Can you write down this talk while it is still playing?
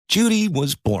Judy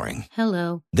was boring.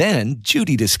 Hello. Then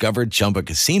Judy discovered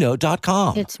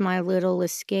ChumbaCasino.com. It's my little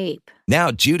escape. Now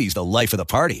Judy's the life of the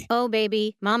party. Oh,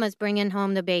 baby, mama's bringing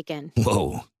home the bacon.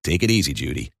 Whoa, take it easy,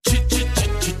 Judy.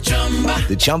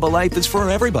 The Chumba life is for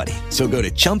everybody. So go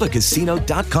to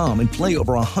ChumbaCasino.com and play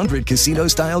over 100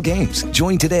 casino-style games.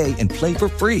 Join today and play for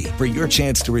free for your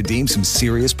chance to redeem some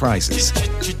serious prizes.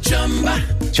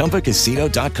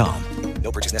 ChumbaCasino.com.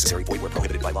 No purchase necessary. Void where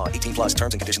prohibited by law. 18 plus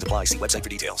terms and conditions apply. See website for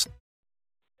details.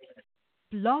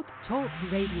 Blog Talk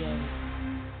Radio.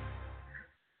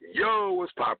 Yo,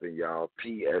 what's poppin', y'all?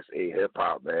 PSA Hip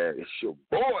Hop, man. It's your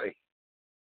boy.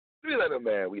 Three Letter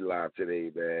Man. We live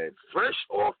today, man. Fresh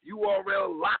off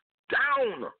URL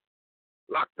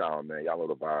Lockdown, man. Y'all know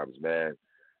the vibes, man.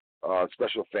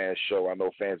 Special fan show. I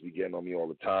know fans be getting on me all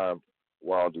the time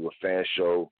while I do a fan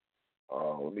show.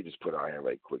 Let me just put out here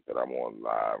right quick that I'm on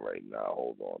live right now.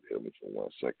 Hold on. Tell me for 1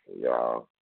 second, y'all.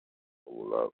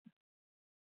 Hold up.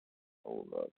 All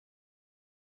right.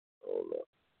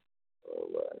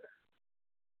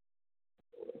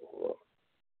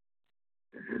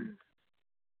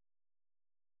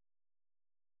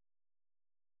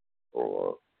 Hold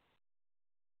on.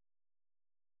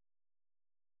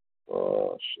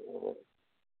 Oh, shit.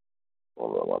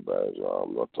 Hold on, my bad, y'all.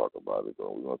 We're going to talk about it,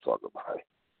 though. We're going to talk about it.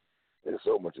 There's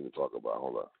so much to talk about.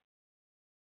 Hold on.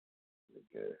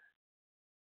 Okay.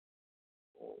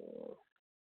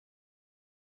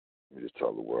 Let me just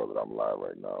tell the world that I'm live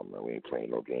right now, man. We ain't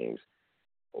playing no games.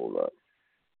 Hold up.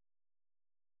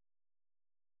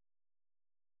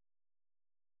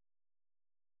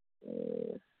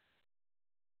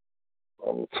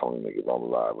 I'm telling niggas I'm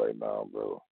live right now,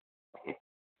 bro.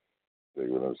 You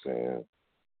know what I'm saying?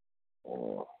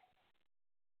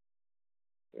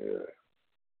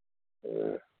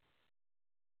 Yeah.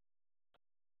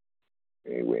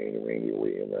 We ain't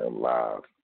waiting, man. I'm live.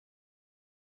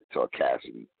 Tell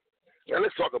Cassidy. Now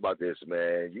let's talk about this,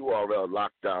 man. URL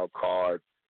lockdown card.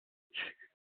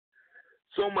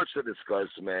 So much to discuss,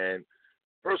 man.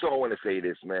 First of all, I want to say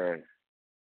this, man.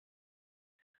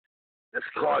 This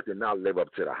card did not live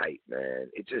up to the hype, man.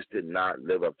 It just did not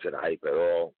live up to the hype at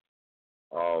all.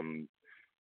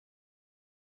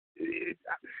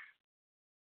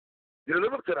 Did it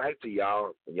live up to the hype to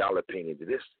y'all, in y'all opinion? Did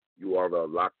this URL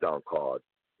lockdown card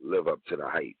live up to the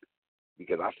hype?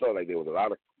 Because I felt like there was a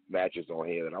lot of matches on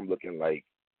here, and I'm looking like,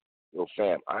 yo,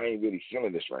 fam, I ain't really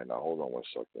feeling this right now. Hold on 1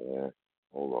 second, man.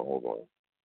 Hold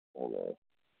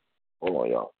on,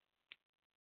 y'all.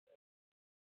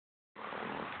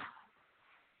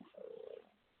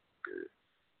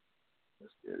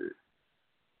 Let's get it.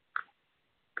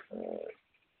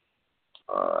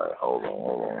 All right, hold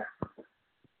on.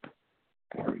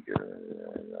 Let me get it.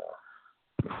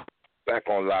 Back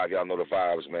on live, y'all know the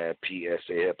vibes, man.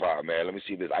 PSA Hip Hop, man. Let me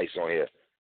see if there's Ice on here.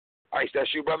 Ice,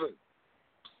 that's you, brother?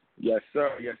 Yes,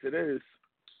 sir. Yes, it is.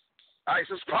 Ice,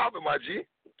 what's poppin', my G?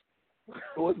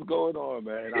 What's going on,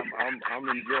 man? I'm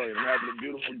enjoying. I'm having a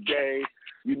beautiful day.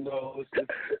 You know,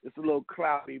 it's a little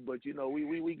cloudy, but you know,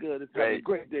 we good. It's having a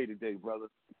great day today, brother.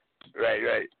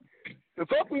 Right. So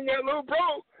talk to me, man, little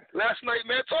bro. Last night,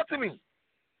 man, talk to me.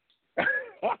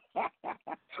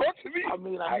 Talk to me. I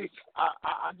mean, I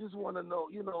just want to know.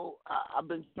 You know, I've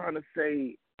been trying to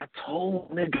say. I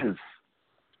told niggas.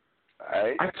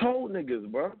 Right. I told niggas,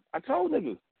 bro. I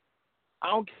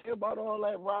don't care about all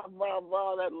that rah,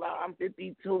 that lie. I'm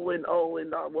 52 and 0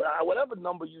 and whatever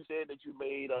number you said that you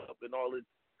made up and all this.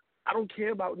 I don't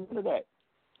care about none of that.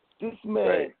 This man.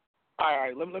 Right. All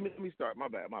right. Let me start. My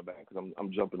bad. Because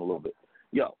I'm jumping a little bit.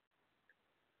 Yo,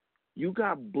 you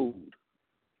got booed.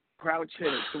 Crowd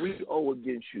chanted 3-0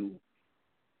 against you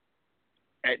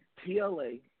at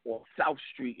TLA or South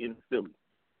Street in Philly.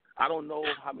 I don't know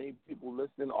how many people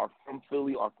listening are from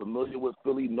Philly, are familiar with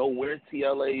Philly, know where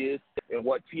TLA is and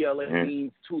what TLA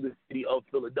means to the city of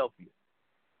Philadelphia.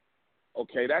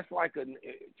 Okay, that's like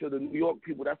to the New York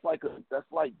people. That's like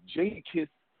Jadakiss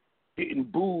getting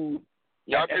booed.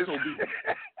 Y'all at SOB.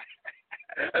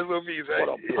 SOBs, right?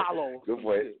 Or Apollo. Good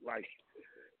point. Like,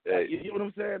 you know what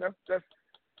I'm saying? That's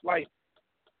like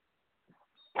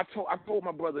I told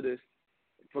my brother this.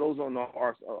 For those who don't know,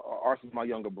 Ars is my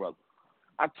younger brother.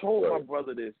 I told my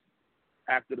brother this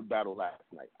after the battle last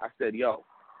night. I said, yo,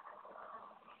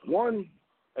 one,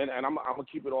 and I'm going to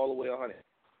keep it all the way 100.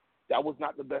 That was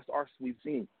not the best Ars we've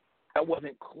seen. That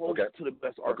wasn't close to the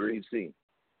best Ars we've seen.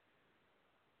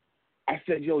 I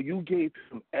said, yo, you gave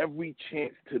him every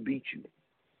chance to beat you.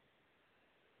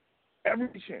 Every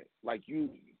chance. Like,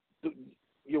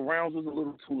 your rounds was a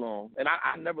little too long. And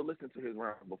I never listened to his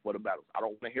rounds before the battles. I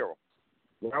don't want to hear them.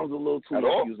 The rounds was a little too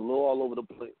long. He was a little all over the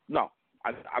place. No.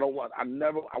 I don't want. I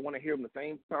want to hear him the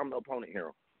same time the opponent hear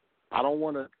him. I don't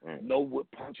want to know what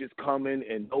punch is coming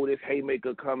and know this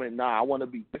haymaker coming. Nah, I want to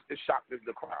be just as shocked as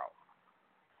the crowd.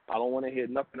 I don't want to hear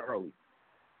nothing early.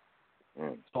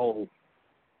 So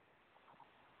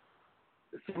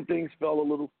some things fell a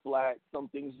little flat. Some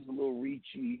things was a little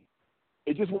reachy.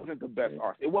 It just wasn't the best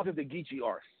arse. It wasn't the Geechee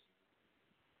arse.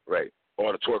 Right.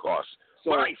 Or the Twork arse.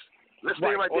 So, nice. Let's stay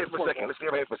right there for a second. Arse. Let's stay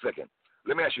right here for a second.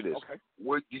 Let me ask you this. Okay.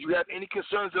 Did you have any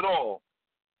concerns at all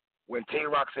when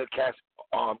Tay-Rock said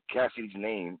Cassidy's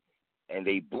name and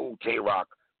they booed Tay-Rock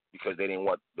because they didn't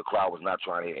want, the crowd was not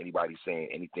trying to hear anybody saying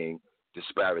anything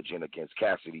disparaging against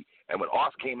Cassidy? And when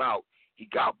Arse came out, he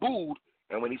got booed,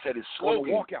 and when he said his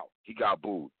slogan, he got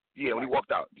booed. Yeah, when he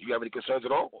walked out. Do you have any concerns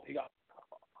at all? I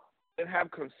didn't have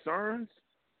concerns.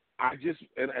 I just,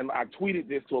 and I tweeted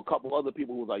this to a couple other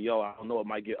people who was like, yo, I don't know, it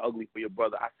might get ugly for your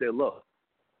brother. I said, look,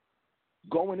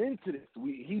 going into this,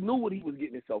 he knew what he was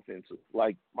getting himself into.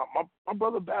 Like, my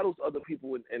brother battles other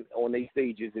people on their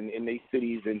stages and in their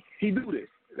cities, and he do this.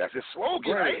 That's his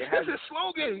slogan, right? That's his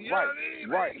slogan. You know what I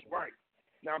mean? Right.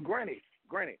 Now, granted,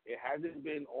 it hasn't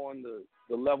been on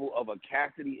the level of a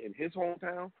Cassidy in his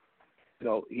hometown. You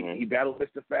know, he battled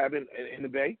Mr. Fab in the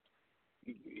Bay.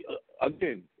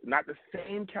 Again, not the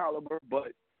same caliber, but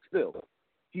still,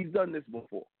 he's done this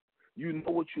before. You know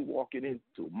what you're walking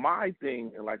into. My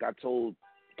thing, and like I told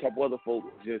a couple other folks,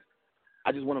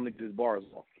 I just want him to get his bars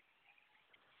off.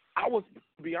 To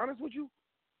be honest with you,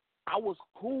 I was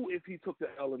cool if he took the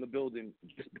L in the building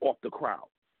just off the crowd.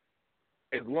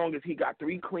 As long as he got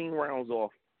 3 clean rounds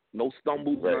off, no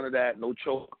stumbles, none of that, no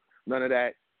choke, none of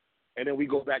that, and then we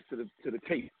go back to the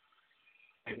tape.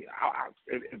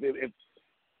 If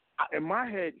in my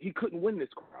head, he couldn't win this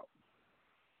crowd.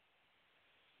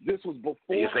 This was before.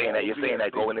 You're saying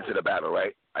that going into the battle,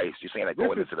 right? You're saying that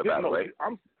going into the battle, right?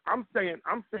 I'm saying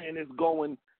it's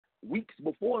going weeks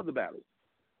before the battle.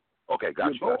 Okay,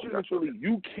 got you.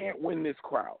 You can't win this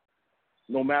crowd,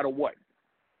 no matter what.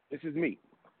 This is me.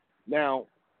 Now,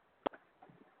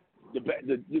 the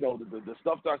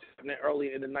stuff starts happening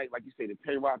earlier in the night, like you say, the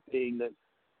Tay-Rock thing.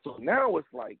 So now it's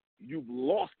like you've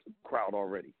lost the crowd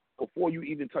already. Before you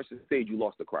even touch the stage, you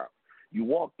lost the crowd. You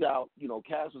walked out,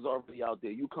 Cass was already out there.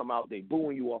 You come out, they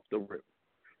booing you off the rip.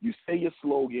 You say your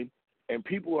slogan, and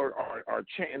people are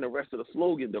chanting the rest of the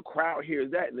slogan. The crowd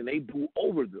hears that, and then they boo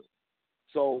over them.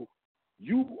 So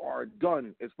you are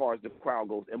done as far as the crowd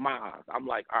goes, in my eyes. I'm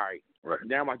like, all right,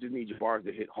 now I just need your bars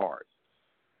to hit hard.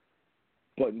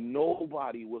 But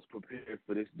nobody was prepared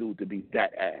for this dude to be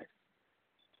that ass.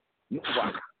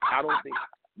 Nobody. I don't think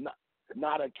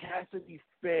not a Cassidy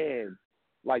fan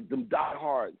like them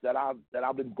diehards that I've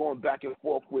been going back and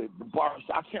forth with. The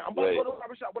barbershop. I'm about to go to the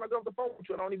barbershop when I get off the phone with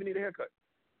you. I don't even need a haircut.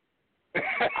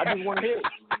 I just want to hear it.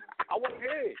 I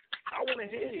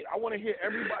want to hear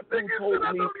everybody who told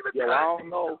me, yo, I don't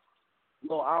know.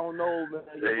 No, I don't know,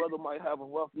 man. Your brother might have a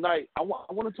rough night. I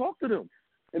want to talk to them.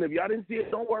 And if y'all didn't see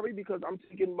it, don't worry, because I'm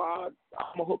going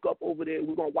to hook up over there.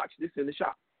 We're going to watch this in the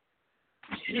shop.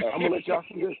 I'm going to let y'all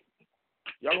see this.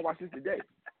 Y'all going to watch this today.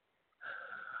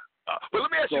 But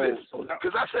let me ask you this,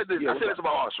 because I said this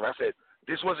about Arse, right? I said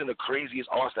this wasn't the craziest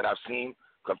Arse that I've seen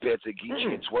compared to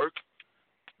Geechee and Twork.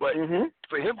 But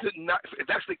for him to not, if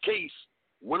that's the case,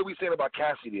 what are we saying about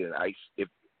Cassidy and Ice if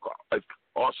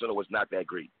Arsenal was not that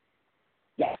great?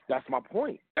 That's my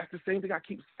point. That's the same thing I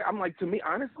keep saying. I'm like, to me,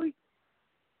 honestly,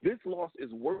 this loss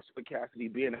is worse for Cassidy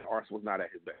being that Arse was not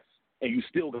at his best. And you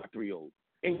still got 3-0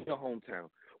 in your hometown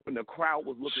when the crowd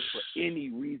was looking for any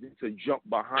reason to jump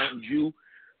behind you.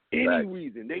 Any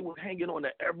reason. They were hanging on to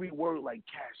every word like,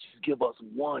 Cash, just give us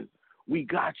one. We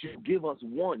got you. Give us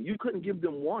one. You couldn't give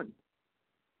them one.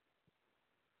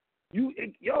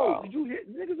 Did you hear?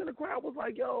 Niggas in the crowd was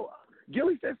like, yo,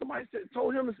 Gilly said somebody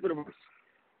told him to spit a verse.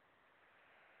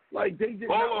 Like, they did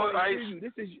not want to hear you.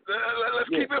 Let's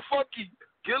keep it funky.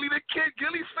 Gilly the kid,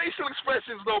 Gilly's facial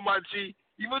expressions, though, my G.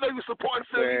 Even though he was supporting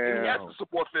Philly, and he has to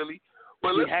support Philly.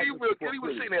 But let's be real. Gilly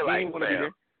was sitting there like,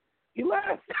 man. He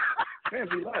left. Man,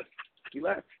 he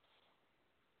left.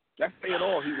 That's saying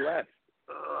all. He left.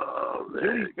 Oh,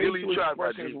 man. Gilly tried,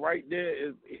 right there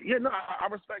is. Yeah, no, I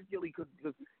respect Gilly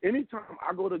because anytime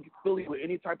I go to Philly with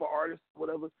any type of artist,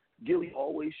 whatever, Gilly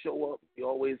always show up. He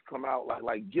always come out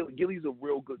like Gilly's a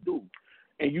real good dude,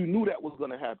 and you knew that was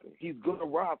gonna happen. He's gonna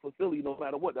ride for Philly no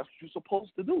matter what. That's what you're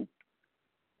supposed to do.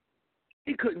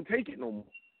 He couldn't take it no more.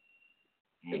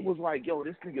 It was like, yo,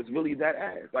 this nigga's really that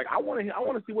ass. Like, I want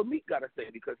to see what Meek got to say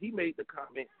because he made the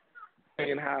comment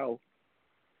saying how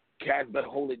Cass better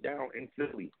hold it down in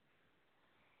Philly.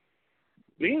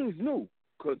 Beans knew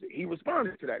because he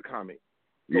responded to that comment.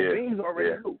 So Beans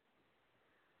already knew.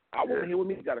 I want to hear what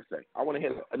he got to say. I want to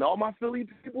hear it. And all my Philly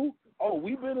people,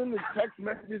 we've been in the text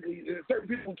messages. Certain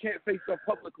people can't say stuff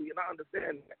publicly, and I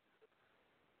understand that.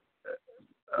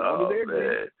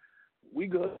 Man. We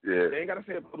good. Yeah. They ain't got to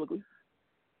say it publicly.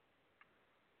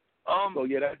 So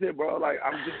yeah, that's it, bro. Like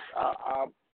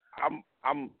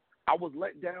I was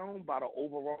let down by the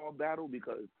overall battle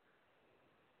because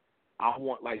I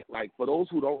want like for those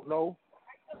who don't know,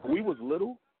 when we was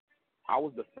little, I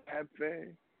was the Fab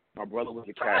fan. My brother was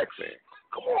the Cass fan.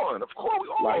 Come on, of course we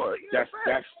all are.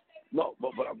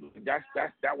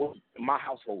 That was my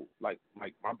household. Like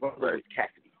my brother was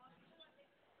Cassidy.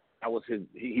 That was his.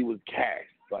 He was Cass.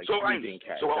 Like so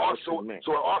Ars told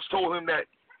him that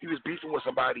he was beefing with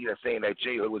somebody that's saying that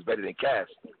J Hood was better than Cass.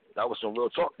 That was some real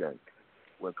talk then.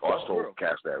 When Ars told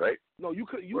Cass that, right? No, you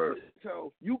could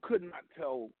not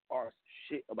tell Ars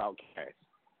shit about Cass.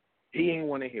 He ain't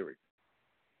want to hear it.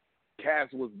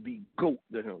 Cass was the GOAT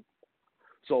to him.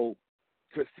 So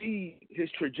to see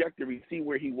his trajectory, see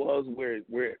where he was, where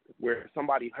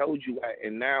somebody held you at,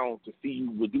 and now to see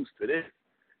you reduced to this,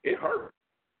 it hurt.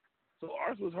 So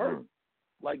Ars was hurt.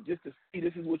 Like just to see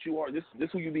this is what you are, this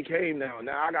who you became now.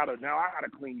 Now I gotta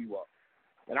clean you up.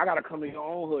 And I gotta come in your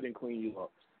own hood and clean you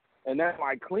up. And then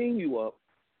I clean you up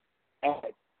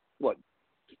at what?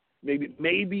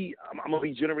 Maybe I'm gonna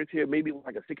be generous here, maybe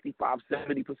like a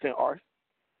 65-70% Ars.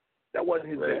 That wasn't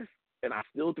his best. And I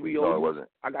still 3-0. No, it wasn't.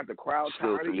 I got the crowd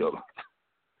still tired of you.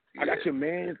 I got your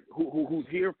man who's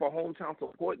here for hometown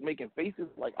support making faces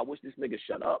like I wish this nigga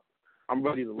shut up. I'm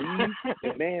ready to leave.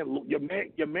 Your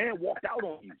man walked out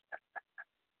on you.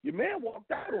 Your man walked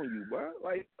out on you, bro.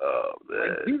 Like,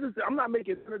 Jesus, I'm not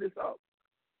making none of this up.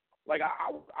 Like,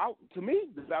 I to me,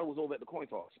 the battle was over at the coin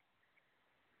toss.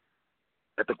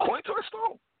 At the coin toss,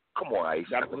 though? Come on, Ice.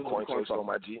 That at the was coin toss,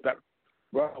 my G.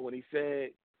 Bro, when he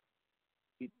said,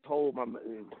 he told my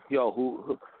man,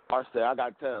 who I said, I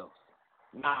got tails.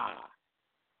 Nah.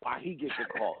 Why he get the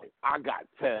call? I got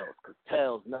tails, because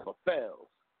tails never fails.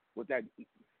 With that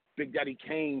Big Daddy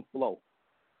Kane flow.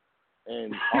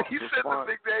 And you said the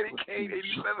Big Daddy Kane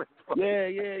 87 flow. Yeah.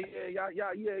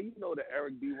 You know the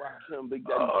Eric B. Rakim Big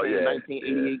Daddy Kane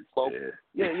 1988 flow.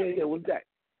 Yeah. What's that?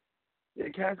 Yeah,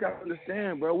 Cass got to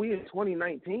understand, bro. We in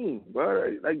 2019,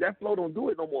 bro. Like that flow don't do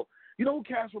it no more. You know who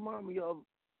Cass remind me of?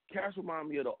 Cass remind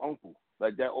me of the uncle.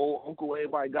 Like that old uncle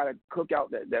everybody got a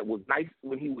cookout that was nice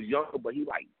when he was younger, but he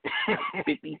like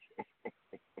 50.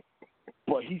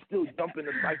 But he still jumping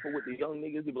the cipher with the young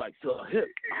niggas. He be like, so hip,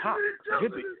 hop,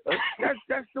 hip it.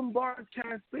 That's some bars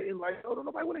Cass spitting. Like, don't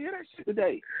nobody want to hear that shit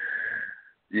today.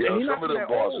 Yeah, some of them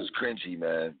bars is cringy,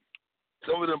 man.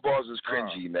 Some of them bars is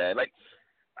cringy, man. Like,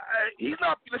 he's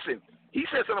not, listen, he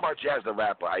said something about Jazz the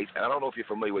Rapper, Ice, and I don't know if you're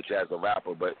familiar with Jazz the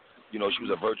Rapper, but, you know, she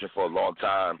was a virgin for a long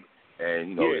time, and,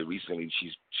 you know, recently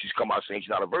she's come out saying she's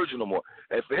not a virgin no more.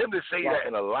 And for him to say that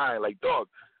in a line, like, dog,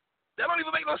 that don't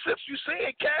even make no sense. You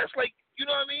saying, Cass, like, you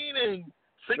know what I mean? And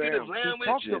singing his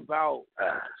language. He talked about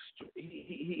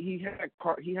he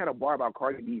had a bar about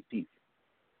Cardi B's teeth.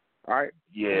 All right.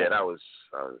 Yeah, that was.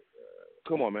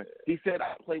 Come on, man. He said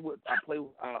I play with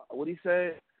what he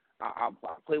said. I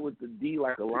play with the D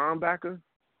like a linebacker.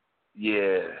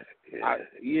 Yeah.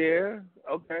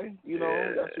 Okay. You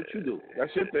know that's what you do.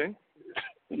 That's your thing.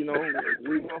 You know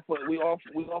we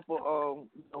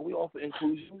offer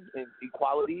inclusion and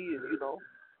equality, and you know.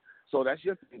 So that's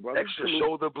your thing, brother. Extra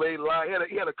shoulder blade line. He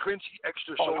had a cringy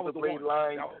extra shoulder blade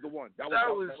line. That was the one. That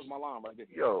was my line right there.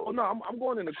 Yo. Oh no, I'm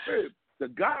going in the crib. The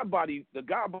God body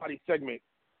segment.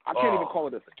 I can't even call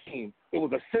it a scheme. It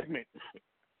was a segment.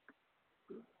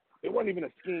 It wasn't even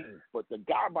a scheme, but the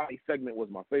God body segment was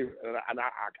my favorite, and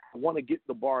I want to get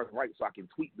the bars right so I can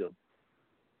tweak them.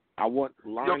 I want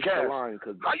line to line.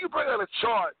 Cause how you bring out a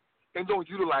chart and don't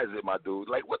utilize it, my dude?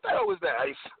 Like, what the hell was that,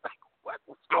 Ice? Like,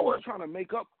 what? I was trying to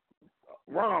make up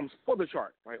rhymes for the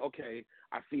chart. Like, okay,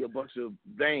 I see a bunch of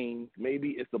veins.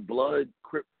 Maybe it's a blue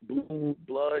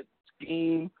blood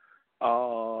scheme.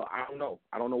 I don't know.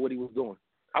 I don't know what he was doing.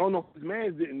 I don't know. His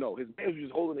man didn't know. His man was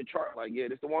just holding the chart like, yeah,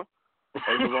 this the one.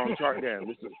 That's the wrong chart. Damn,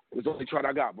 this is the only chart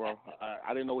I got, bro.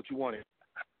 I didn't know what you wanted.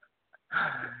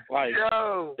 Like,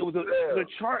 it was the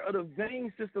chart of the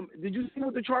vein system. Did you see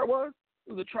what the chart was?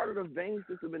 It was a chart of the vein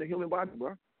system in the human body,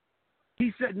 bro.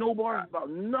 He said no bars about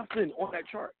nothing on that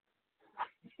chart.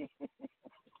 And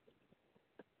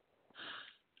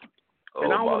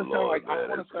I don't want to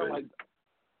sound like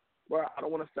bro, I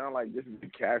don't want to sound like this is the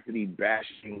Cassidy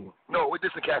bashing. No,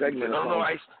 this is Cassidy. No,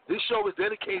 Ice. This show is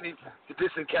dedicated to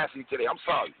this and Cassidy today. I'm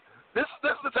sorry. This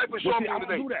is the type of show I'm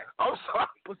doing today. I'm sorry.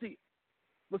 But see,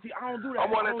 I don't do that.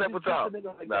 I'm on that type of time.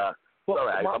 Like nah, all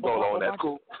right, I'm going on. That's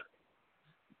cool.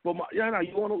 But you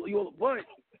want to, but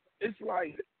it's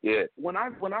like Yeah. when I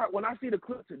see the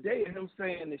clip today of him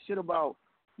saying the shit about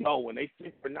when they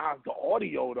synchronize the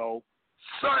audio though,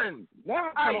 son.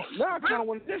 Now I kind of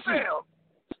want to listen.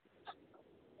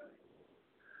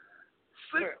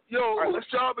 Yo, whose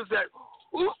job is that?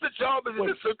 Whose the job is it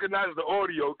to synchronize the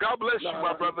audio? God bless you,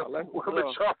 my brother.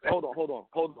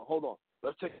 Hold on.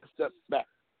 Let's take a step back.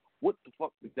 What the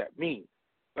fuck does that mean?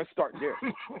 Let's start there.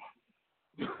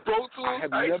 Pro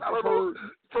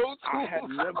Tools? I have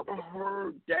never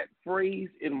heard that phrase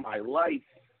in my life.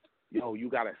 Yo, you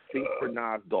gotta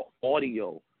synchronize the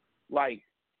audio. Like,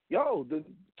 the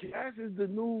Cass is the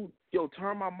new.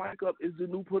 Turn my mic up is the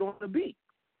new put on the beat.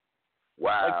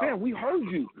 Wow. Like, man, we heard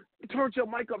you. You turned your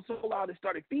mic up so loud it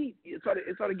started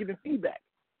giving feedback.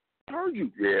 Heard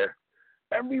you. Yeah.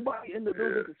 Everybody in the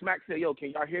building to smack say, yo,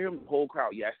 can y'all hear him? The whole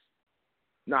crowd, yes.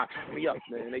 Nah, turn me up,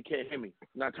 man. They can't hear me.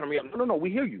 Nah, turn me up. No, we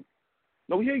hear you.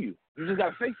 No, we hear you. You just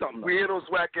gotta say something. We hear those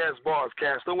whack ass bars,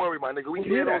 Cass. Don't worry, my nigga. We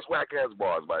hear those whack ass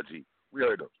bars, my G. We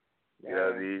heard them. You know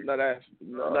what I mean? That's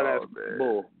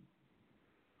bull.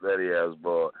 That ass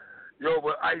bull. Yo,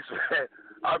 but Ice, man,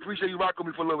 I appreciate you rocking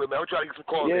me for a little bit, man. I'm trying to get some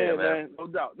calls in, man. No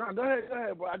doubt. No, go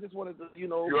ahead, bro. I just wanted to,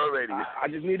 You already. I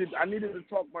needed to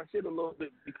talk my shit a little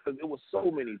bit because there was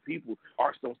so many people.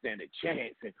 Arch don't stand a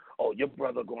chance, and your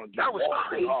brother gonna get. That was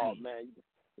crazy, man.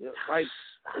 Like,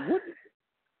 what?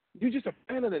 You just a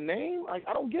fan of the name? Like,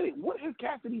 I don't get it. What has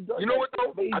Cassidy done? You know what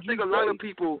though? I think a lot of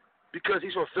people, because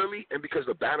he's from Philly and because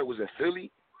the banner was in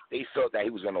Philly, they felt that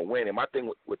he was gonna win. And my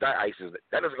thing with that Ice is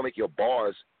that doesn't make your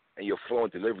bars and your flow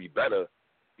and delivery better.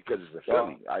 Because it's in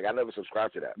Philly. I never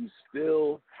subscribed to that. You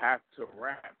still have to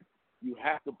rap. You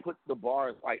have to put the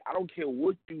bars. Like, I don't care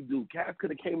what you do. Cass could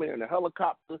have came in a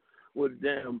helicopter with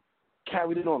them,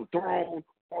 carried it on the throne.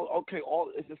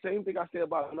 It's the same thing I say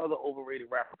about another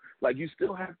overrated rapper. Like, you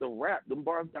still have to rap. Them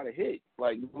bars got to hit.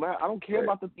 Like, man, I don't care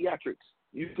about the theatrics.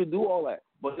 You could do all that.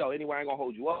 But, anyway, I ain't going to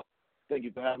hold you up. Thank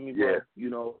you for having me, bro.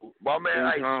 My man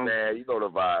Ice, man, you know the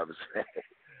vibes.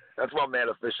 That's my man,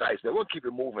 Official Ice, man. We'll keep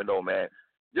it moving, though, man.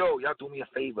 Yo, y'all do me a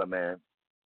favor, man.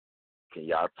 Can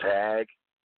y'all tag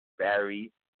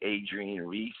Barry, Adrian,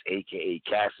 Reese, a.k.a.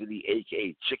 Cassidy,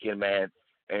 a.k.a. Chicken Man,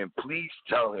 and please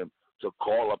tell him to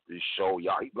call up this show.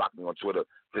 Y'all, he blocked me on Twitter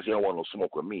because he don't want no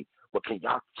smoke with me. But can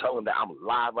y'all tell him that I'm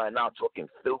live right now talking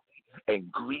filthy and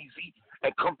greasy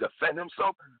and come defend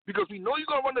himself? Because we know you're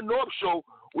going to run the North show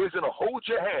where he's going to hold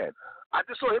your hand. I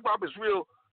just saw Hip Hop Is Real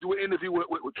do an interview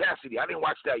with Cassidy. I didn't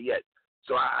watch that yet.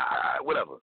 So,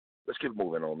 whatever. Let's keep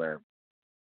moving on, man.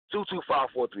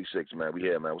 225-436, man. We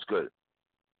here, man. What's good?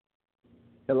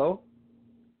 Hello?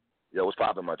 Yo, what's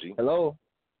poppin', my G? Hello?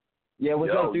 Yeah,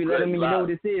 what's up, dude? Letting me know who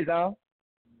this is, huh?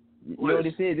 You know what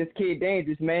this is? This Kid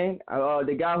Dangerous, man.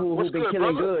 The guy who's been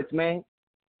killing goods, man.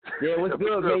 Yeah, what's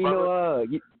good,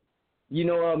 man? You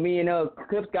know, me and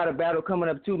Clips got a battle coming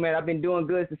up, too, man. I've been doing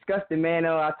good. It's disgusting, man.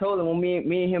 I told him when me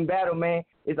and him battle, man,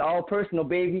 it's all personal,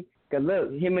 baby. Cause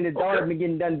look, him and his daughter been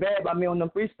getting done bad by me on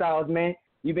them freestyles, man.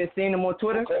 You been seeing them on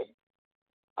Twitter? Okay.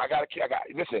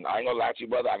 Listen, I ain't gonna lie to you,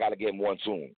 brother. I gotta get more in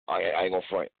tune. I ain't gonna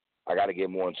front. I gotta get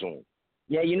more in tune.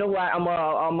 Yeah, you know what?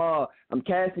 I'm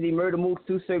Cassidy, Murder Moves,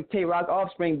 2 Circle, K-Rock,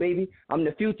 Offspring, baby. I'm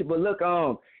the future, but look,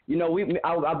 I've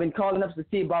been calling up to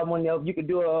see about when you could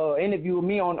do an interview with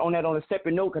me on that on a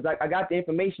separate note, cause I got the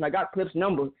information. I got Clip's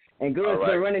number, and girls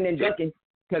been running and ducking.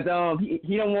 Cause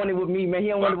he don't want it with me, man. He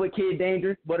don't want it with Kid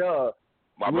Dangerous. But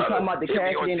my we're brother, talking about the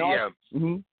Cassidy and all.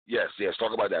 Mm-hmm. Yes.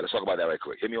 Talk about that. Let's talk about that right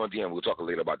quick. Hit me on DM. We'll talk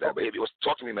later about that. But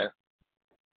talk to me, man.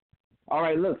 All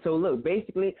right, look.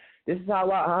 Basically, this is how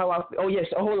I. Oh yes.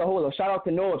 Hold on. Shout out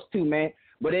to Norbs too, man.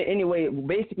 But anyway,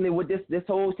 basically with this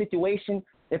whole situation,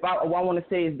 what I want to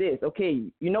say is this. Okay,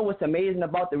 you know what's amazing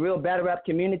about the real battle rap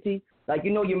community? Like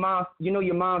your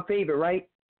mom favorite, right?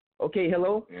 Okay,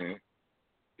 hello. Mm-hmm.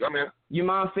 I'm here. Your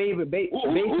mom's favorite,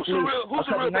 who's the real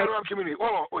battle rap community?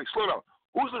 Hold on, wait, slow down.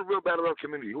 Who's the real battle rap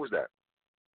community? Who is that?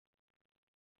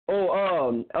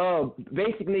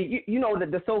 Basically, you know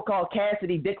the so-called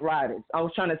Cassidy Dick Riders. I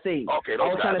was trying to say. Okay,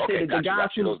 those guys.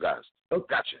 Those guys.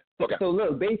 Gotcha. Okay. So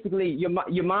look, basically,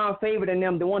 your mom favored in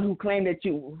them, the one who claimed that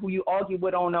who you argued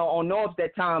with on Norbs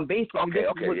that time. Basically, this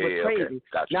was crazy. Okay.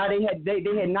 Gotcha. Now they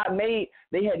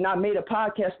had not made a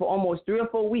podcast for almost 3 or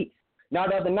 4 weeks. Now,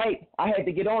 the other night, I had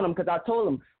to get on him because I told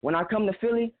him when I come to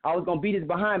Philly, I was going to beat his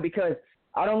behind because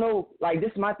I don't know, like,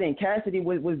 this is my thing. Cassidy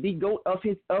was the GOAT of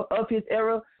his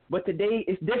era, but today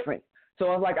it's different.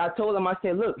 So I told him, I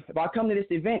said, look, if I come to this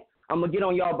event, I'm going to get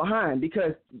on y'all behind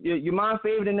because your mind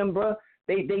favored in them, bro.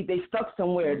 They stuck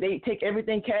somewhere. They take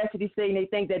everything Cassidy say and they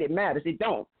think that it matters. It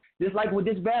don't. Just like with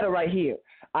this battle right here.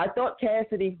 I thought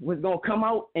Cassidy was going to come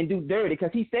out and do dirty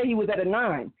because he said he was at a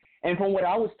 9. And from what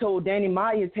I was told, Danny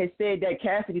Myers had said that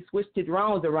Cassidy switched his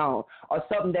rounds around or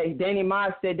something, that Danny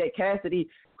Myers said that Cassidy,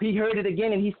 he heard it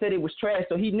again and he said it was trash.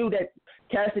 So he knew that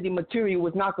Cassidy material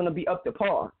was not going to be up to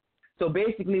par. So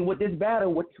basically with this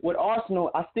battle with Arsenal,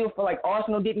 I still feel like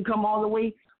Arsenal didn't come all the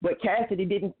way, but Cassidy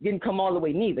didn't come all the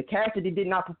way neither. Cassidy did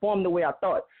not perform the way I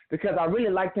thought because I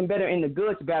really liked him better in the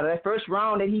Goods battle. That first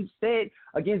round that he said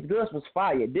against Goods was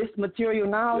fire. This material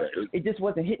now, it just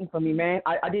wasn't hitting for me, man.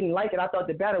 I didn't like it. I thought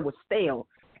the battle was stale.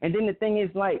 And then the thing is,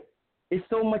 like, it's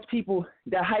so much people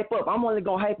that hype up. I'm only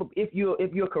going to hype up if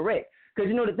you're correct. Because,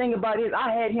 you know, the thing about it is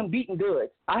I had him beating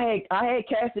Goods. I had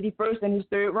Cassidy first in his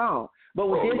third round. But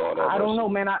with this, I don't know,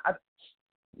 man. I'm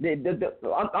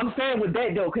saying with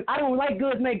that, though, because I don't like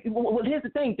Goods, man. Well, here's the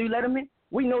thing, 3 Letterman.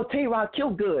 We know Tay-Rock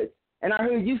killed Goods. And I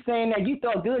heard you saying that you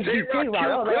thought Goods beat Tay-Rock.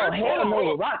 I was like, oh, hell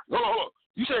no. Hold on.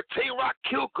 You said Tay-Rock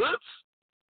killed Goods?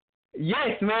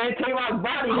 Yes, man. Tay-Rock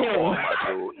bodied him. Oh, my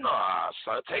dude. Nah,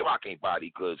 son. Tay-Rock ain't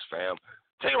body Goods, fam.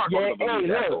 Tay-Rock doesn't believe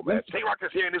that, though, man. Tay-Rock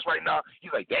is hearing this right now.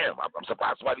 He's like, damn, I'm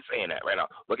surprised somebody's saying that right now.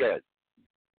 Look at it.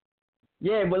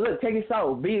 Yeah, but look, check this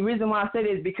out. The reason why I say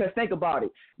this is because think about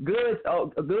it. Goods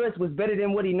was better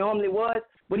than what he normally was,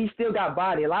 but he still got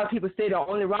body. A lot of people say the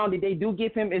only round that they do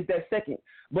give him is that second.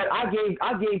 But I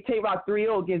gave Tay-Rock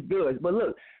 3-0 against Goods. But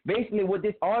look, basically with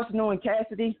this Arsenal and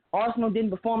Cassidy, Arsenal didn't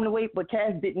perform the way, but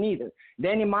Cass didn't either.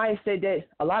 Danny Myers said that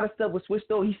a lot of stuff was switched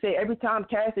over. He said every time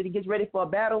Cassidy gets ready for a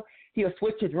battle, he'll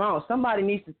switch his rounds. Somebody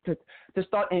needs to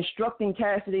start instructing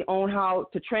Cassidy on how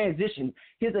to transition.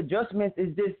 His adjustments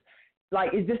is just,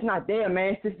 like, it's just not there,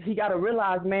 man. It's just, he got to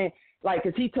realize, man, like,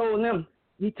 because he told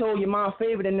your mom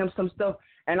favorite and them some stuff,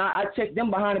 and I checked them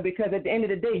behind it because at the end of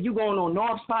the day, you going on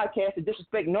Norb's podcast to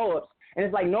disrespect Norbs, and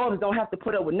it's like Norbs don't have to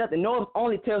put up with nothing. Norbs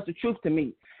only tells the truth to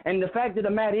me. And the fact of the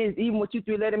matter is, even with you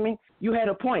 3 Letterman, you had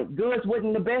a point. Goods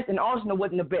wasn't the best, and Arsenal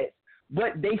wasn't the best.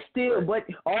 But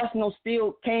Arsenal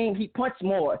still came, he punched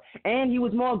more, and he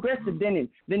was more aggressive than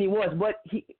he was. But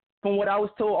from what I was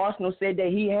told, Arsenal said that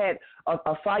he had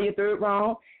a fire third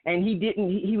round, and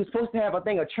he was supposed to have, I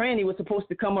think, a tranny was supposed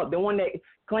to come up. The one that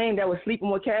claimed that was sleeping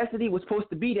with Cassidy was supposed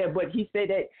to be there, but he said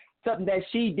that something that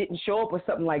she didn't show up or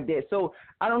something like that. So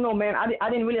I don't know, man. I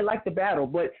didn't really like the battle,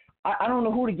 but I don't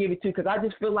know who to give it to because I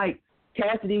just feel like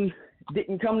Cassidy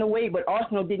didn't come the way, but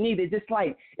Arsenal didn't either. It's just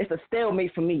like it's a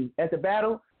stalemate for me as a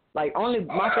battle. Like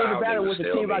my favorite battle was the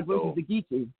Tay-Rock versus the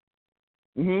Geechee.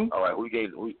 Mm-hmm. All right,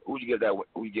 who you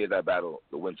give that battle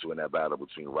the win to in that battle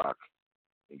between Rock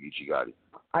and Geechee Gotti?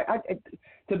 I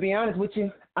to be honest with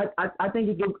you, I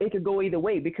think it could go either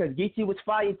way because Geechee was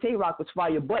fire, Tay-Rock was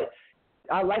fire, but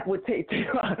I like what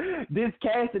Tay-Rock this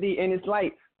Cassidy, and it's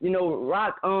like, you know,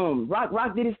 Rock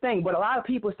did his thing, but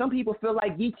some people feel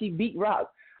like Geechee beat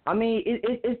Rock. I mean,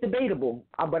 it's debatable,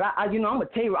 but I'm a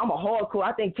Tay-Rock. I'm a hardcore.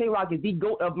 I think Tay-Rock is the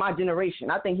GOAT of my generation.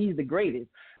 I think he's the greatest.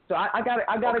 So I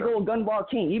gotta go with Gunball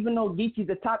King. Even though Geechee's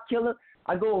the top killer,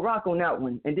 I go with Rock on that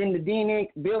one. And then the DNA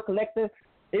Bill Collector,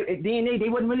 DNA, they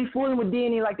wasn't really fooling with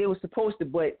DNA like they were supposed to.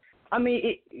 But I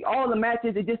mean, all the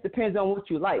matches, it just depends on what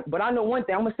you like. But I know one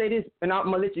thing. I'm gonna say this, and I'm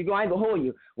gonna let you go. I ain't gonna hold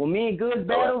you. When me and Goods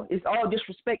battle, it's all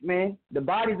disrespect, man. The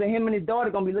bodies of him and his daughter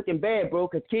gonna be looking bad, bro.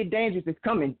 Cause Kid Dangerous is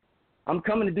coming. I'm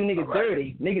coming to do niggas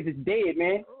dirty. Niggas is dead,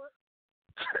 man.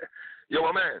 Yo,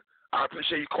 my man, I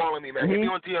appreciate you calling me, man. Hit me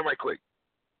on DM right quick.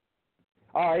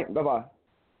 All right, bye-bye.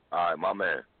 All right, my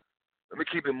man. Let me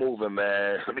keep it moving,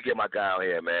 man. Let me get my guy out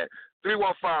here, man.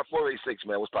 315-486,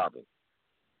 man. What's popping?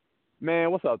 Man,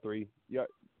 what's up, 3?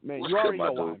 Man, what's you already good,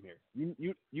 know why dude? I'm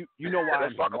here. You know why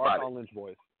I'm here. Marshawn Lynch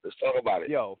voice. Let's talk about it.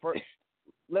 Yo, first,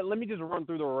 let me just run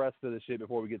through the rest of the shit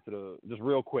before we get to just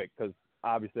real quick, because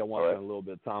obviously I want to spend a little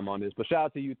bit of time on this. But shout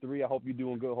out to you 3. I hope you're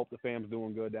doing good. Hope the fam's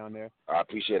doing good down there. I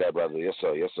appreciate that, brother. Yes,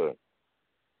 sir. Yes, sir.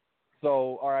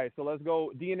 So, all right, so let's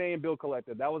go. DNA and Bill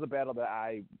Collector. That was a battle that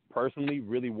I personally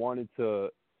really wanted for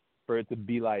it to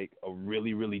be like a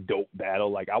really, really dope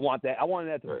battle. Like I wanted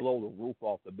that to blow the roof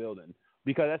off the building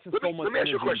because that's just so much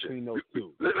energy between those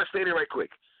two. Let's stay there right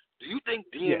quick. Do you think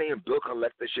DNA and Bill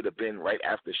Collector should have been right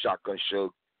after Shotgun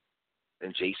Suge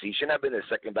and JC? Shouldn't have been the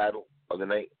second battle of the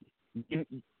night?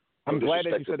 I'm glad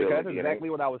that you said that. That's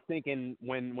exactly what I was thinking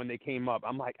when they came up.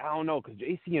 I'm like, I don't know, because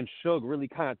JC and Suge really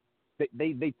kind of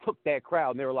they took that crowd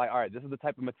and they were like, all right, this is the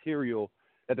type of material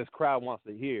that this crowd wants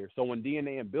to hear. So when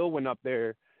DNA and Bill went up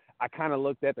there, I kind of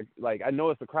looked at I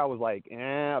noticed the crowd was like,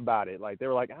 about it. Like they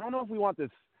were like, I don't know if we want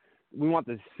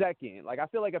this second. Like I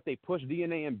feel like if they push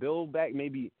DNA and Bill back,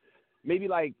 maybe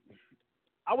like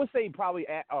I would say probably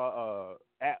I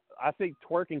think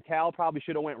Twerk and Cal probably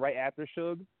should have went right after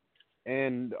Suge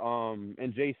and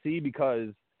JC because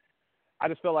I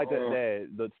just felt like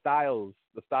the styles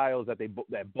the styles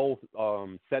that both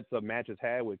sets of matches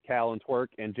had with Cal and Twerk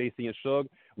and JC and Suge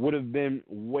would have been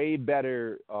way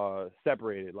better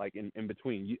separated, like in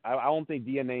between. I don't think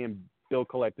DNA and Bill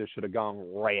Collector should have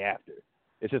gone right after.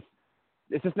 It's just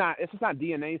not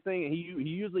DNA's thing. He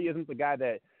usually isn't the guy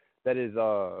that is is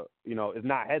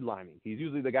not headlining. He's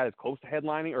usually the guy that's close to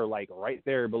headlining or like right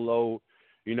there below,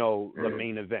 the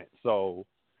main event. So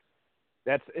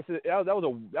that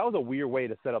was a weird way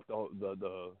to set up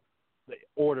the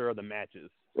order of the matches.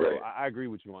 So right. I agree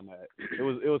with you on that. It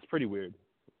was pretty weird.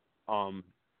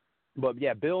 But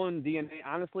yeah, Bill and DNA.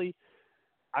 Honestly,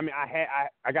 I mean,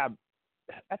 I got.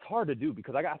 That's hard to do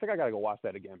because I think I got to go watch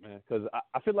that again, man. Because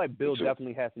I feel like Bill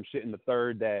definitely had some shit in the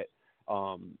third that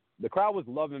the crowd was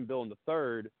loving Bill in the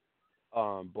third,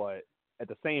 but at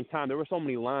the same time, there were so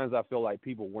many lines I feel like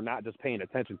people were not just paying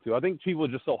attention to. I think people were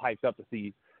just so hyped up to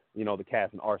see, the Cass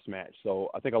and Arce match. So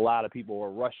I think a lot of people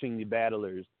were rushing the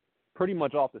battlers pretty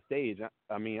much off the stage.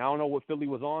 I mean, I don't know what Philly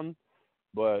was on,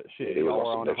 but shit, y'all were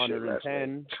on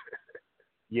 110.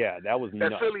 Yeah, that was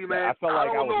nuts. That Philly, man, I felt like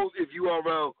I don't know if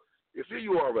URL,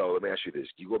 let me ask you this.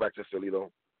 Do you go back to Philly,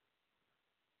 though?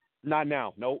 Not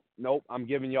now. Nope. I'm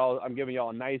giving y'all a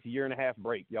nice 1.5-year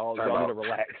break. Y'all need to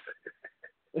relax.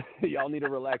 Y'all need to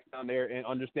relax down there and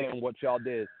understand what y'all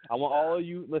did. I want all of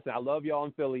you, listen, I love y'all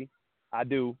in Philly. I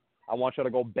do. I want y'all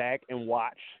to go back and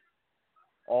watch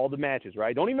all the matches,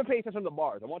 right? Don't even pay attention to the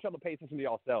bars. I want y'all to pay attention to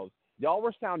yourselves. Y'all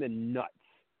were sounding nuts,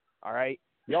 all right?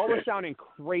 Y'all were sounding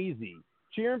crazy,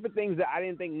 cheering for things that I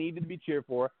didn't think needed to be cheered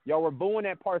for. Y'all were booing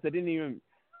at parts that didn't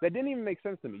even make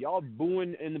sense to me. Y'all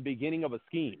booing in the beginning of a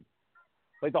scheme.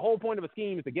 Like, the whole point of a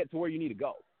scheme is to get to where you need to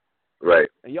go. Right.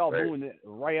 And y'all doing it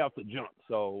right off the jump.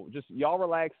 So just y'all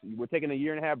relax. We're taking a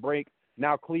 1.5-year break.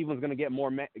 Now Cleveland's going to get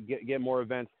more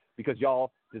events because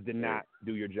y'all just did not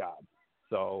do your job.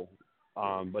 So,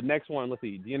 but next one, let's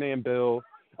see, DNA and Bill.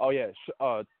 Oh, yeah,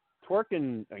 Twerk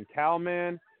and Cal,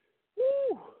 man.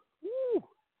 Woo.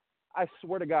 I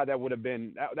swear to God, that would have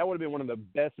been one of the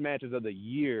best matches of the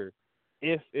year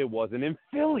if it wasn't in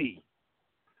Philly.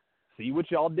 See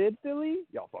what y'all did, Philly?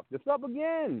 Y'all fucked this up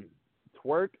again.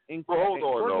 Twerk and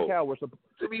Cal were supposed.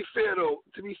 To be fair,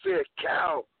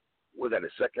 Cal was at the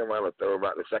second round or third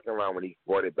round. The second round when he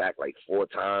brought it back like 4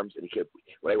 times, and he kept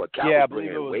Cal was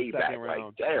bringing it way back. Round.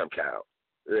 Like, damn, Cal.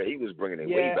 Yeah, he was bringing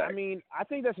it way back. I mean, I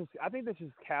think that's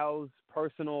just Cal's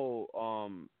personal.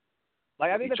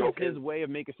 I think that's just his way of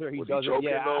making sure he does it.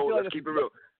 Yeah, I feel like let's keep it real.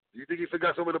 Do you think he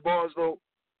forgot some of the bars though?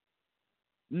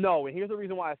 No, and here's the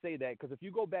reason why I say that, because if you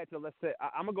go back to, let's say,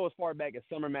 I'm gonna go as far back as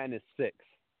Summer Madness 6,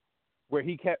 where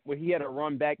he had to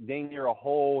run back dang near a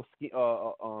whole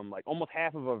like almost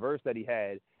half of a verse that he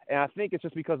had, and I think it's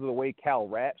just because of the way Cal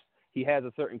raps. He has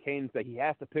a certain cadence that he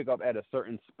has to pick up at a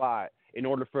certain spot in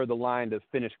order for the line to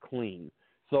finish clean.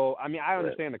 So I mean, I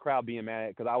understand the crowd being mad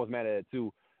because I was mad at it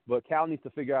too, but Cal needs to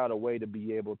figure out a way to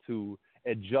be able to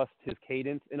adjust his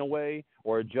cadence in a way,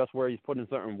 or adjust where he's putting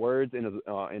certain words in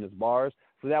his bars,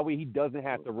 so that way he doesn't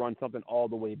have to run something all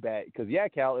the way back. Because yeah,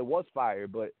 Cal, it was fire,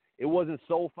 but it wasn't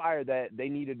so fire that they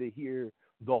needed to hear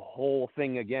the whole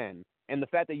thing again. And the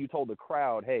fact that you told the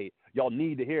crowd, hey, y'all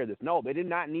need to hear this. No, they did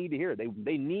not need to hear it.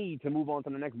 They need to move on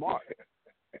to the next bar.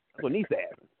 That's what needs to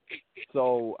happen.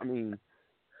 So, I mean,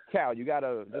 Cal, you got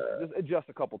to just adjust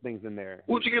a couple things in there.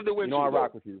 Who'd you give the win to? I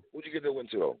rock with you. Who'd you give the win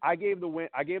to? I gave the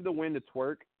win to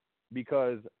Twerk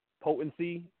because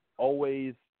potency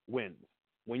always wins.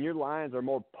 When your lines are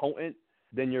more potent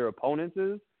than your opponent's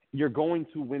is, you're going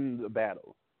to win the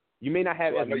battle. You may not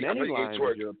have as many lines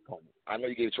as your opponent. I know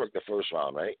you gave Twerk the first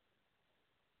round, right?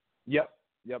 Yep.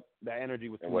 That energy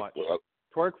was too much.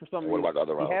 Twerk, for some reason, what about the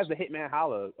other rounds? He has the Hitman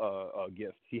Holla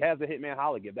gift. He has the Hitman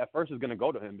Holla gift. That first is going to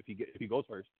go to him if he goes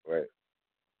first. Right.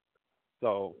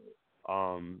 So,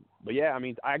 but yeah, I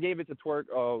mean, I gave it to Twerk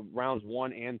rounds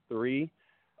 1 and 3.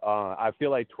 I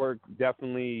feel like Twerk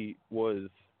definitely was.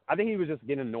 I think he was just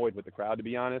getting annoyed with the crowd, to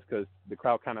be honest, because the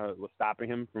crowd kind of was stopping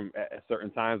him from at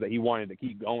certain times that he wanted to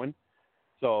keep going.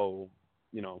 So,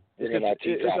 it's an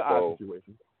odd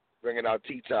situation. Bringing out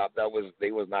T-Top,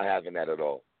 they was not having that at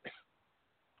all.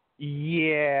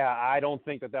 Yeah, I don't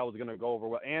think that was going to go over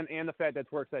well. And the fact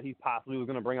that Twerk said he possibly was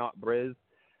going to bring out Briz.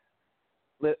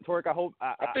 Twerk, I hope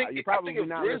you probably if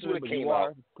not Briz listening, but came you are.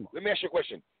 out, let me ask you a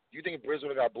question. Do you think Briz would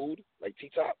have got booed like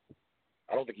T-Top?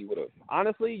 I don't think he would have.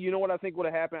 Honestly, you know what I think would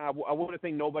have happened? I wouldn't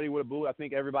think nobody would have booed. I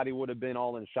think everybody would have been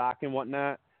all in shock and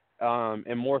whatnot.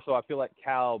 And more so, I feel like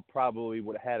Cal probably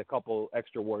would have had a couple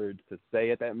extra words to say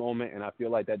at that moment, and I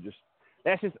feel like that's just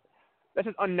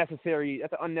unnecessary.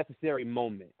 That's an unnecessary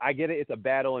moment. I get it; it's a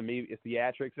battle and maybe it's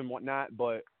theatrics and whatnot,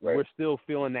 but we're still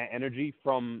feeling that energy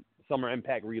from Summer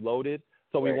Impact Reloaded.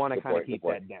 So we want to kind of keep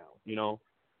that down, you know.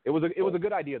 It was a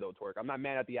good idea though, Twerk. I'm not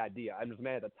mad at the idea. I'm just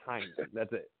mad at the timing.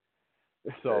 That's it.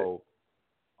 So,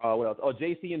 what else? Oh,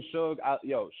 JC and Suge.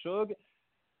 Suge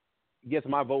gets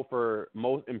my vote for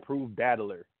most improved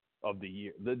battler of the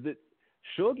year. The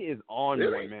Suge is on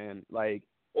one, man. Like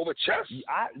over Chess.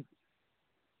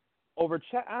 Over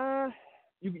Chess.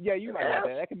 You might have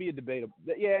that. That could be a debatable.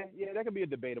 Yeah, that could be a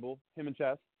debatable. Him and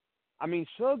Chess. I mean,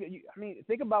 Suge.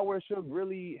 Think about where Suge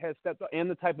really has stepped up and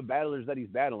the type of battlers that he's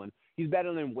battling. He's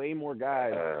battling way more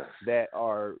guys that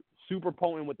are super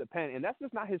potent with the pen, and that's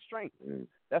just not his strength.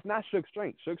 That's not Suge's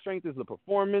strength. Suge's strength is the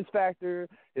performance factor,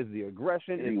 is the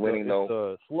aggression, is he winning though?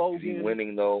 The slogan. Is he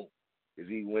winning though? Is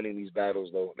he winning these battles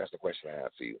though? That's the question I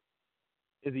have for you.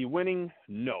 Is he winning?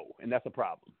 No, and that's a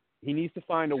problem. He needs to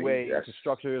find a way to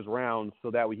structure his rounds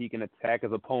so that way he can attack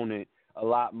his opponent a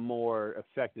lot more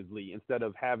effectively instead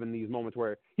of having these moments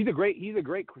where he's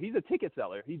a ticket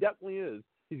seller. He definitely is.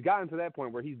 He's gotten to that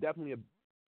point where he's definitely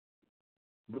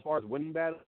as far as winning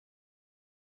battles.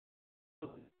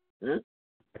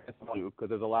 Because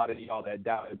there's a lot of y'all that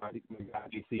doubted my guy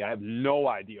JC. I have no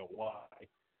idea why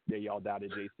y'all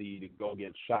doubted JC to go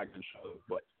against Shotgun Show,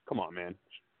 but come on, man.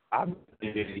 I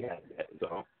really had that.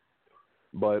 So,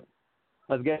 but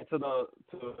let's get to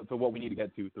what we need to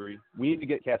get to. 3. We need to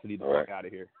get Cassidy the fuck out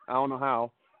of here. I don't know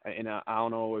how, and I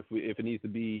don't know if it needs to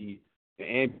be an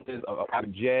ambulance, a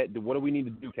private jet. What do we need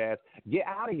to do, Cass? Get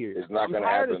out of here. It's not going to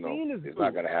happen. It's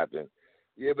not going to happen.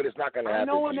 Yeah, but it's not going to happen.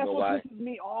 I know, and that's what pisses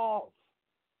me off.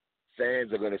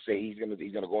 Fans are going to say he's going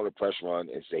to go on a press run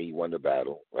and say he won the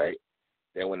battle, right?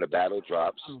 Then when the battle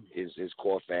drops, his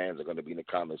core fans are going to be in the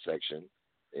comment section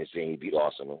and saying he beat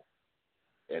Arsenal.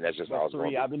 And that's just how it's going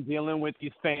to be. I've been dealing with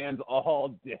these fans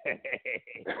all day.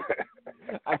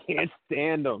 I can't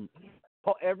stand them.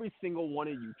 Every single one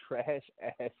of you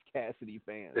trash-ass Cassidy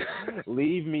fans,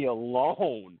 leave me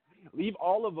alone. Leave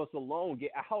all of us alone.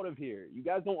 Get out of here. You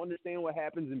guys don't understand what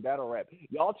happens in battle rap.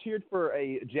 Y'all cheered for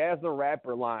a Jazz the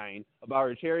Rapper line about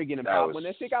her cherry getting popped when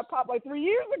that shit got popped like 3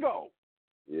 years ago.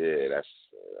 Yeah, that's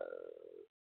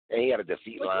and he had a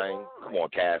defeat line. Come on,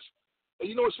 Cass. And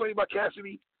you know what's funny about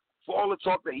Cassidy? For all the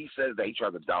talk that he says that he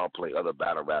tries to downplay other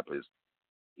battle rappers,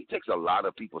 he takes a lot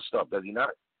of people's stuff, does he not?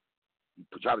 He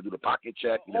try to do the pocket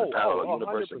check. He did a battle of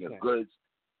Universe against Goods.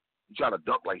 He trying to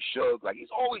dunk like Suge. Like, he's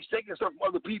always taking stuff from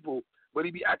other people, but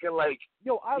he be acting like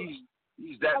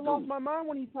he's that dude. I lost my mind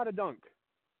when he tried to dunk.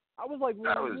 I was like,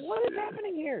 what is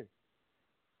happening here?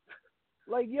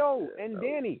 Like, and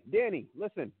Danny,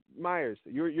 listen, Myers,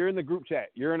 you're in the group chat.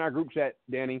 You're in our group chat,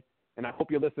 Danny, and I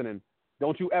hope you're listening.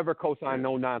 Don't you ever co-sign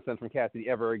no nonsense from Cassidy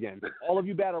ever again. All of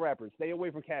you battle rappers, stay away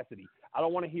from Cassidy. I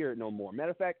don't want to hear it no more.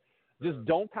 Matter of fact, just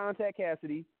don't contact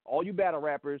Cassidy. All you battle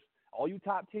rappers, all you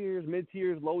top tiers, mid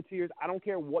tiers, low tiers, I don't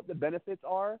care what the benefits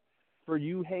are for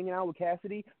you hanging out with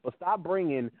Cassidy, but stop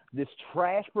bringing this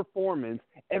trash performance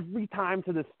every time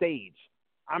to the stage.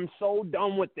 I'm so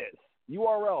done with this.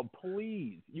 URL,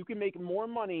 please. You can make more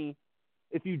money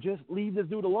if you just leave this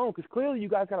dude alone, because clearly you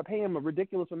guys got to pay him a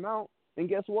ridiculous amount. And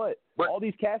guess what? But all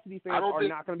these Cassidy fans are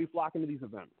not going to be flocking to these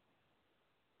events.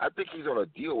 I think he's on a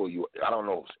deal with you. I don't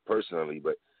know personally,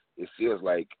 but it feels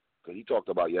like, because he talked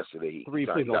about yesterday, he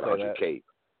got 100K.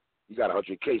 He got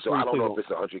 100K, so I don't know if it's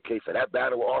 100K for that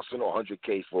battle with Austin or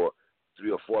 100K for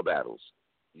 3 or 4 battles.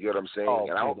 You know what I'm saying?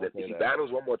 And I hope that if he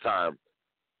battles one more time,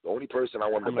 the only person I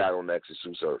want to battle next is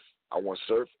Sue Surf. I want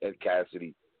Surf and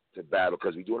Cassidy to battle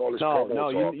because we're doing all this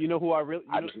promo talk. You know who I really.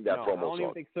 I just need that promo talk. I don't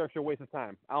even think Surf should waste his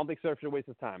time.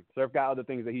 Surf got other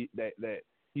things that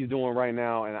he's doing right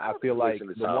now, and I feel like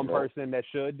the one person that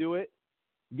should do it,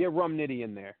 get Rum Nitty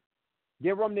in there.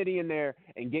 Get Rum Nitty in there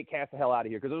and get Cass the hell out of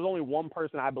here, because there's only one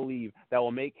person I believe that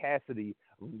will make Cassidy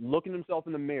look at himself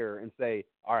in the mirror and say,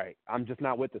 all right, I'm just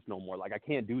not with this no more. Like, I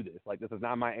can't do this. Like, this is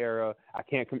not my era. I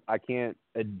can't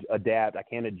adapt. I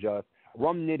can't adjust.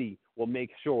 Rum Nitty will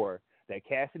make sure that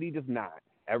Cassidy does not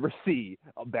ever see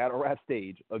a battle rap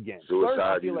stage again. First,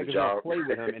 I feel like it's going to play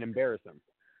with him and embarrass him.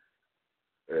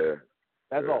 Yeah.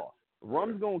 That's all.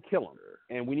 Rum's going to kill him,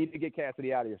 and we need to get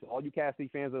Cassidy out of here. So all you Cassidy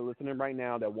fans that are listening right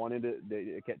now that wanted to,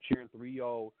 they kept cheering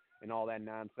 3-0 and all that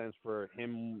nonsense for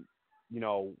him,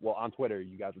 on Twitter,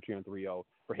 you guys were cheering 3-0.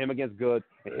 For him against Goods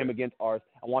and him against ours,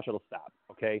 I want you to stop,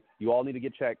 okay? You all need to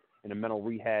get checked in a mental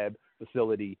rehab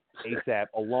facility ASAP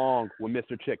along with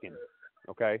Mr. Chicken,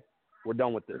 okay? We're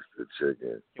done with this. Mr.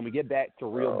 Chicken. Can we get back to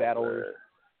real battlers?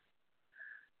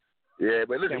 Man. Yeah,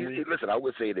 but listen, I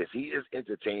would say this. He is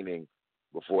entertaining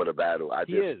before the battle. I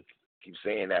just keep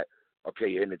saying that, okay,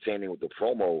 you're entertaining with the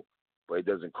promo, but it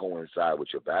doesn't coincide with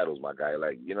your battles, my guy.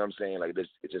 Like, you know what I'm saying? Like,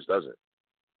 it just doesn't.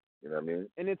 You know what I mean?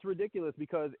 And it's ridiculous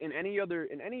because in any other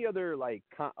like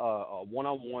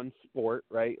one-on-one sport,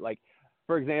 right? Like,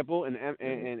 for example, in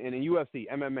UFC,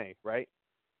 MMA, right?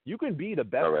 You can be the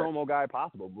best promo guy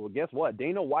possible, but guess what?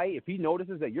 Dana White, if he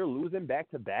notices that you're losing back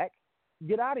to back,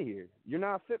 get out of here. You're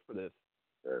not fit for this.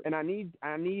 Right. And I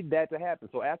need that to happen.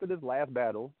 So after this last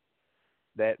battle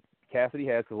that Cassidy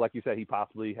has, because like you said, he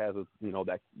possibly has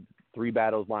that 3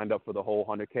 battles lined up for the whole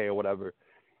 100K or whatever.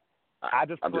 I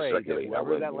just pray that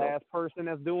whoever that last person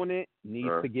that's doing it needs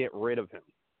to get rid of him.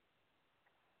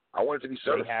 I want it to be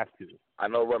Surf. They have to. I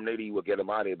know Rum Nitty will get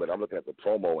him out of here, but I'm looking at the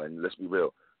promo, and let's be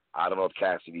real. I don't know if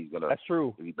Cassidy's going to That's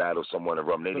true. If he battles someone in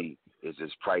Rum Nitty, is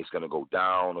his price going to go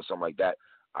down or something like that?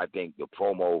 I think the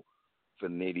promo for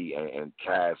Nitty and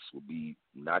Cass would be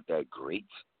not that great.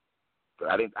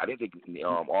 But I didn't think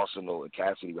Arsenal and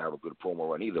Cassidy would have a good promo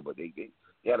run either, but they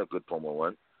had a good promo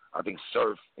run. I think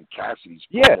Surf and Cassidy's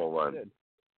promo run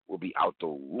will be out the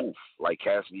roof. Like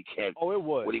Cassidy can't. Oh, it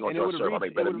would. What are you going to tell Surf? I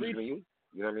make better music than you.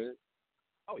 You know what I mean?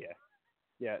 Oh yeah,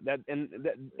 yeah. And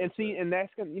see, and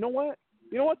that's gonna. You know what?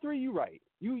 3, you right.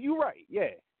 You right.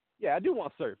 Yeah. I do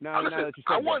want Surf. Now that you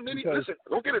said I want Nitty. Listen,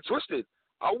 don't get it twisted.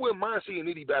 I wouldn't mind seeing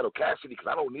Nitty battle Cassidy because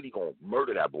I know Nitty gonna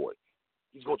murder that boy.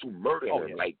 He's going to murder him.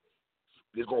 Yeah. Like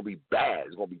it's gonna be bad.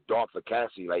 It's gonna be dark for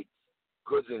Cassidy. Like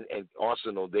Goods and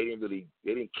Arsenal, they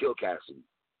didn't kill Cassidy.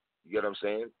 You get what I'm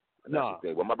saying? No.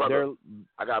 Well, my brother,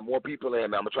 I got more people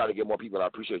in, man. I'm gonna try to get more people. I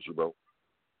appreciate you, bro.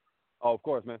 Oh, of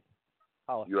course, man.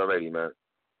 Holla. You already, man.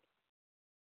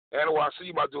 Anna, I'll see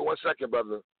you, my dude. 1 second,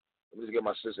 brother. Let me just get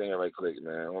my sister in right quick,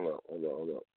 man. Hold up.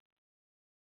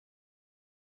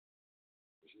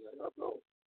 Is she hanging up, though?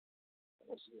 I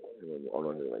don't see her. Oh,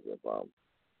 no, here, like that problem.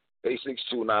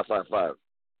 862-955.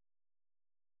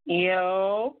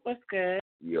 Yo, what's good?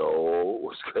 Yo,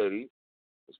 what's good?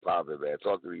 What's poppin', man?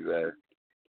 Talk to me, man.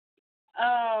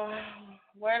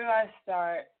 Where do I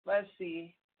start? Let's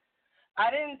see. I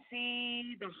didn't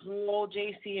see the whole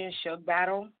JC and Suge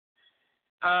battle.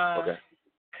 Okay.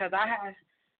 Because I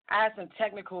had some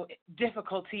technical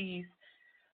difficulties.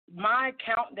 My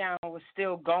countdown was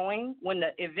still going when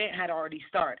the event had already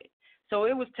started. So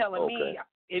it was telling me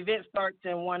event starts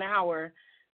in 1 hour,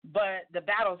 but the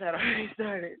battles had already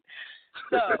started.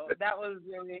 So that was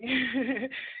really,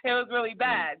 it was really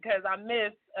bad because I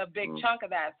missed a big chunk of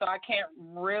that. So I can't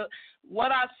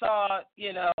what I saw,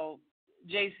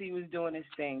 JC was doing his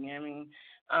thing. I mean,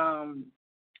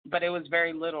 but it was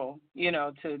very little,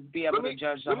 to be able to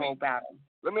judge the whole battle.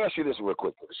 Let me ask you this real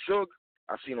quick. Suge,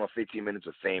 I seen on 15 Minutes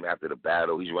of Fame after the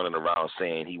battle, he's running around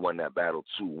saying he won that battle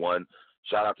 2-1.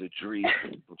 Shout out to Dree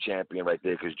from Champion right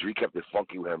there, because Dree kept it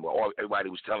funky with him. Everybody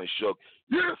was telling Suge,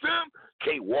 yeah, fam,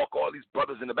 Kate Walk, all these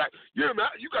brothers in the back. Yeah, man,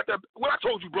 you got that. What I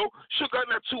told you, bro. Suge got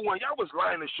that 2-1. Y'all was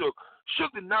lying to Suge.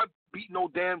 Suge did not beat no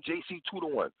damn JC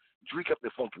 2-1. Dree kept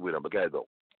it funky with him. But go ahead, though.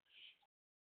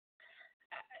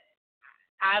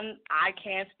 I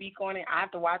can't speak on it. I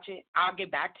have to watch it. I'll get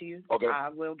back to you. Okay. I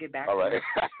will get back all to right. you.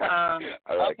 All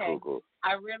right, okay. cool.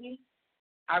 I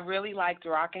really liked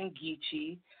Rock and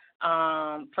Geechee.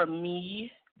 For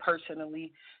me,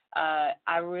 personally,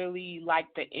 I really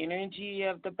liked the energy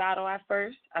of the battle at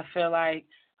first. I feel like,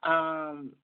 man,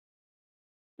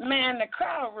 the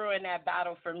crowd ruined that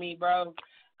battle for me, bro.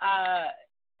 I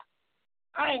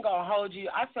ain't going to hold you.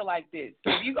 I feel like this.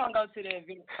 If you're going to go to the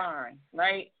event, fine,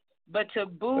 right? But to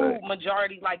boo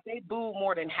majority, like they booed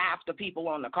more than half the people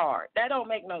on the card. That don't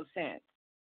make no sense.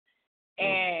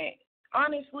 And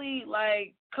honestly,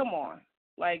 like, come on.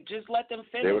 Like, just let them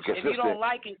finish. If you don't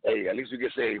like it. Hey, at least we can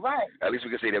say At least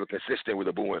we can say they were consistent with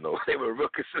the booing, though. They were real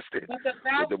consistent. But the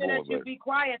faster that you be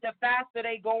quiet, the faster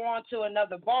they go on to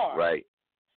another bar. Right.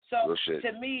 So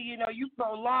to me, you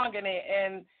prolonging it,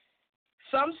 and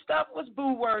some stuff was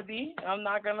boo-worthy. I'm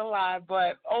not gonna lie,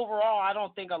 but overall, I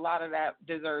don't think a lot of that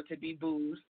deserved to be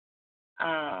boos.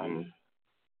 Let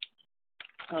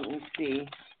me see.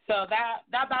 So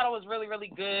that battle was really,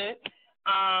 really good.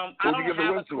 I who don't you give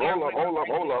the win to?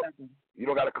 Hold up. You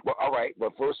don't got to. All right,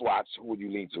 but first watch, who would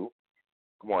you lean to?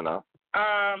 Come on now.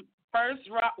 First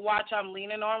watch, I'm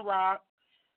leaning on Rock.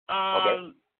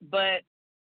 But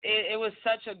it was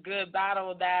such a good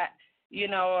battle that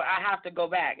I have to go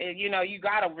back. You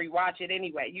got to rewatch it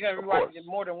anyway. You got to rewatch it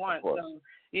more than once. So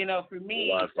for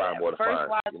me, first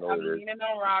watch, I'm leaning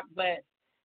on Rock, but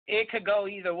it could go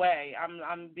either way.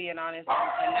 I'm being honest,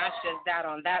 and that's just that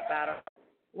on that battle.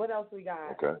 What else we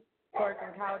got? Okay. Twerk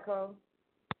and Calico.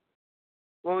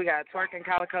 What we got? Twerk and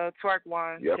Calico. Twerk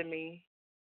won to me.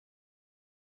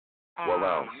 What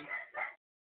round?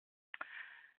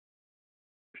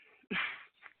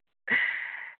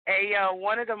 Hey, yo,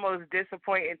 one of the most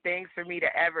disappointing things for me to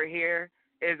ever hear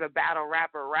is a battle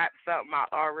rapper rap something I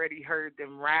already heard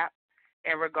them rap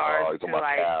in regards to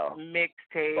like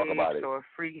mixtapes or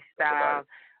freestyle.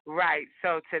 Right.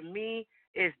 So to me,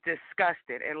 it's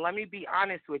disgusting. And let me be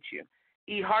honest with you.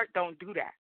 E Hart don't do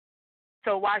that.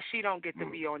 So why she don't get to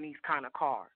be on these kind of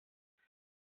cards?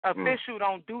 Official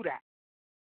don't do that.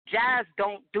 Jazz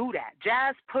don't do that.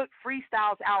 Jazz put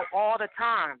freestyles out all the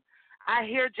time. I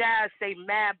hear Jazz say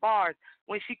mad bars.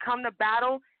 When she come to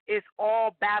battle, it's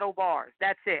all battle bars.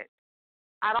 That's it.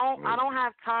 I don't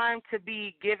have time to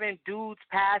be giving dudes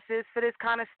passes for this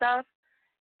kind of stuff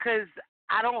because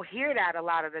I don't hear that a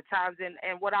lot of the times.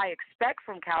 And what I expect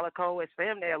from Calico is for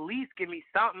him to at least give me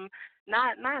something,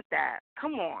 not that.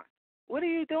 Come on. What are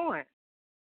you doing?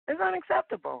 It's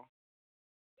unacceptable.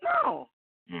 No.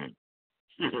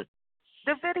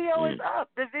 The video is up.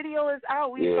 The video is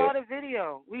out. We saw the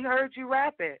video. We heard you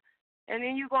rap it. And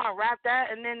then you go and rap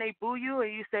that, and then they boo you,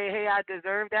 and you say, hey, I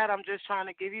deserve that. I'm just trying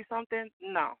to give you something.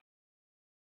 No.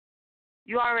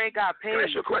 You already got paid. Can I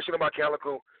ask you a question about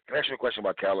Calico?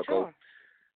 Sure.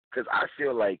 Because I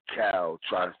feel like Cal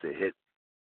tries to hit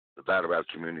the battle rap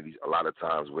communities a lot of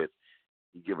times with,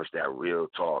 he give us that real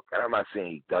talk. And I'm not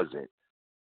saying he doesn't,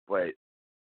 but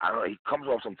I don't know, he comes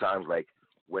off sometimes like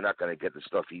we're not going to get the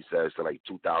stuff he says to like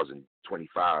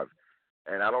 2025.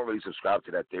 And I don't really subscribe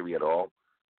to that theory at all.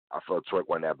 I felt Twork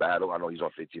won that battle. I know he's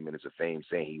on 15 Minutes of Fame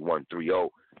saying he won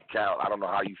 3-0. Cal, I don't know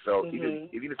how you felt. Even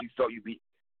if you felt you beat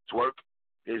Twork,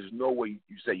 there's no way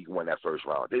you say you won that first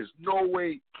round. There's no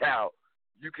way, Cal,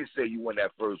 you can say you won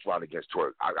that first round against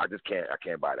Twork. I just can't. I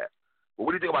can't buy that. But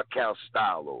what do you think about Cal's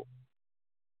style, though?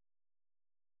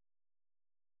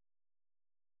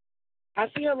 I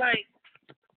feel like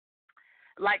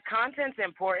content's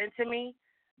important to me.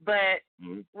 But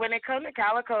when it comes to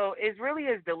Calico, it's really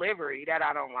his delivery that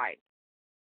I don't like.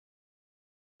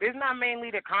 It's not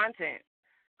mainly the content.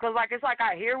 Because, it's like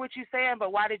I hear what you're saying,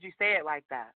 but why did you say it like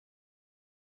that?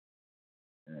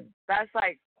 That's,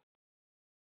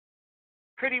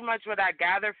 pretty much what I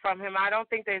gathered from him. I don't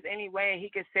think there's any way he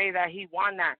could say that he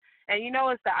won that. And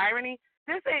it's the irony.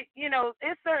 This ain't,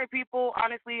 it's certain people,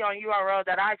 honestly, on URL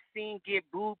that I've seen get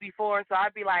booed before, so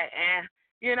I'd be like,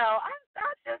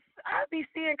 I'd be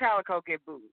seeing Calico get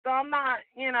booed. So I'm not,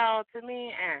 to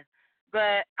me,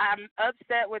 But I'm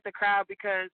upset with the crowd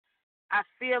because I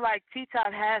feel like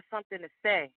T-Top has something to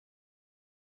say.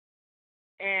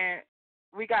 And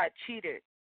we got cheated.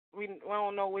 We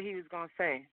don't know what he was going to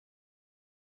say.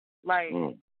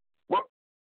 Well,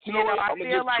 you know what? I'm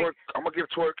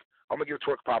gonna give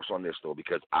Twork props on this though,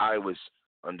 because I was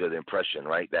under the impression,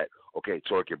 right, that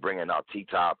Twork, you're bringing out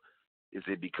T-Top. Is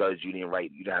it because you didn't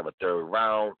have a third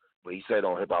round? But he said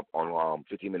on Hip Hop on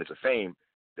 15 Minutes of Fame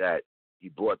that he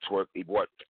brought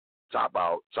Top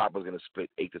out. Top was gonna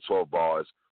spit 8 to 12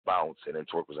 bars, bounce, and then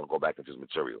Twork was gonna go back into his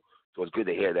material. So it's good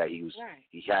to hear that he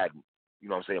had,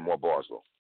 more bars though.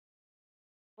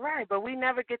 Right, but we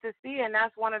never get to see, and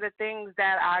that's one of the things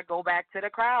that I go back to the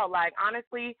crowd.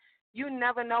 Honestly, you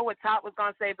never know what Top was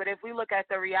going to say, but if we look at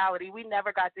the reality, we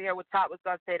never got to hear what Top was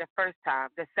going to say the first time,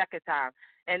 the second time,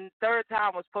 and third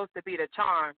time was supposed to be the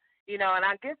charm, and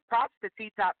I give props to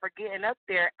T-Top for getting up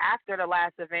there after the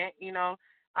last event,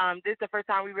 this is the first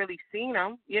time we really seen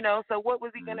him, so what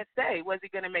was he going to say? Was he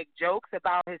going to make jokes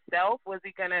about himself? Was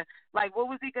he going to, what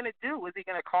was he going to do? Was he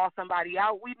going to call somebody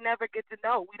out? We never get to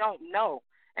know. We don't know.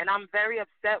 And I'm very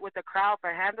upset with the crowd for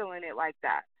handling it like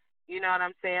that. You know what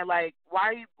I'm saying?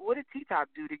 What did T-Top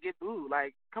do to get booed?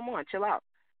 Come on, chill out.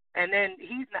 And then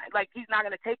he's not going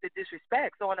to take the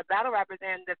disrespect. So on the battle rappers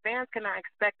end, the fans cannot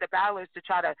expect the battlers to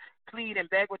try to plead and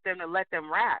beg with them to let them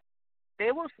rap.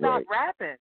 They will stop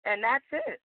rapping, and that's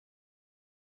it.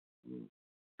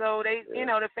 So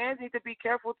the fans need to be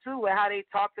careful too with how they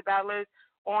talk to battlers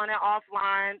on and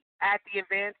offline, at the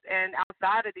events and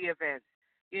outside of the events.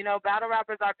 Battle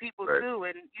rappers are people too,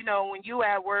 and when you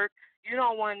at work, you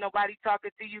don't want nobody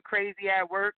talking to you crazy at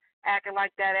work, acting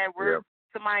like that at work.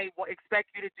 Yeah. Somebody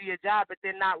expect you to do your job, but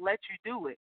then not let you do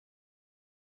it.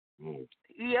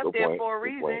 He up there for a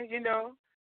reason,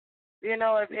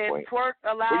 If Twork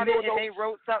allowed it and they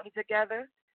wrote something together,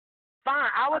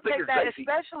 fine. I would take that,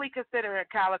 especially considering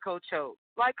Calico chose.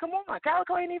 Come on,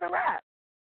 Calico ain't even rap.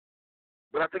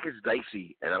 But I think it's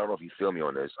dicey, and I don't know if you feel me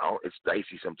on this. It's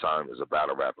dicey sometimes as a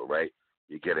battle rapper, right?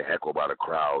 You get a heckle by the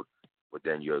crowd, but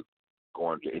then you're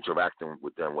interacting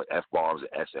with them with F-bombs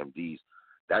and SMDs.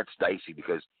 That's dicey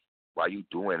because while you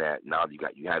doing that, now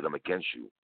you have them against you.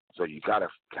 So you gotta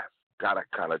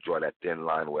kind of draw that thin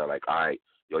line where all right,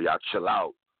 y'all chill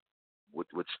out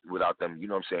without them. You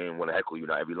know what I'm saying? When I heckle you,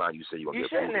 not every line you say you're gonna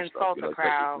get. You shouldn't insult the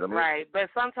crowd, right? But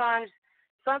sometimes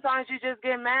sometimes you just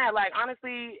get mad. Like,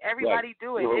 honestly, everybody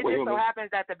do it. It just so happens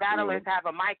that the battlers have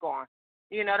a mic on.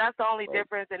 You know, that's the only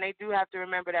difference, and they do have to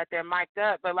remember that they're mic'd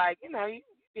up. But, like, you know, you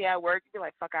be at work, you be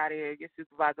like, fuck out of here, get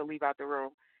supervisor, leave out the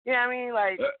room. You know what I mean?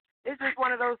 Like, it's just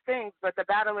one of those things. But the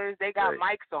battlers, they got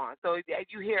mics on. So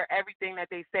you hear everything that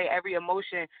they say, every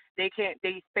emotion they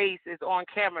face is on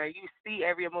camera. You see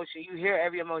every emotion. You hear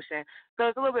every emotion. So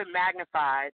it's a little bit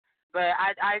magnified. But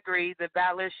I agree, the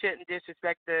battlers shouldn't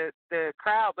disrespect the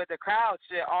crowd, but the crowd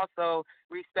should also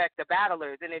respect the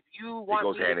battlers. And if you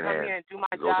want me to come here and do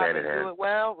my job and do it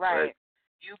well, right,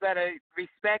 you better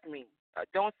respect me.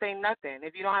 Don't say nothing.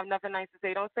 If you don't have nothing nice to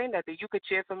say, don't say nothing. You could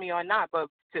cheer for me or not, but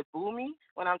to boo me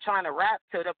when I'm trying to rap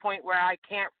to the point where I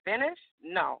can't finish,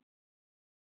 no.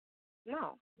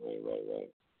 Right.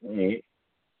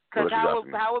 Because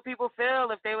how would people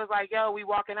feel if they was like, yo, we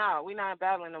walking out. We not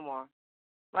battling no more.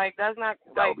 Like, that's not,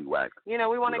 that like, would be whack. You know,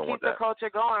 we want to keep the culture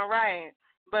going, right.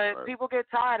 But people get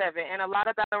tired of it. And a lot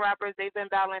of battle rappers, they've been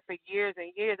battling for years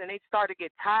and years, and they start to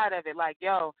get tired of it. Like,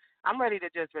 yo, I'm ready to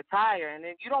just retire. And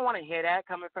then you don't want to hear that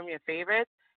coming from your favorites.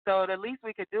 So the least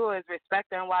we could do is respect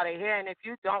them while they're here. And if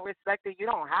you don't respect it, you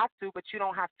don't have to, but you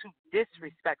don't have to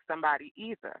disrespect somebody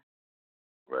either.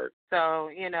 Right. So,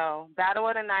 you know, Battle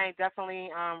of the Night, definitely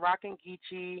Rockin'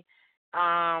 Geechee.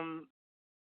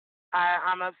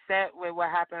 I'm upset with what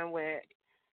happened with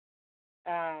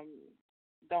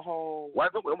the whole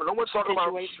no one's talking about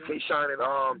situation. K-Shine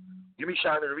and give me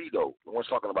Shine and Reed, though. No one's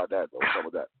talking about that, though. What's up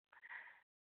with that?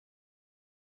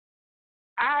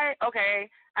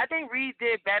 I think Reed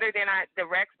did better than the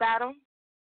Rex battle.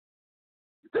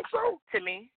 You think so? To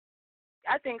me.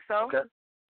 I think so. Okay.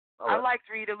 Right. I liked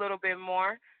Reed a little bit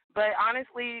more. But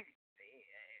honestly,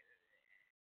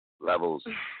 Levels.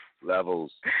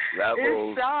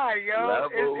 It's hard, yo.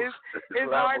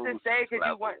 It's hard to say because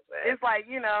you want. It's like,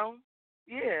 you know,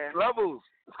 yeah. Levels.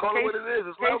 Let's call it what it is.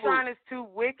 It's levels. K-Shine is too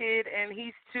wicked and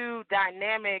he's too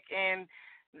dynamic, and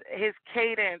his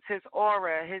cadence, his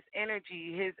aura, his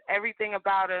energy, his everything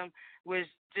about him was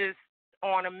just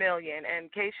on a million.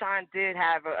 And K-Shine did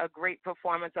have a great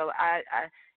performance. So I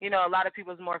you know, a lot of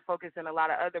people's more focused in a lot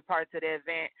of other parts of the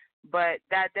event, but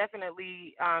that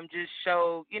definitely just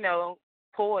showed, you know,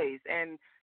 poise. And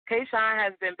K-Shine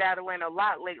has been battling a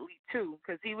lot lately too,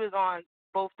 because he was on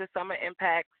both the Summer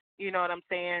Impacts, you know what I'm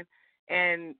saying?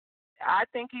 And I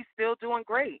think he's still doing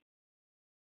great.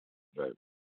 Right.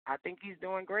 I think he's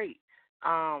doing great.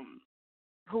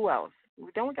 Who else?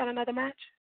 Don't we got another match?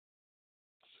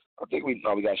 I think we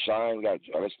got Shine. We got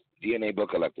DNA Bill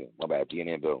Collector. My bad,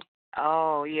 DNA Bill.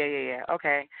 Oh, yeah.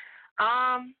 Okay.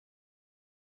 I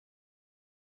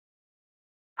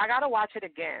gotta watch it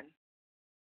again.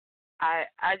 I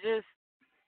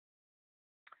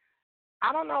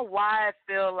don't know why I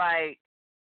feel like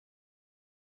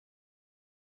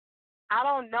I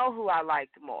don't know who I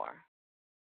liked more.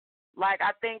 Like,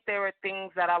 I think there were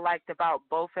things that I liked about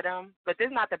both of them, but this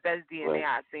is not the best DNA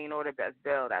I've seen or the best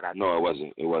build that I've seen. No, it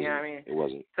wasn't. You know what I mean? It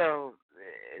wasn't. So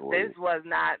this was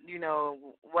not, you know,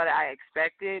 what I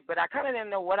expected, but I kind of didn't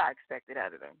know what I expected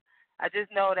out of them. I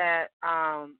just know that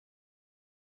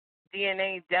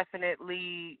DNA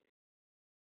definitely,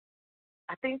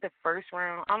 I think the first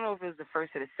round, I don't know if it was the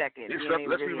first or the second.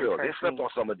 Let's be real. They slept on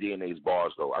some of DNA's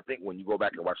bars, though. I think when you go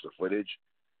back and watch the footage,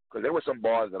 because there were some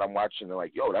bars that I'm watching and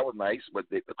like, yo, that was nice, but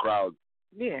the crowd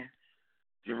didn't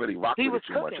really rock with it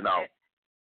too much. Now,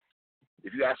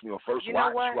 if you ask me on first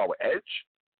watch,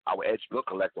 I would edge Bill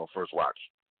Collect on first watch.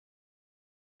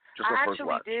 I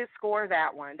actually did score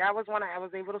that one. That was one I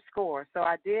was able to score. So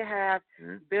I did have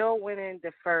Bill winning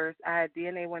the first. I had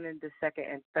DNA winning the second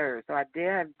and third. So I did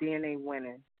have DNA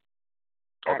winning,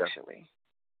 actually.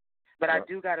 But I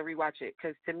do got to rewatch it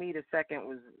because to me the second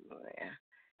was,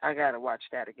 I got to watch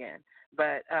that again.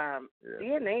 But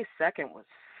DNA's second was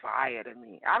fire to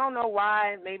me. I don't know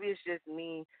why. Maybe it's just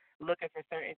me looking for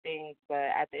certain things. But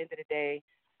at the end of the day,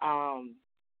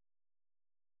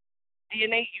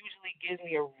 DNA usually gives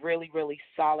me a really, really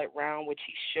solid round, which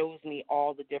he shows me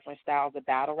all the different styles of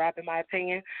battle rap, in my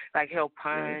opinion. Like, he'll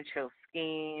punch, he'll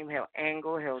scheme, he'll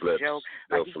angle, he'll joke.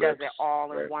 Like, he does it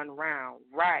all in one round.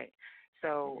 Right.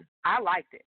 So I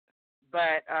liked it.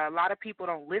 But a lot of people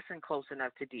don't listen close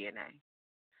enough to DNA.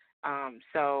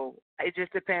 So it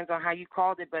just depends on how you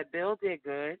called it. But Bill did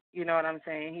good. You know what I'm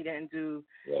saying? He didn't do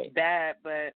bad.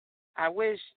 But I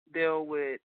wish Bill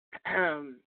would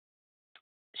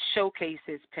showcase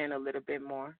his pen a little bit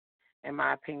more, in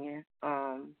my opinion,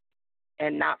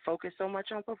 and not focus so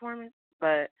much on performance.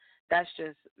 But that's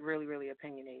just really, really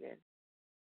opinionated.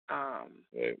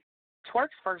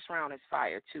 Twerk's first round is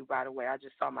fire, too, by the way. I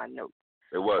just saw my note.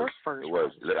 It was.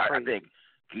 I think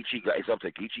It's up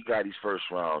to Geechee Gotti's first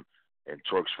round and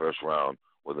Twerk's first round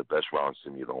were the best rounds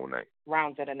to me the whole night.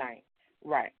 Rounds of the night,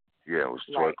 right? Yeah, it was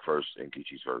Twerk first and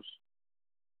Geechee's first.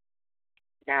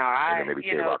 Now and then maybe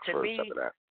J-Rock's to first me, after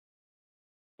that.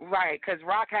 Right, because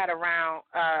Rock had a round.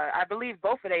 I believe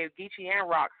both of them, Geechee and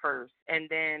Rock first, and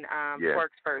then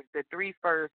Twerk's first. The three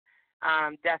first,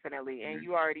 definitely. And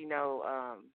you already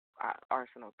know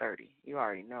Arsenal 30. You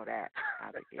already know that.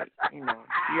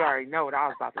 You already know what I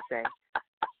was about to say.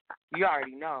 You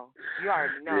already know. Yeah, I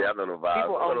know the vibe.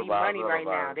 People owe me money right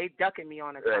now. They ducking me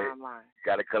on the timeline.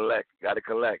 Gotta collect. I'll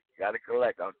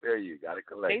tell you. Gotta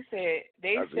collect.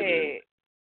 They said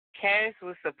Cass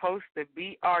was supposed to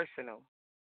beat Arsenal.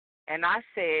 And I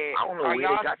said, I don't know are where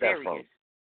y'all they got serious? that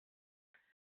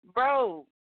from. Bro,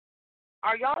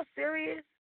 are y'all serious?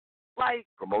 Like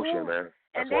promotion, man.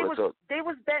 That's and they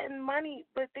was betting money,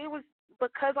 but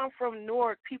because I'm from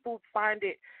Newark, people find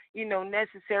it,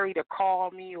 necessary to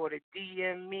call me or to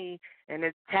DM me and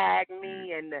to tag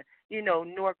me and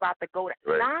Newark about to go to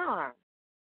right.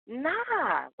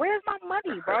 Nah. Where's my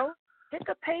money, bro? Hit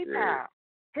the PayPal.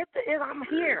 I'm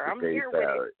here. I'm here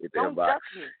with it. Don't duck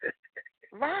me.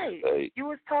 Right. Hey. You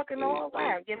was talking all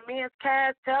that. Your man's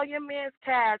Cass, tell your man's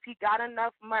Cass he got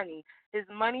enough money. His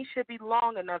money should be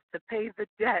long enough to pay the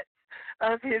debts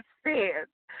of his fans.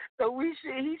 So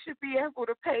he should be able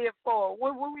to pay it forward.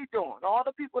 What we doing? All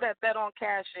the people that bet on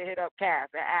Cass should hit up Cass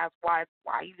and ask why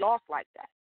he lost like that.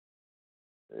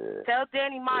 Yeah. Tell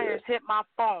Danny Myers hit my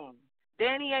phone.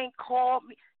 Danny ain't called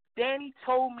me. Danny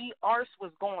told me Ars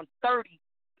was going 30.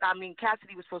 I mean,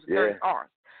 Cassidy was supposed to 30 Ars.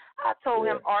 I told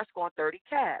him Ars going 30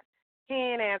 Cass. He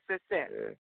ain't answered since.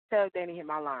 Yeah. Tell Danny hit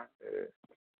my line. Yeah.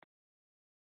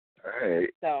 All right.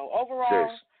 So overall,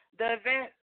 the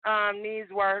event needs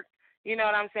work. You know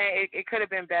what I'm saying? It could have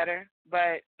been better,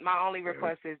 but my only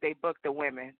request is they book the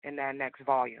women in that next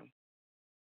volume.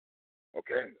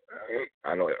 Okay.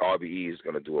 I know RBE is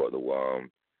going to do the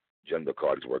gender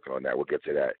card. He's working on that. We'll get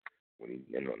to that when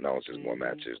he announces more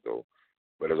matches, though.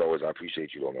 But as always, I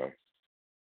appreciate you, though, man.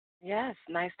 Yes,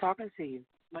 nice talking to you.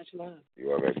 Much love.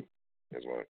 You already? That's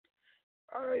one.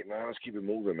 All right, man. Let's keep it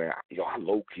moving, man. I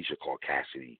low-key should call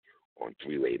Cassidy on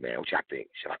three-way, man. What y'all think?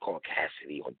 Should I call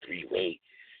Cassidy on three-way?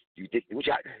 You think?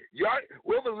 Y'all,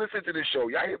 whoever listen to this show,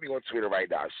 y'all hit me on Twitter right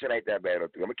now. Shit ain't that bad on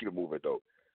three. I'm gonna keep it moving though.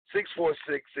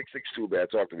 646-662, man.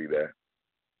 Talk to me, man.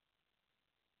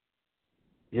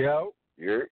 Yo.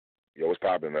 Yo, what's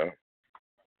poppin', man?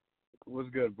 What's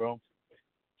good, bro?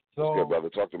 What's good, brother?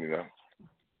 Talk to me, man.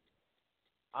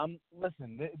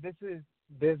 Listen.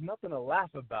 There's nothing to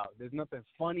laugh about. There's nothing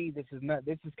funny. This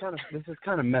is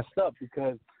kind of messed up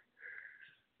because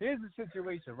here's the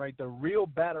situation, right? The real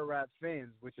battle rap fans,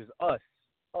 which is us,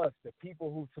 the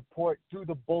people who support through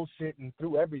the bullshit and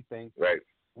through everything. Right.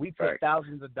 We put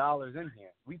thousands of dollars in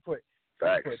here. We put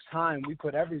time. We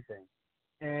put everything.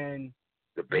 And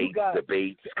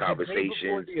debates,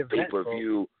 conversations,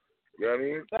 pay-per-view. You know what I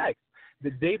mean? Facts.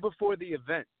 The day before the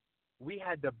event, we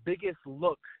had the biggest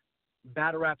look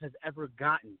battle rap has ever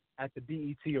gotten at the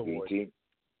BET Awards.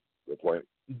 Good point.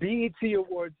 BET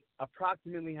Awards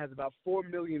approximately has about 4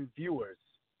 million viewers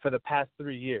for the past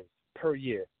 3 years per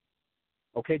year.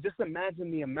 Okay, just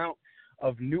imagine the amount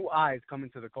of new eyes coming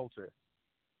to the culture.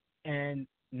 And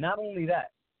not only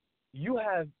that, you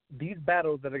have these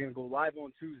battles that are going to go live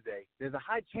on Tuesday. There's a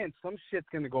high chance some shit's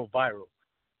going to go viral.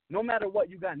 No matter what,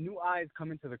 you got new eyes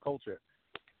coming to the culture.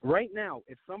 Right now,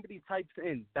 if somebody types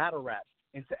in battle rap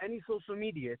into any social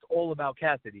media, it's all about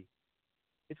Cassidy.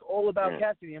 It's all about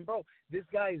Cassidy. And, bro, this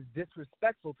guy is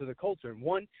disrespectful to the culture.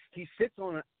 One, he sits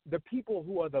on the people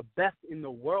who are the best in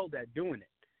the world at doing it.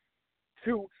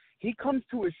 Two, he comes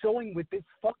to a showing with this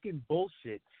fucking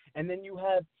bullshit, and then you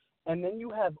have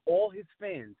all his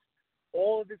fans,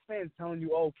 all of his fans telling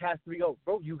you, oh, Cass 3-0.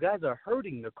 Bro, you guys are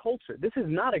hurting the culture. This is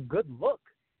not a good look.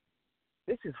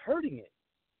 This is hurting it.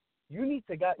 You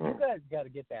guys got to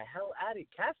get the hell out of it.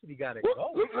 Cassidy got to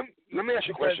go. Let me ask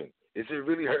you a question. Is it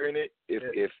really hurting it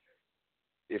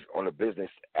if on the business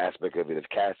aspect of it, if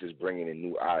Cass is bringing in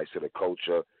new eyes to the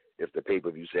culture, if the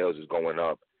pay-per-view sales is going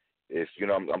up, if,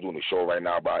 I'm doing a show right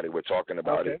now about it, we're talking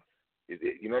about it. Is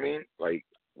it, you know what I mean? Like,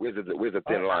 where's the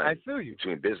thin line I feel you.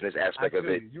 between business aspect of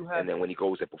it and then when he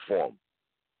goes to perform?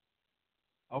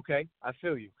 Okay, I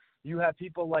feel you. You have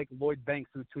people like Lloyd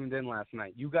Banks who tuned in last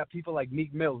night. You got people like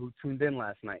Meek Mill who tuned in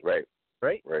last night. Right.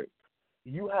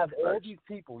 You have all these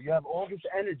people. You have all this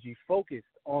energy focused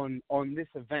on this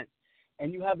event.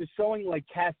 And you have a showing like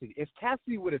Cassidy. If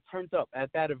Cassidy would have turned up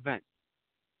at that event,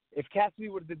 if Cassidy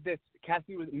would have did this,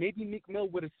 maybe Meek Mill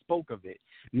would have spoke of it.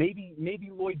 Maybe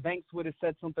Lloyd Banks would have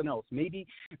said something else. Maybe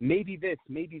this,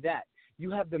 maybe that.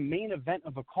 you have the main event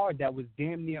of a card that was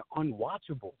damn near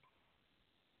unwatchable.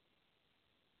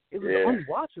 It was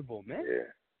unwatchable, man.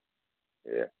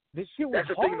 Yeah. This shit was That's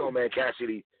the hard. thing, though, man,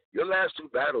 Cassidy. Your last two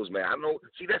battles, man, I know.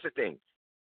 See, that's the thing.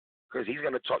 Because he's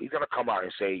going to come out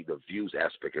and say the views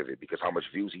aspect of it, because how much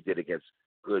views he did against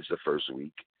Goods the first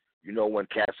week. You know, when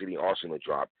Cassidy Arsenal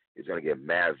drop, it's going to get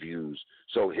mad views.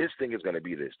 So his thing is going to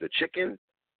be this, the chicken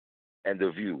and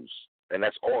the views. And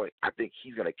that's all I think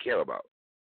he's going to care about,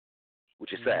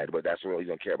 which is sad, but that's all he's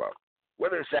going to care about.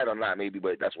 Whether it's sad or not, maybe,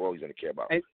 but that's all he's going to care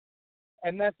about.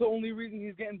 And that's the only reason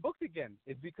he's getting booked again,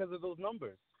 is because of those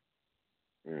numbers.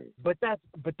 But that's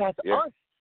us.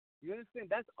 You understand?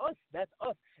 That's us. That's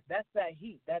us. That's that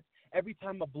heat. That's every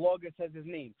time a blogger says his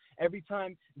name. Every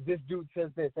time this dude says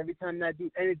this. Every time that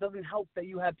dude. And it doesn't help that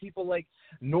you have people like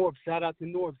Norbs. Shout out to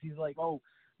Norbs. He's like, oh,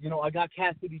 you know, I got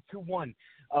Cassidy 2-1.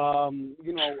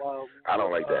 You know. I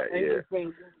don't like that. Angry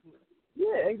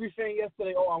saying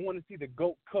yesterday, oh, I want to see the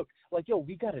GOAT cook. Like, yo,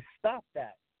 we got to stop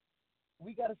that.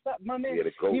 We got to stop. My man,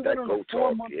 he went on a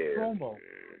 4-month promo.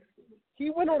 He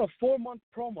went on a 4-month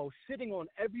promo sitting on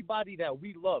everybody that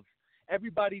we love,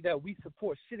 everybody that we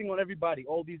support, sitting on everybody,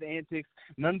 all these antics.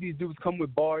 None of these dudes come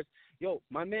with bars. Yo,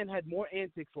 my man had more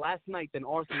antics last night than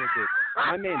Arsenal did.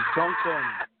 My man dunked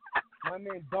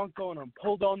on him.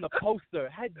 Pulled on the poster.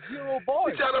 Had 0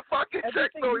 bars. He tried to fucking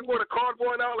check, though. He brought a card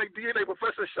going out like DNA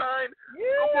Professor Shine.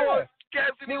 Yeah. Come on,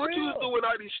 Cassidy, what you doing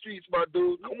out these streets, my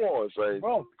dude? Come on, son.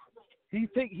 Bro. He's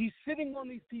sitting on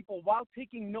these people while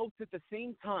taking notes at the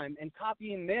same time and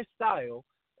copying their style.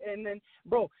 And then,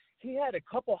 bro, he had a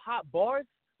couple hot bars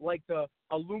like the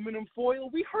aluminum foil.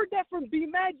 We heard that from B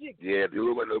Magic. Yeah, the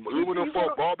aluminum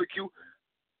foil barbecue.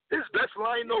 His best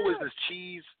line, though, was this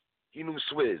cheese. He knew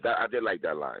Swizz. I did like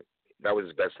that line. That was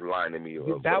his best line to me.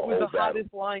 That was the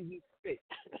hottest line he spit.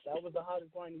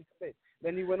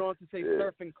 Then he went on to say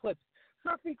Surf and Clips.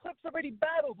 Surf and Clips already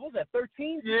battled. What was that,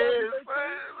 13? Yeah,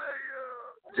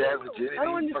 Jazz Virginity. I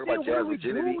don't understand what are we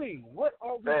doing. What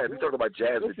are we doing? We talking about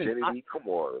Jazz Virginity. Come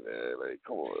on, man. Like,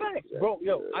 come on. Bro,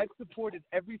 I've supported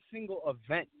every single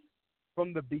event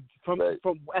from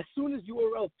as soon as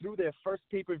URL threw their first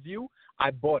pay-per-view, I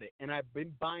bought it, and I've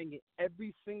been buying it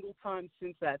every single time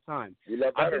since that time. You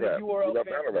love battle rap. You love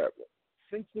battle rap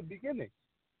since the beginning.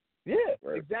 Yeah,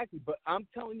 exactly. But I'm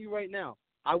telling you right now,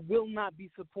 I will not be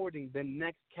supporting the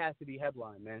next Cassidy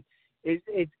headline, man.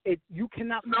 You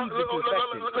cannot. No.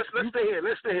 Let's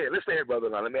stay here, brother.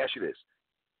 Now let me ask you this.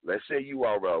 Let's say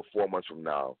URL 4 months from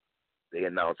now, they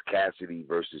announce Cassidy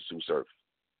versus Sue Surf.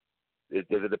 Does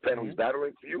it depend who's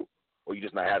battling for you, or you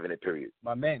just not having it? Period.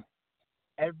 My man,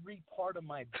 every part of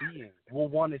my being will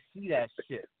want to see that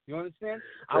shit. You understand?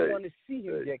 I want to see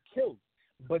him get killed.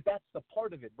 But that's the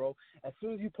part of it, bro. As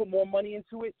soon as you put more money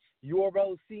into it,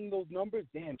 URL is seeing those numbers.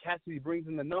 Damn, Cassidy brings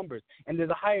in the numbers. And there's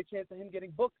a higher chance of him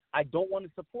getting booked. I don't want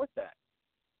to support that.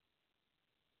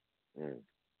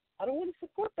 I don't want to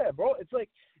support that, bro. It's like,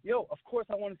 yo, of course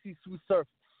I want to see Sue Surf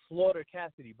slaughter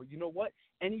Cassidy. But you know what?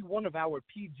 Any one of our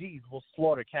PGs will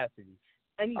slaughter Cassidy.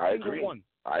 Any single one.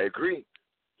 I agree.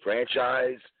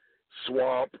 Franchise,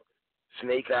 Swamp,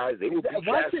 Snake Eyes, they will beat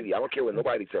Cassidy. I don't care what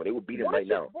nobody tells. They will beat him right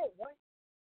now. Bro,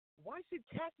 why should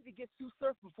Cassidy get Sue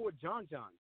Surf before John?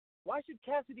 Why should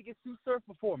Cassidy get Sue Surf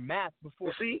before Math,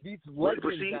 before these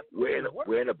legends?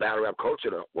 We're in a battle rap culture.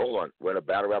 Hold on. We're in a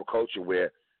battle rap culture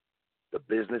where the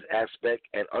business aspect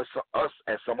and us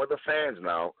and some of the fans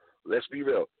now, let's be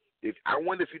real. I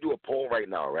wonder if you do a poll right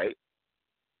now, right?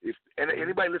 If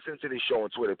anybody listening to this show on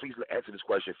Twitter, please answer this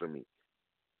question for me.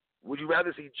 Would you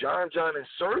rather see John and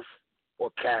Surf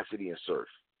or Cassidy and Surf?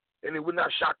 And it would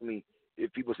not shock me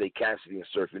if people say Cassidy and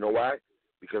Surf. You know why?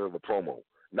 Because of the promo.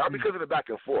 Not because of the back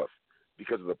and forth,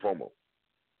 because of the promo.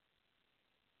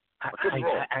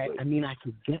 I mean, I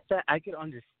could get that. I could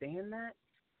understand that.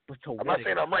 But to I'm not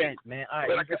saying I'm right, man.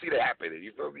 But I can see that happening.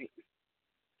 You feel me?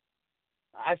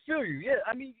 I feel you, yeah.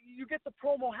 I mean, you get the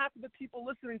promo. Half of the people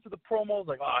listening to the promo is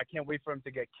like, oh, I can't wait for him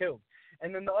to get killed.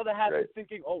 And then the other half is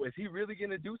thinking, oh, is he really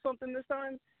going to do something this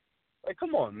time? Like,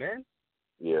 come on, man.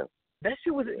 Yeah. That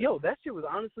shit was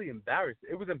honestly embarrassing.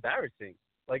 It was embarrassing.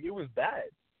 Like, it was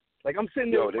bad. Like, I'm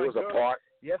sitting there with my girl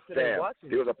yesterday watching.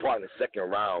 There was a part in the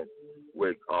second round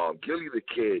with Gilly the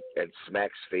Kid and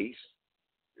Smack's face.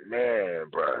 Man,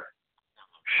 bruh.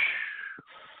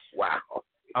 Wow.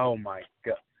 Oh, my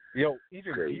God. Yo,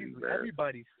 even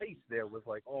everybody's face there was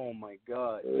like, oh, my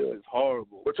God, this is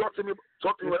horrible. But talk to me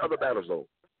about other battles, though.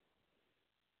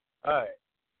 All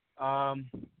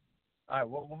right,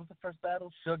 what was the first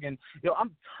battle? Suge and I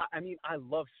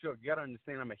love Suge. You gotta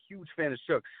understand, I'm a huge fan of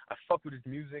Suge. I fuck with his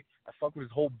music. I fuck with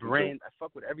his whole brand. I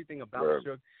fuck with everything about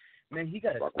Suge. Man, he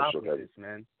gotta stop with this,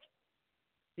 man.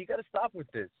 He got to stop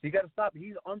with this. He got to stop.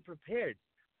 He's unprepared.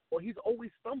 Or he's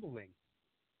always stumbling.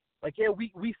 Like, yeah,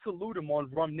 we salute him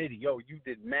on Rum Nitty. Yo, you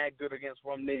did mad good against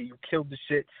Rum Nitty. You killed the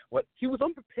shit. What? He was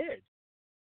unprepared.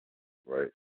 Right.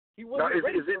 He wasn't now,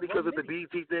 ready is it because of the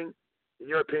BET thing? In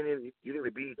your opinion, you think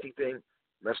the BET thing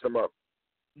messed him up?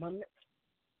 All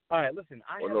right, listen.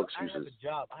 I have a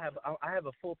job. I have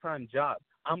a full-time job.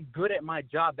 I'm good at my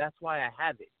job. That's why I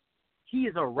have it. He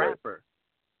is a rapper.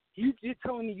 Right. You're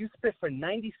telling me you spit for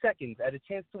 90 seconds at a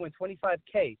chance to win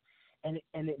 $25K, and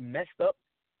it messed up?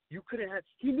 You couldn't have.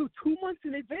 He knew 2 months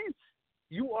in advance.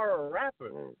 You are a rapper.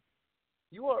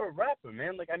 You are a rapper,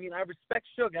 man. Like, I mean, I respect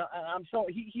Suge. I'm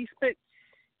showing he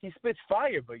spits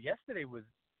fire, but yesterday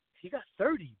he got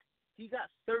 30. He got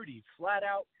 30 flat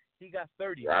out. He got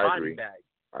 30 body bag.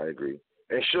 I agree.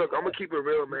 And Suge, I'm gonna keep it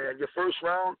real, man. Your first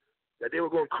round that they were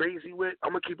going crazy with,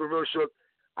 I'm gonna keep it real, Suge.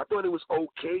 I thought it was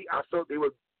okay. I felt they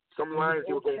were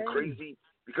going crazy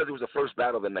because it was the first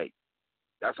battle of the night.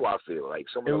 That's why I feel like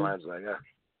some of the lines like,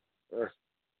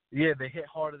 yeah, they hit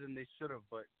harder than they should have,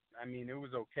 but I mean, it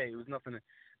was okay. It was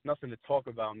nothing to talk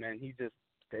about, man.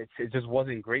 It just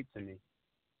wasn't great to me.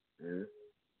 Mm-hmm.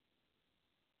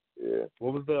 Yeah.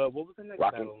 What was the next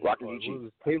battle? Rock and It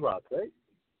was Tay-Rock, right?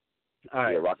 All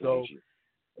right. Yeah, Rock so and Geechee.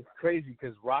 It's crazy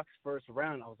because Rock's first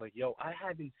round, I was like, yo, I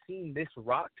haven't seen this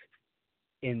Rock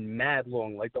in mad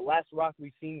long. Like, the last Rock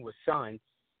we seen was Shine,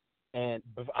 and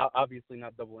obviously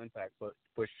not Double Impact, but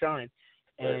Shine,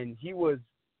 and he was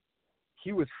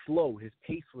slow. His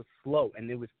pace was slow, and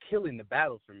it was killing the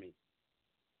battle for me.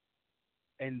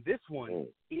 And this one,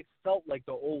 it felt like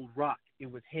the old Rock.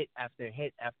 It was hit after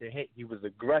hit after hit. He was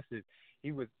aggressive.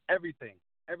 He was everything.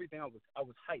 I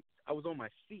was hyped. I was on my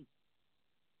feet.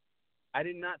 I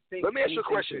did not think. Let me ask you a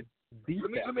question. Let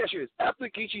me ask you this. After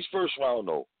Geechee's first round,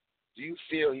 though, do you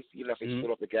feel he left his foot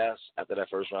off the gas after that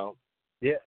first round?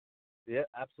 Yeah,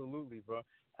 absolutely, bro.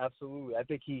 Absolutely. I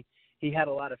think he had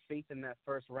a lot of faith in that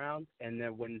first round, and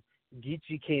then when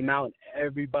Geechee came out,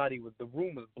 the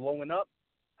room was blowing up.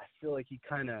 I feel like he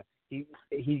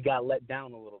got let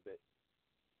down a little bit.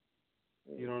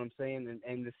 You know what I'm saying?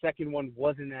 And the second one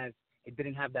it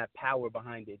didn't have that power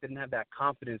behind it. It didn't have that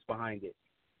confidence behind it.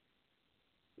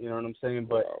 You know what I'm saying?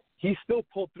 But he still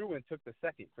pulled through and took the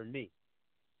second for me.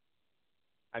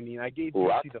 I mean, I gave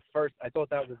Geechee the first. I thought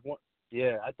that was one.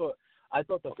 Yeah, I thought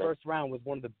the first round was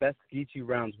one of the best Geechee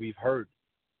rounds we've heard.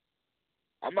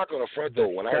 I'm not going to front, though.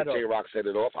 When I heard Tay-Rock set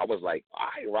it off, I was like, all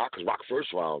right, Rock, because Rock's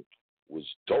first round was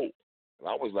dope. And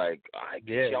I was like, all right,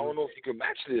 Geechee, I don't know if you can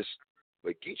match this.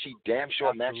 But Geechee damn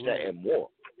sure matched that and more,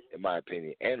 in my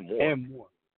opinion, and more. And more.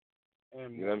 You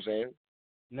know what I'm saying?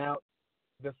 Now,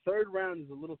 the third round is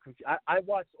a little confusing. I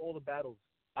watched all the battles.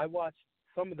 I watched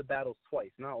some of the battles twice,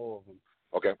 not all of them.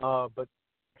 Okay. But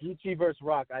Geechee versus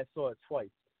Rock, I saw it twice.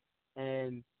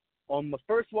 And on the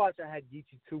first watch, I had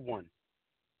Geechee 2-1.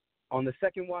 On the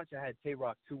second watch, I had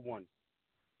Tay-Rock 2-1.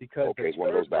 Because it's one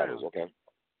of those battles,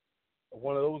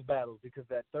 One of those battles, because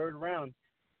that third round,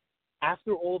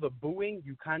 after all the booing,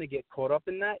 you kind of get caught up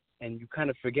in that, and you kind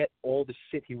of forget all the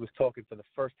shit he was talking for the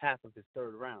first half of his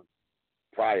third round.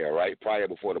 Prior, right? Prior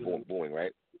before the booing,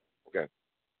 right? Okay.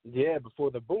 Yeah, before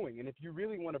the booing. And if you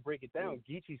really want to break it down,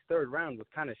 Geechee's third round was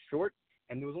kind of short,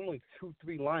 and there was only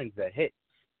 2-3 lines that hit.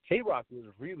 Tay-Rock was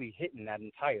really hitting that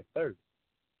entire third.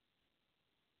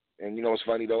 And you know what's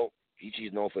funny, though?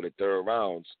 Geechee's known for the third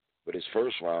rounds, but his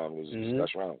first round was his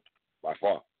best round, by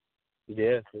far.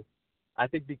 Yeah. I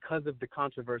think because of the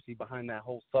controversy behind that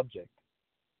whole subject.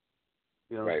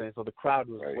 You know what I'm saying? So the crowd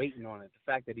was waiting on it.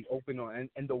 The fact that he opened on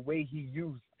and the way he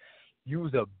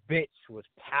used a bitch was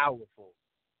powerful.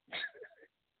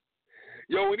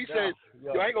 When he said,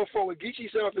 I ain't gonna fall with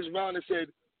Geechee set off his round and said,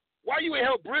 why you ain't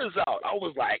help Briz out? I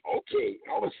was like, okay.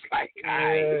 I was like, all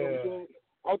right.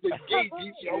 Out the gate,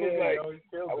 Geechee. I was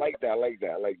like, I like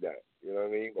that. You know what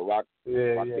I mean? But Rock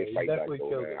did fight back,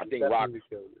 though, man.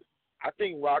 I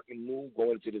think Rock knew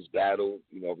going into this battle,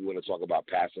 if we want to talk about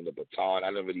passing the baton,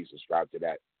 I never really subscribed to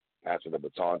that passing the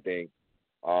baton thing.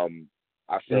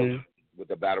 I felt with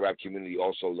the battle rap community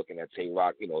also looking at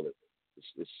Tay-Rock,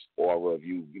 this aura of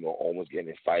you, almost getting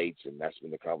in fights, and that's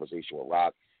been the conversation with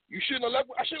Rock. I shouldn't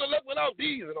have left without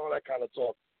these and all that kind of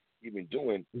talk you've been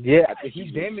doing. Yeah, I think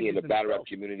he's been seeing the battle rap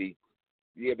community.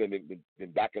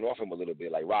 Been backing off him a little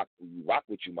bit. Like, Rock, we rock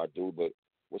with you, my dude, but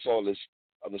what's all this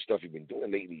other stuff you've been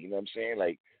doing lately? You know what I'm saying?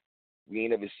 Like, we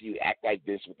ain't ever see you act like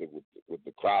this with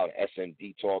the crowd,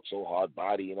 SMD talk, so hard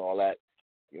body and all that.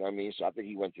 You know what I mean? So I think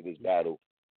he went to this battle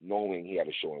knowing he had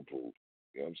to show and prove.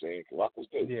 You know what I'm saying? Rock was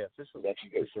good. Yeah, for sure. Actually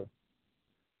good. For sure.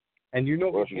 And he's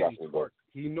getting twerked.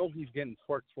 He's getting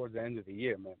twerked towards the end of the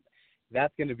year, man.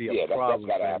 That's going to be a problem.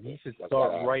 He should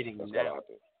start writing now.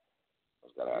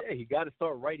 That's gotta happen. Yeah, he got to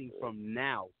start writing from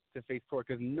now to face Twerk,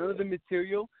 because none of the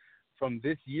material from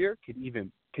this year could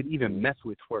even mess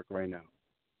with Twerk right now.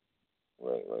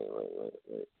 Right. All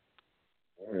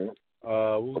right.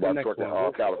 What was the next one?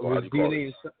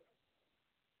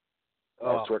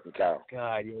 Twerk and Kyle.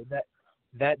 God, yo,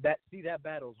 that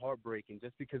battle is heartbreaking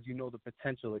just because you know the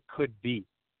potential it could be.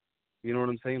 You know what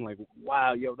I'm saying? Like,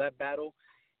 wow, yo, that battle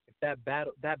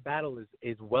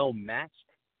is well matched,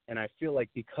 and I feel like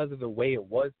because of the way it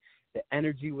was, the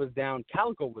energy was down.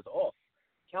 Calico was off.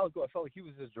 Calico, I felt like he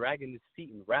was just dragging his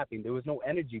feet and rapping. There was no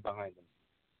energy behind him.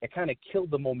 It kind of killed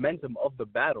the momentum of the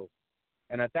battle.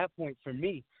 And at that point, for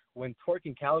me, when Twerk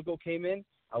and Calico came in,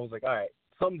 I was like, all right,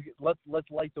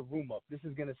 let's light the room up. This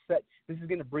is gonna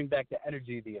bring back the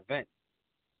energy of the event.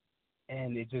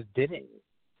 And it just didn't.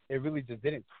 It really just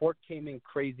didn't. Twerk came in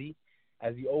crazy,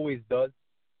 as he always does.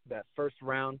 That first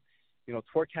round, you know,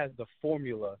 Twerk has the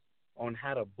formula on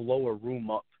how to blow a room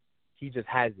up. He just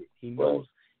has it. He knows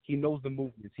the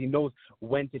movements. He knows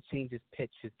when to change his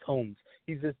pitch, his tones.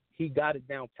 He got it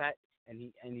down pat, and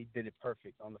he did it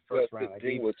perfect on the first round. The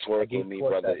thing with Twerk with me,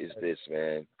 brother, is this,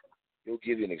 man. He'll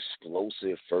give you an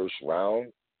explosive first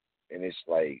round, and it's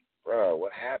like, bro,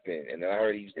 what happened? And then I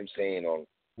heard him saying on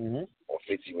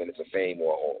 50 Minutes of Fame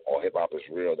or Hip Hop Is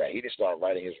Real that he didn't start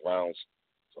writing his rounds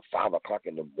till 5 o'clock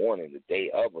in the morning, the day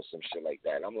of, or some shit like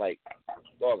that. I'm like,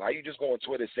 dog, how you just go on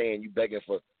Twitter saying you begging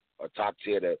for a top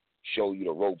tier to show you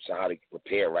the ropes on how to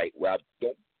prepare right? Well,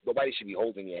 nobody should be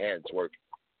holding your hand, Twerk.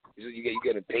 You're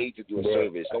getting paid to do a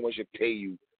service. No one should pay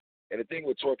you. And the thing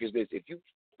with Twerk is this: if you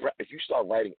start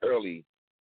writing early,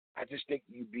 I just think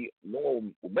no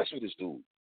one will mess with this dude.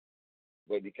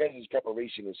 But because his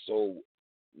preparation is so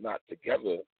not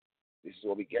together, this is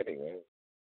what we're getting, man.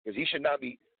 Because he should not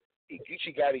be.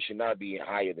 Geechee Gotti should not be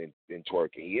higher than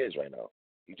Twerk. He is right now.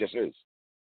 He just is.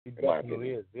 He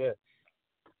definitely is, yeah.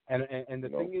 And the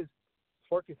thing is,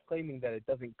 Twerk is claiming that it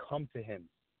doesn't come to him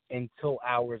until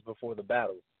hours before the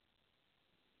battle.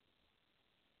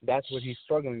 That's what he's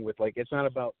struggling with. Like, it's not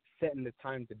about setting the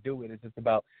time to do it. It's just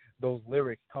about those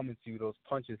lyrics coming to you, those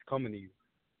punches coming to you.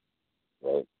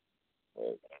 Right.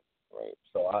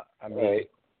 So, I mean,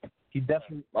 he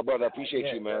definitely... My brother, I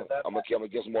appreciate you, man. I'm going to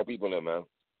get some more people in, man.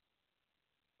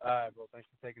 All right, bro. Thanks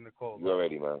for taking the call. You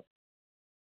already, man.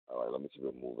 All right, let me keep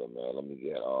it moving, man. Let me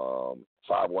get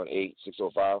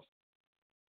 518-605.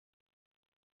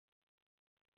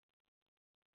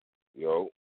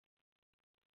 Yo.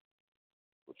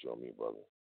 Put you on me, brother.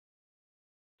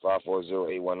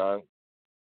 540-819.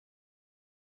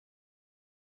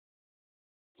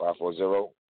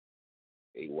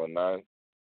 540-819.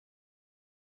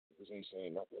 This ain't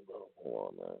saying nothing, bro. Hold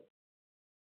on, man.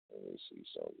 Let me see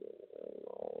something.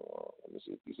 Let me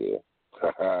see if he's here.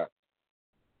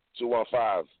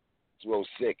 215-206.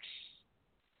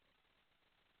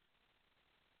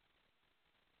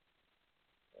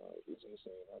 This ain't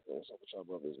saying nothing. What's up with y'all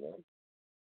brothers, man?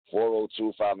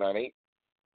 402-598.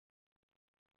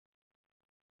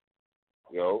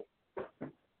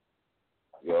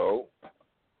 Yo.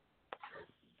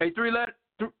 Hey, three letter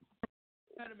man.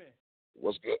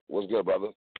 What's good,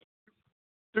 brother?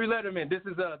 Three Letterman. This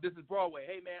is Broadway.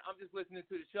 Hey man, I'm just listening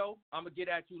to the show. I'm gonna get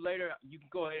at you later. You can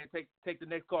go ahead and take the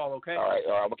next call, okay? All right.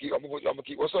 I'm gonna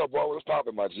keep. What's up, Broadway? What's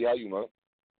poppin', my G? How you, man?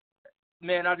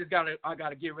 Man, I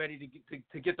gotta get ready to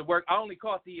get to work. I only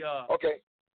caught the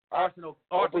Arsenal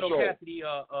Cassidy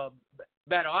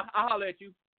battle. I'll holler at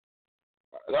you.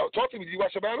 Talk to me. Did you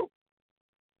watch the battle?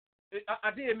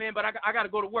 I did, man, but I got to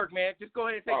go to work, man. Just go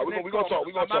ahead and take the next call.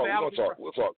 We're gonna talk.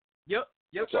 We'll talk. Yep.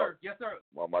 Yes, sir. Yes, sir.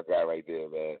 Well, my guy right there,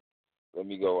 man. Let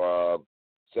me go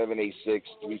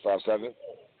 786-357.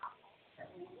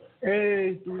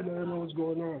 Hey, 390, what's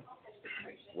going on?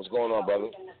 What's going on, brother?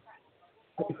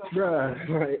 Bruh,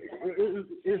 like,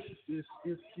 it's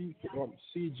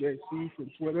CJC from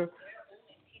Twitter.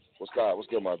 What's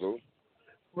good, my dude?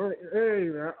 Well, hey,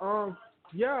 man.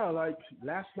 Yeah, like,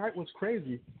 last night was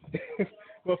crazy.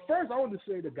 But first, I want to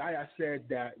say the guy I said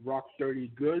that rocked 30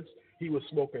 goods, he was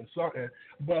smoking something.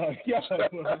 But, yeah, he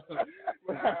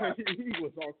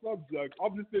was on some drug.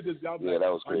 I'm just saying this down. Yeah,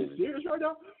 that was crazy. Are you serious right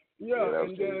now? Yeah,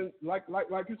 and then, like,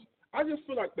 I just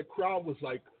feel like the crowd was,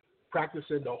 like,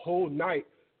 practicing the whole night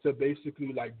to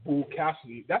basically, like, boo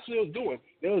Cassidy. That's what they was doing.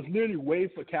 They was literally waiting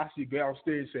for Cassidy to get on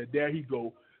stage and said, there he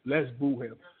go, let's boo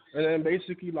him. And then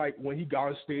basically, like, when he got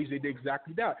on stage, they did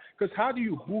exactly that. Because how do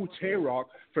you boo Tay-Rock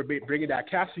for bringing that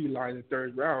Cassidy line in the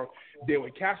third round? Then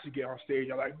when Cassidy get on stage,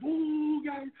 you're like, boo,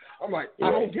 guys. I'm like, I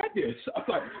don't get this. I'm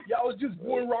like, y'all was just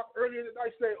booing Rock earlier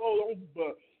tonight saying,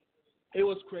 but it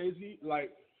was crazy.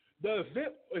 Like, the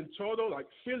event in total, like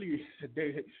Philly,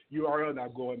 URL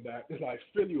not going back. Like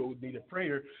Philly would need a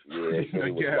prayer. Yeah,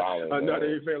 Philly was wilding,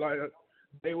 another event like that.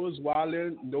 They was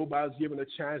wilding. Nobody's giving a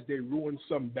chance. They ruined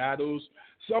some battles.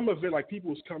 Some of it, like people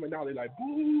was coming out. They're like,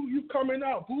 "Boo, you coming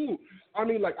out, boo." I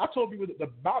mean, like I told people the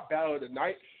battle of the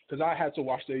night because I had to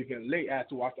watch the event late. I had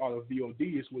to watch all the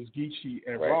VODs. Was Geechee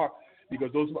and Rock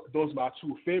because those my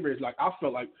two favorites. Like I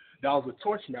felt like that was a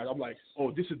torch match. I'm like,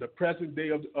 oh, this is the present day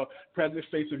of present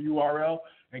face of URL,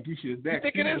 and Geechee is next.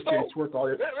 You think it is though? Twerk all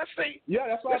let's stay. Yeah,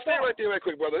 that's what let's stay right there, right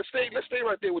quick, brother. Let's stay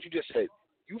right there. What you just said.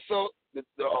 You felt that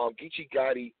the Geechee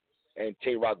Gotti and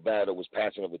Tay Rock battle was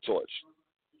passing of the torch,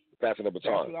 passing the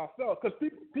baton. That's what I felt.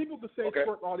 Because people can say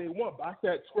Twerk all they want, but I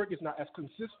said Twerk is not as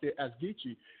consistent as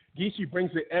Geechee. Geechee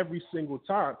brings it every single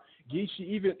time. Geechee,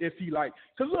 even if he like,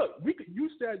 because look, you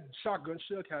said Shotgun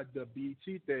Suge had the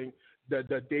BET thing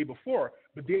the day before,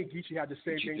 but then Geechee had the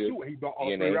same thing too, and he brought all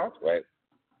three out. Right.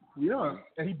 Yeah,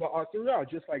 and he brought all three out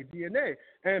just like DNA.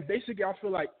 And basically, I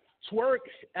feel like Twerk,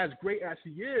 as great as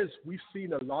he is, we've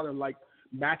seen a lot of like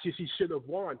matches he should have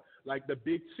won, like the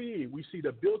Big T. We see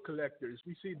the bill collectors.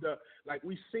 We see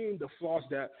we've seen the flaws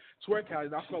that Twerk had,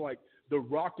 and I feel like the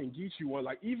Rock and Geechee one.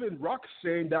 Like even Rock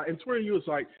saying that, and Twerk he was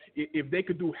like, if they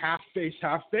could do half face,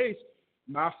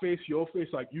 my face, your face,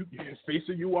 like you face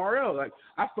a URL. Like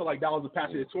I felt like that was a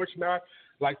passing the torch match.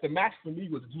 Like the match for me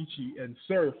was Geechee and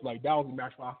Surf. Like that was a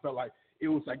match where I felt like it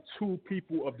was like two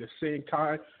people of the same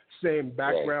kind, same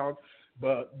background,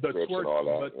 but the Twerk,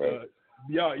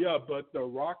 but the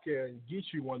Rock and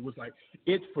Geechee one was like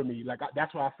it for me. Like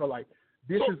that's why I felt like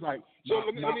this is like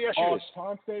let me ask you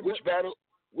this: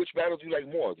 which battle do you like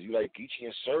more? Do you like Geechee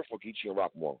and Surf or Geechee and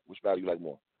Rock more? Which battle do you like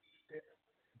more?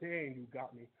 Dang, you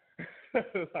got me.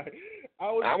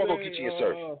 I'm gonna go Geechee and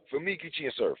Surf. For me, Geechee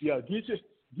and Surf. Yeah,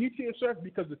 Geechee and Surf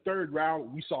because the third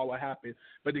round we saw what happened,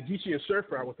 but the Geechee and Surf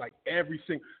round was like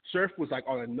everything. Surf was like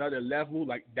on another level.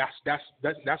 Like that's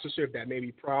the Surf that made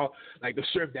me proud. Like the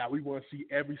Surf that we want to see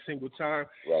every single time.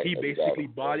 Right, he basically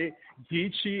bought it.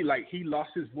 Geechee, like he lost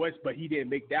his voice, but he didn't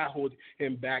make that hold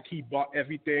him back. He bought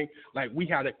everything. Like we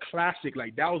had a classic.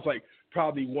 Like that was like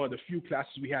probably one of the few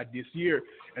classes we had this year,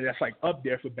 and that's like up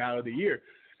there for Battle of the Year.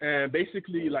 And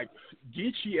basically, like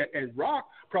Geechee and Rock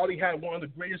probably had one of the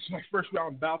greatest like first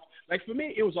round bouts. Like for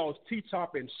me, it was always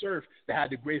T-Top and Surf that had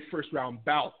the greatest first round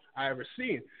bout I ever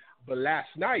seen. But last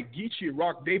night, Geechee and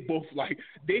Rock, they both like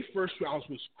their first rounds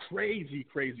was crazy.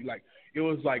 Like it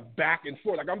was like back and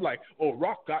forth. Like I'm like, oh,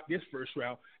 Rock got this first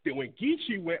round. Then when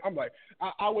Geechee went, I'm like,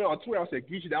 I went on Twitter. I said,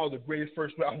 Geechee, that was the greatest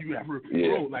first round you ever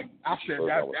wrote. Like I said,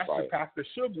 that's surpassed the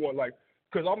Suge one. Like.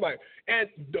 Because I'm like, and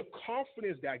the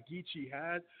confidence that Geechee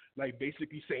had, like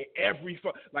basically saying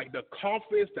like the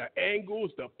confidence, the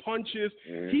angles, the punches,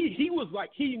 he was like,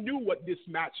 he knew what this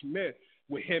match meant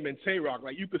with him and Tay Rock.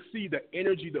 Like you could see the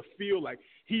energy, the feel, like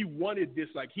he wanted this.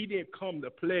 Like he didn't come to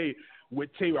play with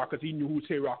Tay Rock because he knew who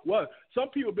Tay Rock was. Some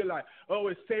people be like, oh,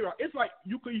 it's Tay Rock. It's like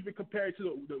you could even compare it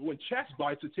to when Chess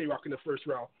bites to Tay Rock in the first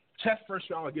round. Chess first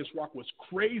round against Rock was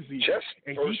crazy. Chess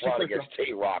first round against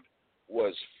Tay Rock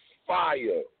was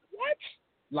fire. What?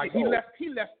 Like he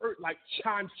left Earth like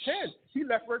times 10. He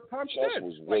left Earth times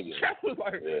 10. Like Chess was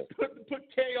like put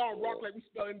K on Rock like we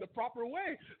spell it in the proper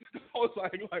way. I was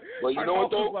like but you know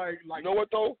what though? You know what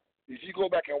though? If you go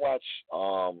back and watch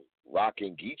Rock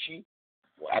and Geechee,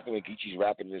 what happened when Geechee's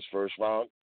rapping in his first round,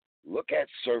 look at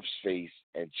Surf's face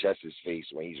and Chess's face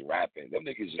when he's rapping. Them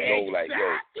niggas know like,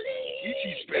 yo,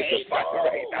 Geechee's spitting fire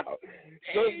right now.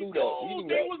 Surf knew that. He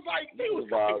knew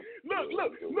that.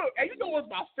 Look. And you know what's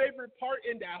my favorite part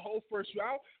in that whole first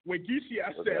round? When Geechee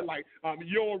said, like,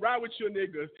 you don't ride with your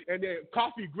niggas. And then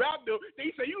Coffee grabbed him.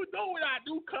 They say, you know what I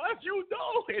do, cuz, you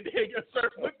know. And then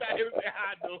Surf looked at him and said,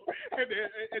 I know.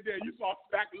 And then you saw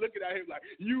Stack looking at him like,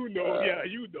 you know,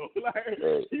 you know. Like,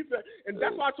 he said, and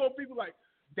that's why I told people, like,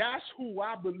 that's who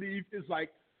I believe is like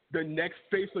the next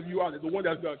face of URL, the one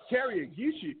that's gonna carry it,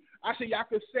 Geechee. I said y'all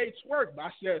could say Twerk, but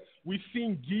I said we've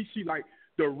seen Geechee like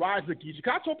the rise of Geechee.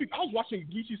 Cause I told people I was watching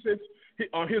Geechee since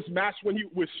his match when he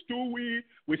with Stewie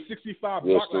with 65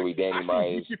 Stewie, like, Danny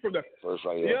Myers, Geechee from the first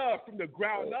round, from the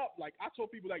ground up. Like I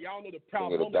told people like y'all know the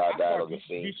proud moment. I saw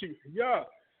Geechee,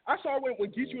 I saw when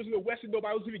Geechee was in the West and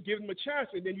nobody was even giving him a chance,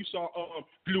 and then you saw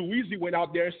Blue Weezy went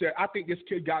out there and said, I think this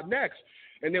kid got next.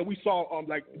 And then we saw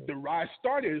like the rise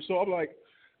started. So I'm like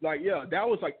yeah, that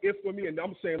was like it for me. And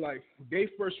I'm saying like their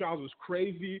first rounds was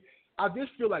crazy. I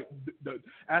just feel like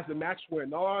as the match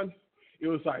went on, it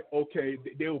was like okay,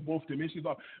 they were both dimensions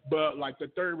off. But like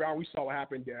the third round, we saw what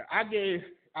happened there. I gave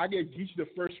Geechee the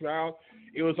first round.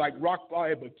 It was like Rock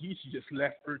fire, but Geechee just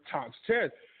left Earth times 10.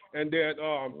 And then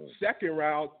second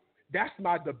round, that's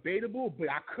my debatable, but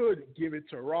I could give it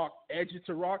to Rock, edge it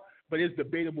to Rock, but it's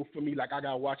debatable for me. Like, I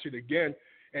got to watch it again.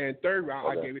 And third round,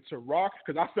 I gave it to Rock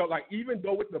because I felt like even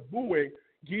though with the booing,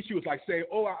 Geechee was like saying,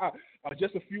 "Oh, I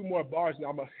just a few more bars and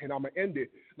I'm gonna end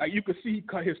it." Like you could see he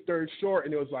cut his third short,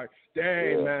 and it was like,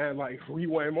 "Dang, man, like we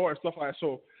wanted more and stuff like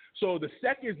that." So the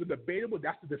second is the debatable.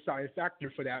 That's the deciding factor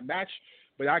for that match.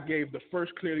 But I gave the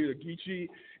first clearly to Geechee,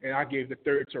 and I gave the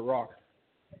third to Rock.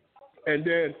 And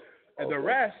then the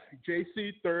rest,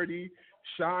 JC 30.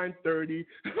 Shine 30.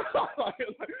 Shine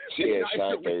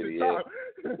 30.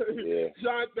 Yeah.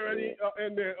 Shine 30.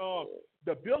 And then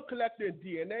the Bill Collector and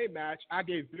DNA match, I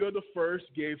gave Bill the first,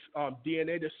 gave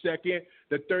DNA the second.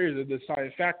 The third is a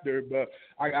deciding factor, but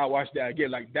I gotta watch that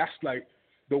again. Like that's like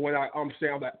the one I'm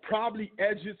saying. I'm like probably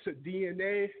edge it to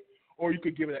DNA, or you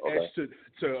could give it an edge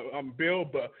to Bill.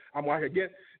 But I'm watching again.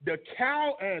 The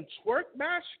Cal and Twerk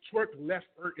match. Twerk left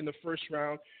hurt in the first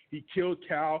round. He killed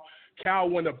Cal. Cal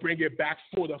wanted to bring it back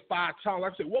for the 5 times.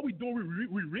 Like I said, what we doing?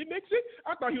 We remix it?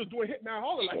 I thought he was doing Hitman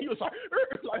Holler. Like he was like,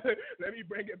 let me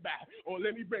bring it back, or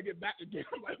let me bring it back again.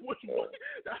 I'm like, which one?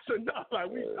 That's enough. Like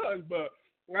we done. But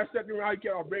when I stepped around, he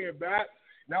kept bring it back.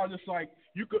 Now it's just like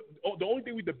you could. The only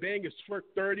thing we debang is Twerk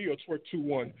 30 or Twerk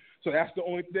 2-1. So that's the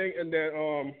only thing. And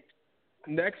then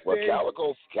next thing.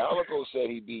 Calico said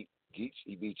he beat Geechee.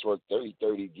 He beat Twerk 30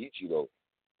 Geechee though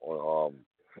on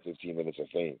 15 Minutes of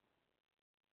Fame.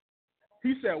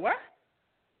 He said what?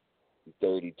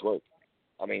 30 Twerk.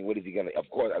 I mean, what is he gonna? Of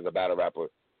course, as a battle rapper,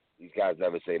 these guys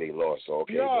never say they lost. So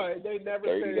okay. Yeah, they never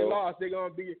say they lost. They're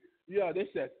gonna be. Yeah, they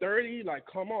said 30. Like,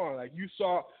 come on. Like you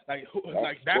saw, like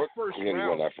that Twerk first clearly round.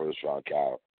 Won that first round,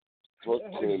 Cal.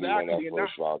 Twerk clearly won that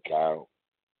first round, Cal.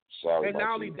 Sorry. And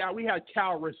not only that, we had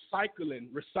Cal recycling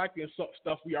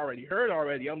stuff we already heard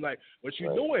already. I'm like, what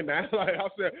you doing, man? Like I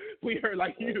said, we heard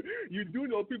like you do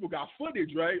know people got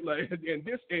footage, right? Like in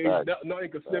this age,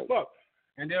 nothing can slip up.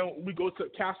 And then we go to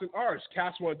Cass and Arch.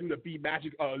 Cass want to do the B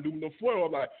Magic aluminum foil.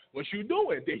 I'm like, what you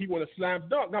doing? Then he want to slam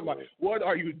dunk. I'm like, what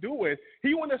are you doing?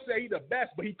 He want to say he the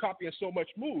best, but he copying so much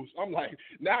moves. I'm like,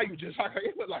 now you just like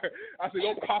I said,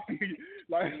 don't copy.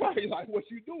 Like what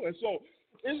you doing? So.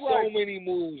 It's so like, many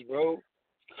moves, bro.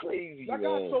 Crazy, like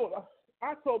man.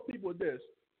 I told people this.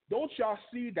 Don't y'all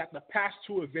see that the past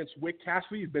 2 events with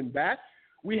Cassidy has been bad?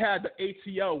 We had the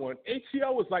ATL one.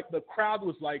 ATL was like the crowd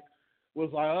was like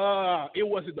it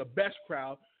wasn't the best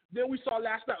crowd. Then we saw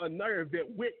last night another event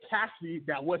with Cassidy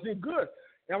that wasn't good.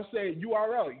 And I'm saying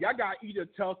URL, y'all got to either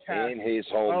tell Cass in his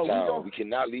hometown. We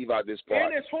cannot leave out this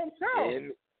part. In his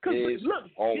hometown.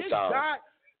 Hometown.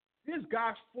 This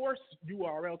guy forced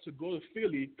URL to go to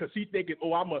Philly because he thinking,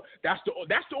 that's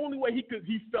the only way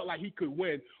he felt like he could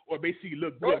win or basically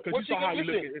look good because you saw how he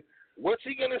looked. What's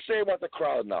he gonna say about the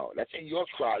crowd now? That's in your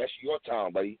crowd. That's your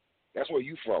town, buddy. That's where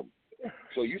you from.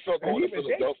 So you felt going to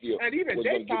Philadelphia and even was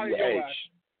they gonna give you an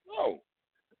edge. No.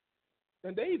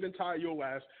 And they even tired your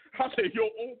ass. I said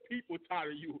your own people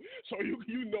tired of you, so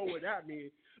you know what that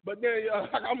means. But then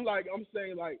I'm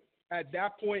saying at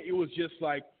that point it was just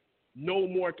like. No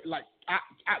more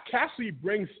Cassidy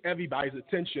brings everybody's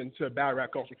attention to battle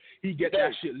rap culture. He gets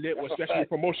that shit lit, especially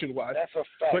promotion wise. That's a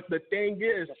fact. But the thing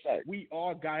is, we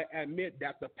all gotta admit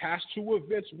that the past 2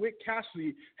 events with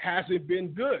Cassidy hasn't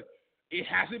been good. It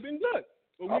hasn't been good.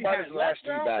 How about his last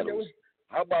 3 battles?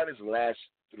 How about his last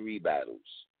 3 battles?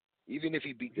 Even if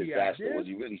he beat Disaster, was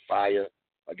he really fire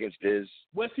against his?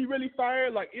 Was he really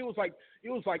fire? Like it was like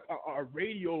a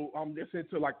radio. I'm listening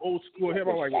to like old school hip.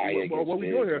 I'm like, what we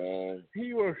doing here? Man.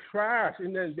 He was trash,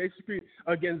 and then basically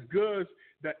against Goods,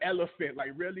 the elephant.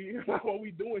 Like really, what we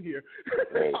doing here?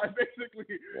 Right.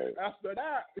 Basically, after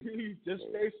that, he just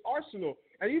faced Arsenal,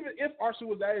 and even if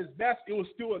Arsenal was at his best, it was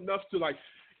still enough to like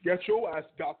get your ass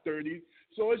got 30.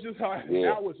 So it's just how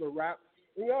that was a wrap.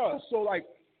 Yeah. So like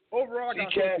overall, I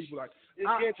got some people like it's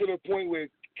getting to the point where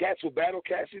cats will battle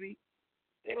Cassidy.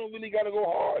 They don't really gotta go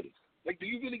hard. Like, do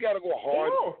you really gotta go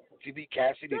hard to beat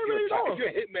Cassidy? If you're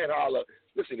a Hitman Holler,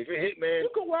 listen. If you're Hitman,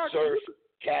 Surf,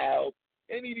 Cal,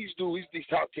 any of these dudes, these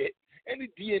top 10, any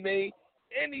DNA,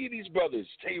 any of these brothers,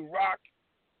 Tay Rock,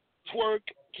 Twerk,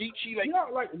 Geechee,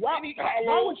 why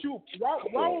would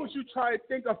you try to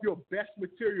think of your best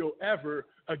material ever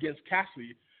against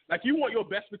Cassidy? Like you want your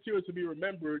best material to be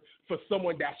remembered for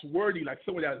someone that's worthy, like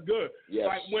someone that's good. Yes.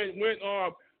 Like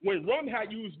when Rum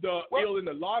had used Ill in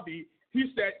the lobby, he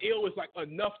said Ill was like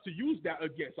enough to use that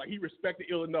against. Like he respected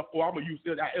Ill enough, I'm gonna use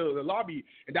that Ill in the lobby,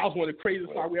 and that was one of the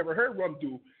craziest things we ever heard Rum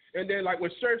do. And then like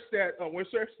when Surf said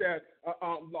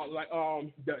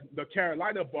the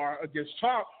Carolina bar against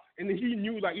Chop, and then he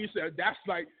knew he said that's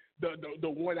like the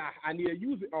one I need to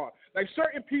use it on. Like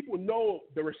certain people know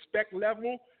the respect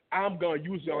level I'm gonna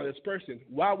use it on this person.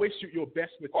 Why waste your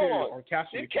best material on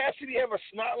Cassidy? Did Cassidy have a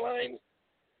snot line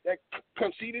that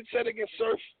conceded set against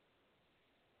Surf?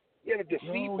 He had a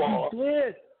defeat bar. He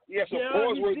did. He had some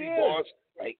pause-worthy bars.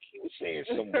 Like he was saying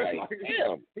some like,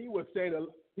 damn. He was saying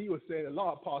a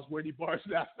lot of pause-worthy bars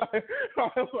last time.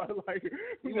 Like,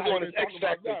 he was on his X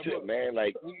Factor tip, man.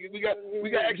 Like we got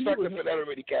X Factor for that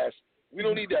already, Cass. We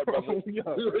don't need that, brother. We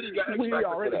already got X Factor. We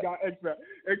already got X Factor.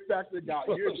 X Factor got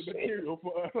years of material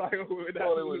for us. Like, it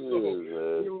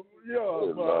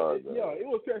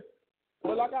was just.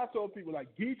 But like I told people, like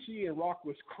Geechee and Rock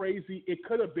was crazy. It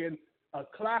could have been a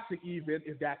classic event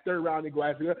if that third round they go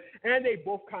after, and they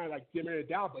both kind of like dimming it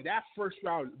down. But that first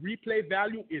round replay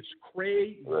value is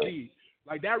crazy. Right.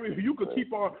 Like that, you could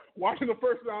keep on watching the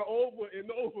first round over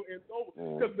and over and over.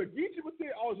 Because the Geechee was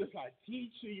there, I was just like,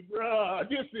 Geechee, bruh,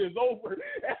 this is over.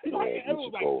 And like, it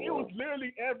was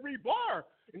literally every bar,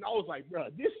 and I was like, bruh,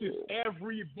 this is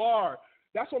every bar.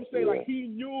 That's what I'm saying. Like he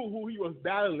knew who he was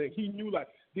battling. He knew like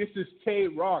this is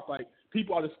K-Rock. Like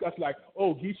people are discussing like,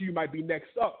 oh, Geechee, you might be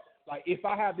next up. Like, if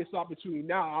I have this opportunity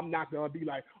now, I'm not going to be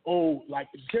like, oh, like,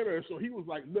 Jimmer. So he was,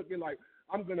 like, looking like,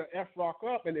 I'm going to F-Rock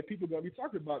up, and then people are going to be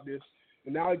talking about this.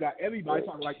 And now he got everybody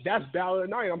talking like, that's Battle of the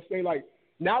Night. I'm saying, like,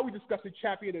 now we discussing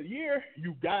Champion of the Year.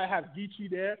 You got to have Geechee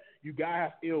there. You got to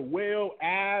have Ill Will,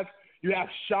 Av. You have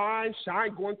Shine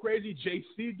going crazy.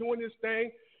 JC doing his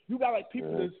thing. You got, like,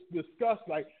 people to discuss,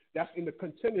 like, that's in the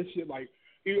contendership, like,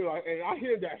 you know, and I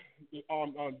hear that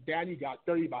Danny got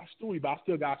 30 by Stewie, but I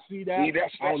still got to see that. See,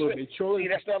 that's not a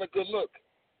good look.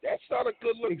 That's not a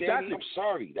good look, exactly. Danny. I'm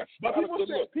sorry. That's but not a good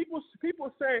look. People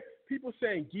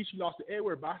saying Geechee lost to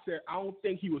Edwards, but I said I don't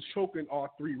think he was choking all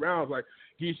 3 rounds. Like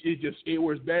Geechee,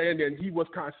 Edwards bad, and then he was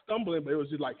kind of stumbling, but it was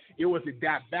just like it wasn't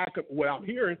that backup. What I'm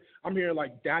hearing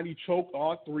like Danny choked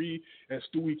all 3 and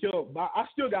Stewie killed. But I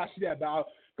still got to see that battle.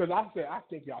 Because I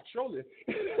think y'all trolling.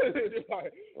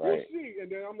 Like, we'll see. And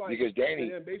then I'm like, because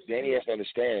Danny has to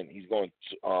understand he's going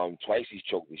twice. He's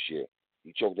choked this year.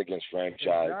 He choked against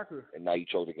Franchise, and now he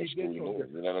choked against Stewie Moon.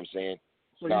 You know what I'm saying?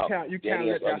 So now, you can't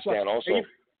Danny has to understand also.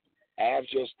 Av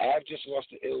just lost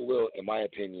to Ill Will, in my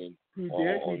opinion,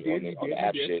 on the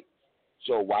Av shit.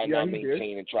 So why not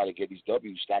maintain and try to get these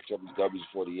W's, stacks up these W's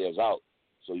before the year's out,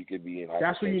 so you could be in high.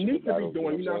 That's what you need to be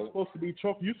doing. You're not supposed to be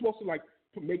choking. You're supposed to like.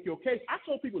 To make your case. I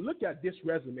told people, look at this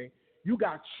resume. You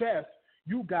got Chess,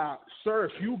 you got Surf,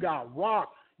 you got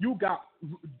Rock, you got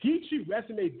Geechee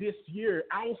resume this year.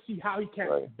 I don't see how he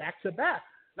can't back to back.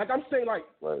 Like I'm saying, like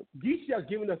Geechee has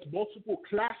given us multiple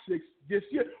classics this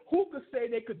year. Who could say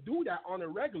they could do that on a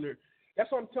regular?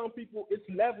 That's what I'm telling people. It's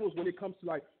levels when it comes to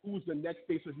like who's the next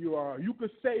face of URL. You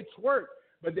could say Twerk,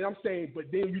 but then I'm saying,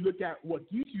 but then you look at what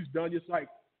Geechee's done. It's like.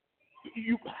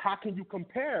 How can you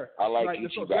compare? I like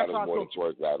Geechee battles more than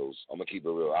Twerk battles. I'm gonna keep it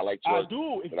real. I like Twerk. I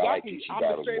do exactly. But I like Geechee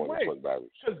battles more than Twerk battles.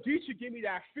 Because Geechee give me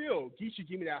that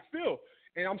feel.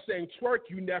 And I'm saying Twerk,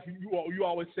 you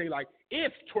always say like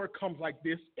if Twerk comes like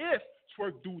this, if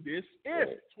Twerk do this, if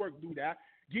Twerk do that.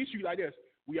 Geechee like this.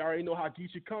 We already know how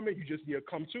Geechee coming. You just need to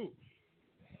come too.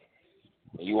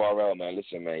 URL, man.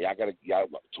 Listen, man. Y'all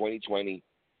 2020.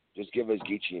 Just give us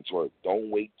Geechee and Twerk.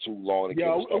 Don't wait too long to give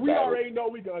us that we battle. already know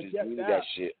we're gonna just get that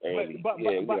shit early. But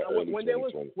when they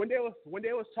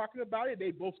was talking about it,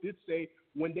 they both did say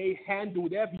when they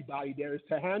handled everybody there is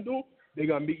to handle, they're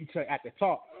gonna meet each other at the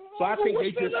top. So I think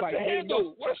they just like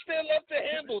handle. What's there left to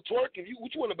handle? Twerk.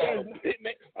 Which one about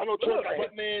Hitman? I know Twerk got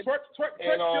Hitman. Twerk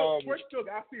still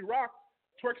got to see Rock.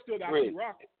 Twerk still got to see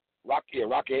Rock. Rock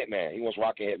Hitman. He wants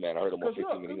Rock Hitman. I heard him on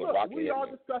 15 minutes. He wants Rock Hitman. We all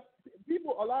discussed.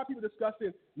 A lot of people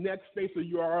discussing next face of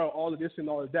URL, all of this and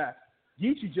all of that.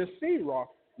 Geechee just seen Rock.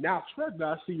 Now Twerk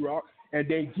got to see Rock, and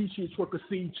then Geechee and Twerk will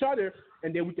see each other,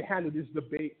 and then we can handle this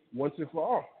debate once and for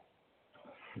all.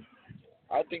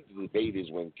 I think the debate is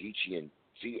when Geechee and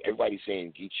everybody's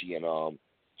saying Geechee and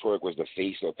Twerk was the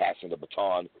face of passing the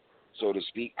baton, so to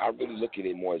speak. I really look at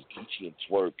it more as Geechee and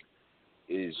Twerk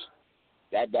is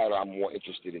that battle. I'm more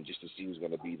interested in just to see who's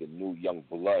going to be the new young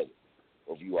blood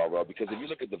of URL, because if you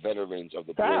look at the veterans of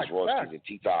the Boys, Ross and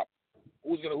T-Top,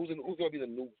 who's gonna be the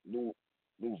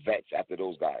new vets after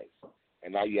those guys?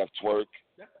 And now you have Twerk,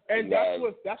 and that's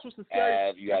what's the scary.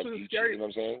 Av, you have Geechee, you know what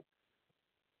I'm saying?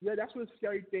 Yeah, that's what's the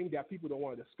scary thing that people don't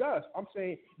want to discuss. I'm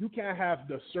saying you can't have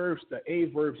the Surfs, the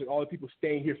A-Verbs, and all the people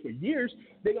staying here for years.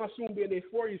 They're gonna soon be in their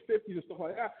 40s, 50s, and stuff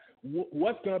like that.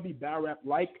 What's gonna be battle rap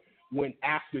like? When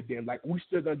after them, like we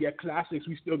still gonna get classics,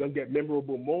 we still gonna get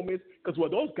memorable moments, because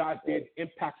what those guys did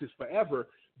impacts us forever.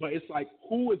 But it's like,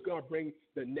 who is gonna bring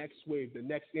the next wave, the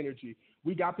next energy?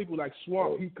 We got people like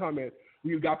Swamp, he coming.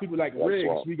 We got people like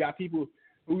Riggs. We got people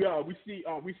We see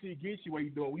Geechee, what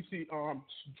he's doing. We see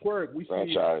Twerk. We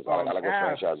franchise. see I like what Av.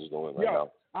 franchise is doing right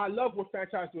now. I love what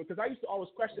franchise is doing because I used to always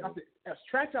question. I said, as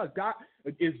franchise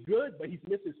is good, but he's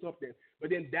missing something.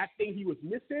 But then that thing he was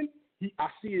missing, I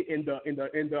see it in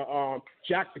the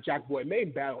Jack Boy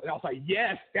main battle, and I was like,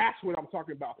 yes, that's what I'm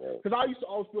talking about. Because I used to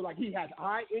always feel like he had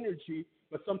high energy,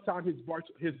 but sometimes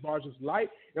his bars was light.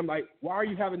 And I'm like, why are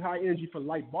you having high energy for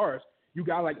light bars? You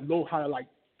gotta like know how to like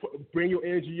bring your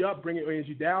energy up, bring your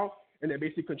energy down, and then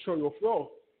basically control your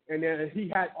flow. And then he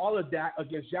had all of that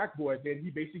against Jack Boy. Then he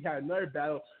basically had another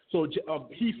battle. So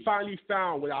he finally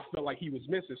found what I felt like he was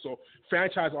missing. So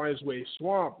franchise on his way.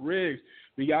 Swamp, Riggs,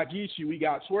 we got Geechee, we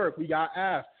got Twerk, we got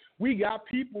Av. We got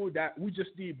people that we just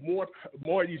need more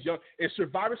of these young. In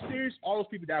Survivor Series, all those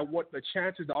people that want the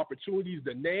chances, the opportunities,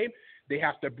 the name, they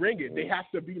have to bring it. They have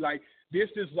to be like, this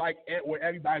is like where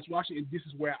everybody's watching, and this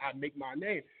is where I make my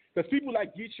name. Because people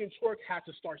like Geechee and Twerk had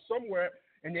to start somewhere,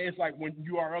 and then it's like when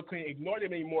URL couldn't ignore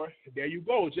them anymore, there you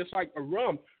go. Just like a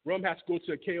Rum has to go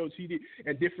to a KOTD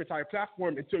and different type of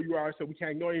platform until URL said we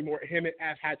can't ignore anymore. Him and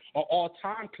Av had an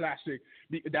all-time classic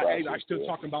that I'm still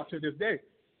talking about to this day.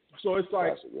 So it's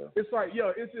like,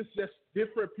 it's just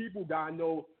different people gotta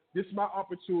know this is my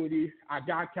opportunity. I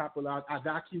gotta capitalize. I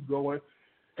gotta keep going,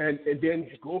 and then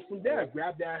go from there.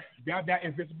 Grab that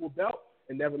invisible belt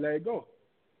and never let it go.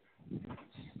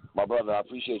 My brother, I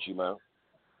appreciate you, man.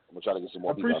 I'm gonna try to get some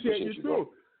more people. I appreciate you too. Bro.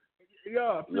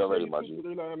 Yeah, you already, my G.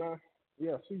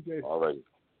 Yeah, CJ. Already.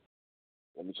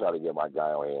 Let me try to get my guy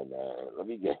on here, man. Let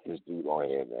me get this dude on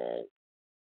here, man.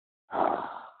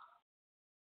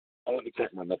 I want to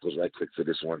crack my knuckles right quick for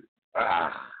this one.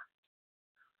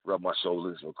 Rub my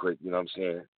shoulders real quick, you know what I'm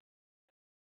saying?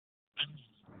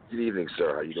 Good evening,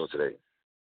 sir. How you doing today?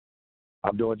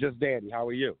 I'm doing just dandy. How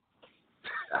are you?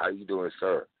 How you doing,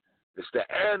 sir? Mr.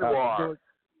 Anwar.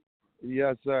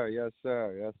 Yes, sir. Yes,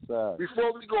 sir. Yes, sir.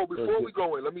 Before we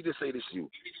go in, let me just say this to you.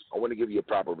 I want to give you a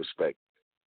proper respect.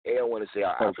 I want to say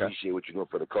I appreciate what you're doing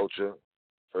for the culture,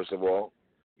 first of all.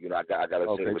 You know, I got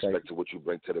to say respect to what you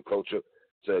bring to the culture,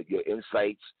 to your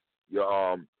insights,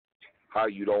 your how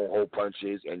you don't hold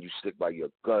punches and you stick by your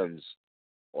guns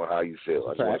on how you feel.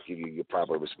 I just want to give you your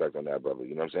proper respect on that, brother.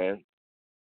 You know what I'm saying?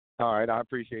 All right, I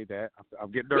appreciate that.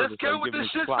 I'm getting nervous. Let's get with this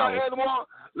shit, Anwar.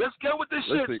 Let's get with this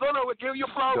shit. No, we'll give you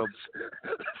flowers.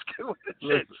 Let's get with this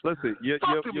shit. Listen,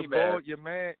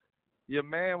 your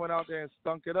man went out there and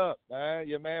stunk it up, man.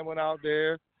 Your man went out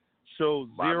there, showed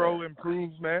zero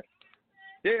improvement.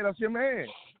 Yeah, that's your man.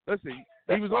 Listen,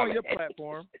 he was on your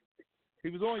platform. He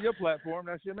was on your platform.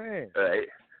 That's your man. Right.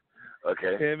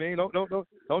 Okay. You know what I mean?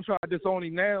 Don't try to disown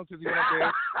him now because he went up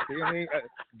there. You know what I mean?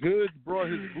 Goods brought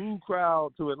his boo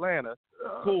crowd to Atlanta.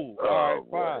 Cool. All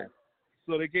right, fine.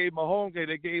 So they gave him a home game.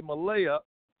 They gave him a layup.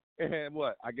 And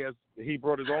what? I guess he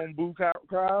brought his own boo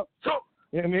crowd. So,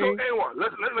 you know what I mean? So anyway,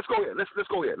 let's go here. Let's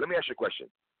go here. Let me ask you a question.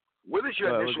 What is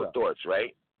your initial thoughts,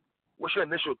 right? What's your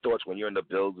initial thoughts when you're in the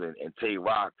building and Tay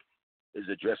Rock is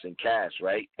addressing Cass,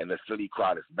 right? And the Philly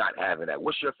crowd is not having that.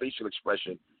 What's your facial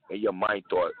expression and your mind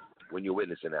thought when you're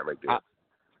witnessing that right there?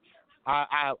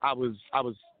 I was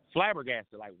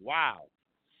flabbergasted, like, wow.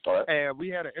 Right. And we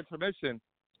had an intermission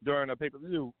during a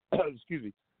pay-per-view, excuse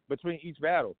me, between each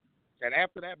battle. And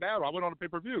after that battle, I went on a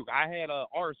pay-per-view. I had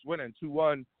Ars winning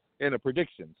 2-1 in the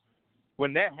predictions.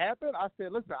 When that happened, I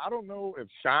said, listen, I don't know if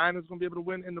Shine is going to be able to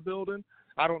win in the building.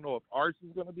 I don't know if Ars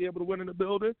is going to be able to win in the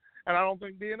building. And I don't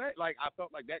think DNA. Like, I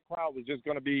felt like that crowd was just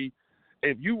going to be,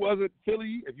 if you wasn't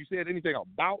Philly, if you said anything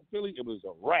about Philly, it was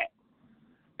a wrap.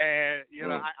 And, you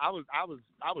know, I was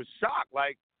shocked.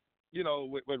 Like, you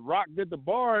know, when Rock did the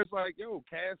bar, it's like, yo,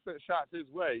 Cass sent shots his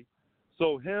way.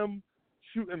 So him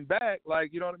shooting back,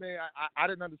 like, you know what I mean? I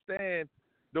didn't understand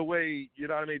the way, you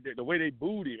know what I mean, the way they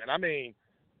booed him. And, I mean,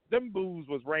 them boos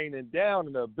was raining down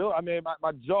in the building. I mean,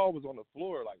 my jaw was on the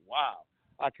floor like, wow,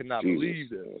 I could not believe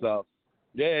this. So,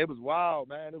 yeah, it was wild,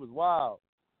 man. It was wild.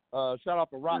 Shout out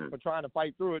to Rock for trying to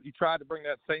fight through it. He tried to bring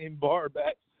that same bar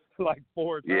back like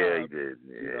 4 times. Yeah, he did.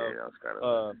 Yeah, that was kind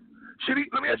of.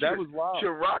 Let me ask you that was wild.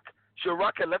 Should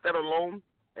Rock have left that alone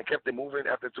and kept it moving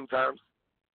after 2 times?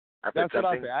 That's what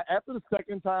I said. After the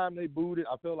second time they booed it,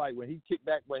 I feel like when he kicked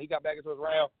back, when he got back into his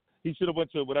round, he should have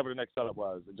went to whatever the next setup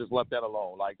was and just left that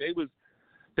alone. Like they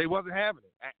wasn't having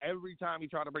it. Every time he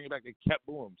tried to bring it back, they kept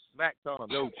booing, smack telling him,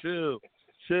 "Yo,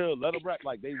 chill, let him rap."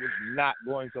 Like they was not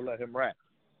going to let him rap.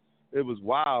 It was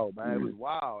wild, man. It was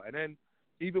wild. And then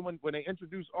even when they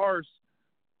introduced Ars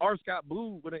got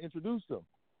booed when they introduced him.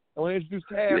 And when they introduced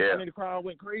Cass, I mean, the crowd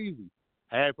went crazy.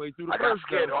 Halfway through the first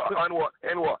game.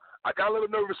 Anwar, I got a little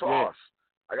nervous for Ars.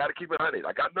 I got to keep it 100.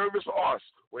 I got nervous for Ars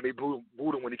when they booed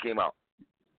him when he came out.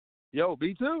 Yo,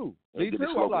 me too. Me too.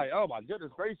 I'm like, oh my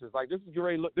goodness gracious! Like this is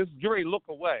great. This is great. Look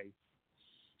away.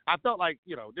 I felt like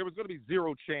there was going to be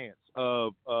zero chance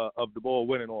of the ball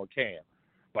winning on Cam,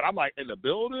 but I'm like in the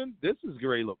building. This is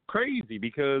great. Look crazy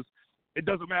because it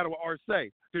doesn't matter what Art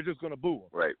say. They're just going to boo him.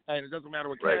 Right. And it doesn't matter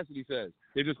what Cassidy says.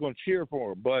 They're just going to cheer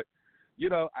for him. But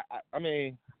I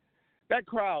mean, that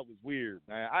crowd was weird,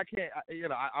 man. I can't.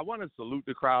 I want to salute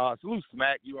the crowd. I salute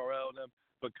Smack, URL, and them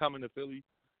for coming to Philly.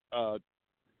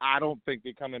 I don't think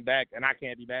they're coming back, and I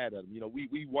can't be mad at them.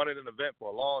 We wanted an event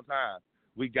for a long time.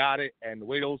 We got it, and the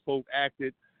way those folks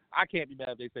acted, I can't be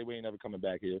mad if they say we ain't never coming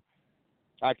back here.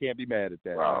 I can't be mad at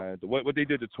that. Wow. What they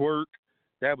did to Twerk,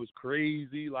 that was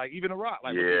crazy. Like even The Rock,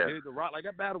 what they did to Rock, like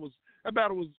that battle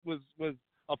was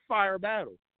a fire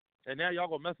battle. And now y'all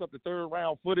gonna mess up the third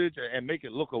round footage and make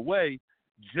it look away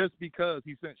just because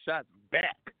he sent shots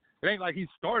back. It ain't like he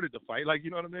started the fight. Like,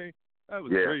 you know what I mean? That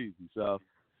was crazy. So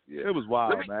it was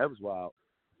wild, man. It was wild.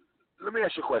 Let me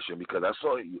ask you a question because I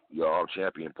saw your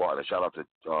champion partner. Shout out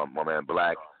to my man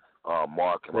Black,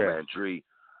 Mark, and my man Dree.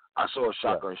 I saw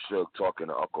Shotgun Suge talking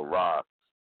to Uncle Rob,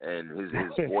 and his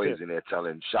boys in there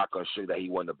telling Shotgun Suge that he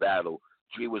won the battle.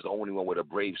 Dree was the only one with a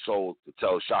brave soul to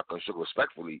tell Shotgun Suge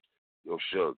respectfully, yo,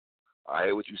 Suge, I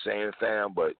hear what you saying,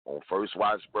 fam, but on first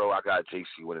watch, bro, I got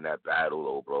JC winning that battle,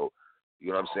 though, bro.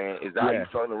 You know what I'm saying? Is that how you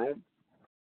felt in the room?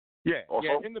 Yeah,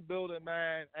 also? in the building,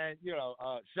 man. And,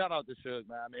 shout out to Suge,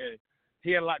 man. I mean,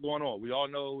 he had a lot going on. We all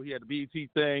know he had the BET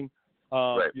thing.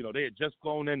 They had just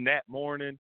flown in that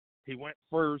morning. He went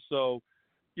first. So,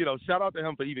 shout out to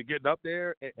him for even getting up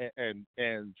there and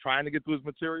trying to get through his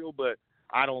material. But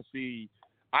I don't see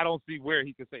where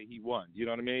he can say he won. You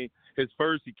know what I mean? His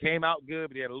first, he came out good,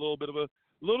 but he had a little bit of a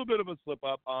slip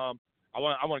up. I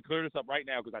want to clear this up right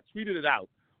now because I tweeted it out.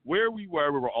 Where we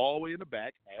were all the way in the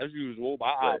back, as usual,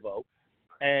 by Ivo.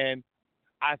 And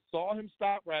I saw him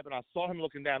stop rapping. I saw him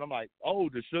looking down. I'm like, oh,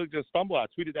 did Suge just stumble? I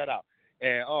tweeted that out.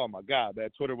 And, oh, my God,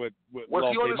 man, Twitter would was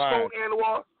he on his phone,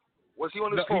 Anwar? Was he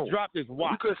on his phone? He dropped his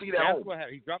watch. You couldn't see that. That's what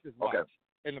happened. He dropped his watch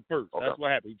in the first. That's what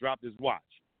happened. He dropped his watch.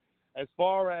 As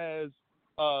far as,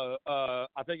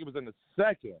 I think it was in the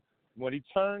second, when he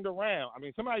turned around, I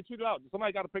mean, somebody tweeted out.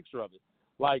 Somebody got a picture of it.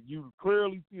 Like, you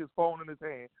clearly see his phone in his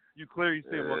hand. You clearly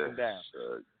see him looking down.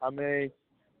 Sure. I mean,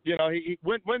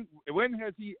 when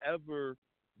has he ever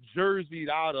jerseyed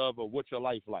out of a What's Your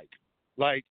Life Like?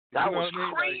 Like, that was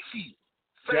crazy.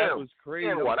 That was crazy.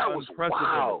 That was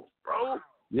wild, bro.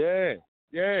 Yeah.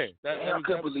 I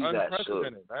couldn't believe that,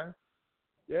 unprecedented, man.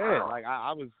 Yeah, wow.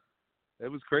 like it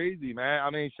was crazy, man. I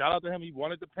mean, shout out to him. He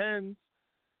wanted the pens,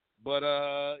 but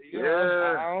I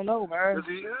don't know, man.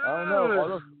 I don't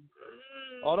know.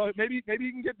 Although maybe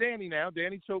he can get Danny now.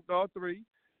 Danny choked all three.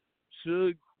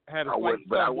 Suge had a fight.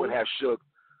 I wouldn't have Suge.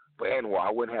 But Anwar,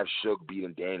 I wouldn't have Suge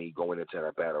beating Danny going into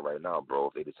that battle right now, bro.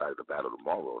 If they decided to battle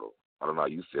tomorrow, though. I don't know how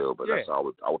you feel, but that's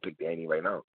how I would pick Danny right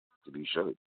now to be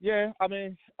Suge. Yeah, I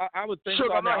mean, I would think. Suge,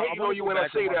 so. I'm not hating on you when I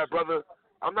say that, brother.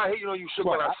 I'm not hating on you, Suge,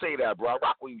 when I say that, bro. I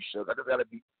rock with you, Suge. I just gotta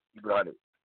be behind it.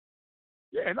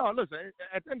 Yeah, no, listen.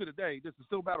 At the end of the day, this is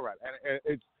still battle rap, and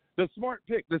it's the smart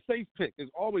pick, the safe pick is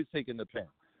always taking the pen.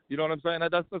 You know what I'm saying?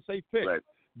 That's the safe pick. Right.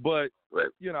 But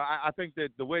I think that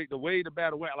the way the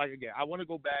battle went, like again, I want to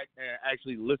go back and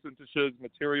actually listen to Suge's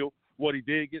material, what he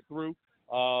did get through.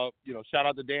 Shout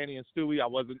out to Danny and Stewie. I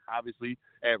wasn't obviously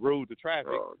at Road to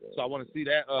Traffic, so I want to see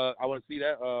that. I want to see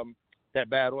that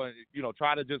battle, and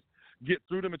try to just get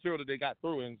through the material that they got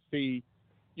through and see,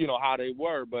 how they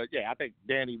were. But yeah, I think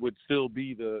Danny would still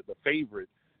be the favorite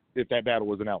if that battle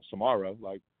was announced tomorrow.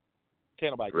 Like,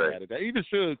 can't nobody get mad at that. Even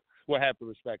Suge would have to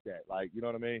respect that. Like, you know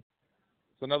what I mean?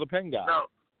 It's another pen guy. Now,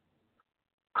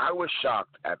 I was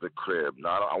shocked at the crib.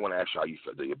 Now, I want to ask you how you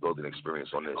felt your building experience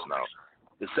on this. Now,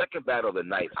 the second battle of the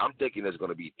night, I'm thinking it's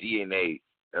going to be DNA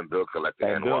and Bill Collector.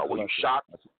 And were you shocked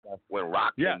when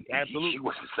Rock and absolutely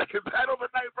was the second battle of the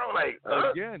night, bro?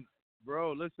 Like, again,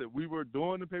 bro, listen, we were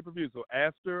doing the pay-per-view. So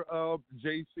after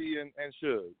JC and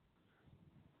Suge,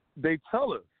 they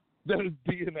tell us that it's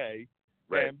DNA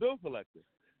and Bill Collector.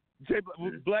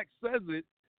 Black says it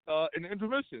in the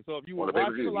intermission. So if you want to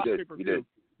watch the live pay-per-view,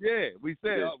 we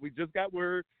said we just got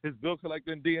word it's Bill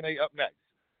Collector and DNA up next.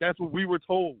 That's what we were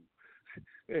told.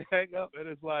 They hang up and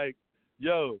it's like,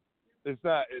 yo, that's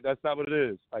not what it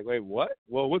is. Like, wait, what?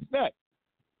 Well, what's next?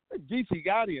 Geechee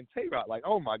Gotti and Tay-Rock, like,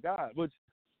 oh my God. Which,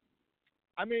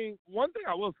 I mean, one thing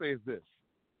I will say is this.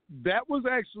 That was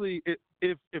actually,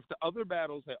 if the other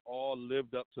battles had all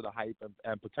lived up to the hype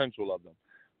and potential of them,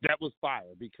 that was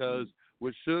fire, because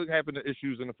with Suge having the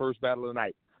issues in the first battle of the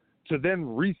night, to then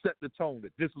reset the tone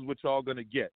that this is what y'all going to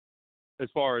get, as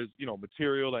far as,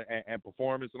 material and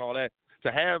performance and all that.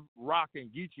 To have Rock and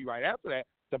Geechee right after that,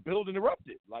 the building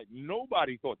erupted. Like,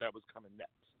 nobody thought that was coming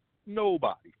next.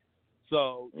 Nobody.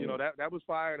 So, that was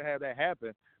fire to have that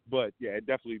happen. But, yeah, it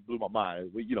definitely blew my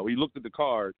mind. We looked at the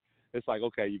card. It's like,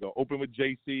 okay, you're going to open with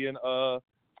JC and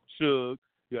Suge.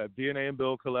 You have DNA and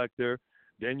Bill Collector.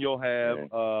 Then you'll have,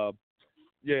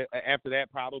 after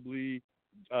that, probably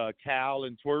Cal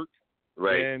and Twerk.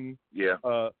 Right. And,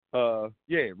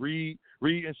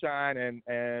 Reed and Shine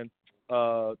and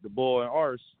the Bull and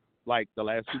Arse, like the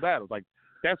last two battles. Like,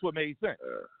 that's what made sense.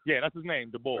 That's his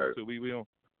name, the Bull. So we don't.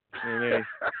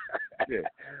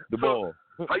 The Bull.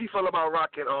 How you feel about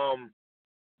Rock and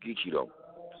Geechee though?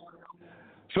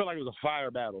 Felt like it was a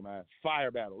fire battle, man.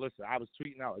 Fire battle. Listen, I was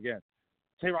tweeting out again.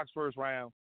 Tay-Rock's first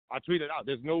round. I tweeted out,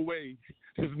 there's no way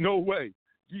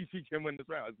Geechee can win this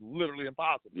round. It's literally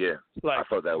impossible. Yeah, like, I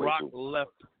thought that way Rock too.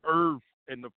 left Earth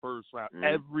in the first round.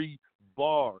 Every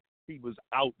bar, he was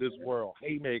out this world.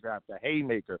 Haymaker after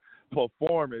haymaker,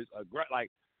 performance,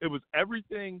 like it was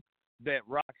everything that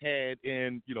Rock had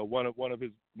in one of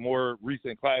his more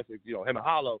recent classics. Him and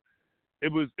Hollow.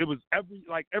 It was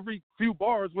every few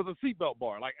bars was a seatbelt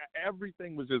bar. Like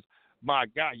everything was just, my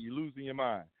God, you're losing your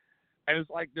mind. And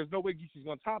it's like there's no way Geechee's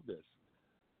gonna top this.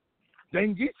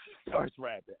 Then Geechee starts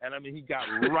rapping, and I mean he got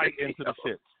right into the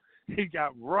shit. He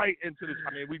got right into this.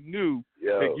 I mean, we knew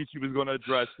that Geechee was gonna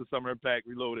address the Summer Impact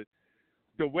Reloaded.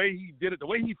 The way he did it, the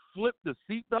way he flipped the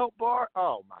seatbelt bar.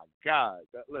 Oh my God!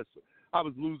 Listen, I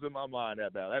was losing my mind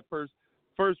that battle. That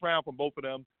first round from both of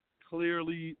them,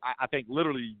 clearly, I think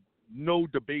literally no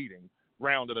debating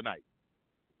round of the night.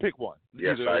 Pick one.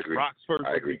 Yes, either I agree. Rock's first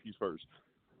or Geechee's first.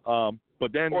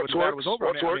 But then when the battle was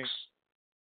over,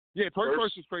 Twerk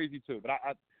first is crazy too. But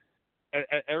I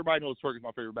everybody knows Twerk is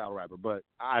my favorite battle rapper. But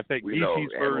I think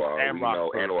Geechee's first and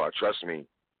Rock's first. Anwar, trust me,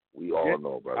 we all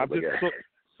know, brother.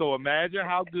 So imagine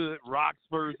how good Rock's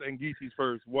first and Geechee's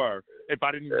first were if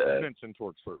I didn't even mention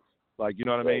Twerk's first. Like, you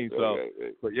know what I mean?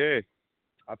 But yeah,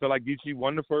 I feel like Geechee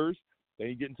won the first. Then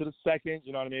you get into the second.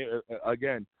 You know what I mean?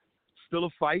 Again, still a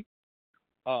fight.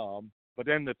 But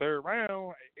then the third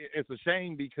round, it's a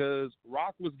shame because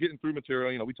Rock was getting through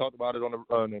material. We talked about it on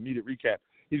the immediate recap.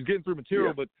 He's getting through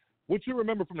material, but what you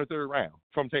remember from the third round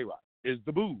from Tay-Rock is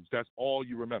the booze. That's all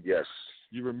you remember. Yes.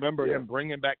 You remember him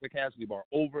bringing back the Cassidy bar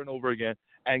over and over again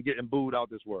and getting booed out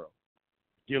this world.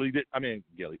 Geechee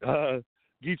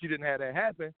didn't have that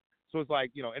happen. So it's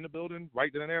like, in the building,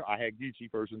 right then and there, I had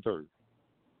Geechee first and third.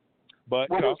 But,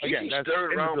 again, that's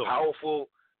third round powerful.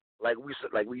 Like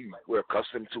we're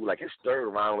accustomed to, like his third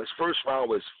round. His first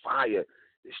round was fire.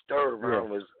 His third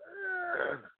round was.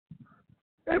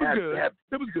 It was good.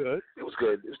 It was good. It was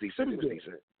good. It was decent. It was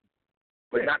decent.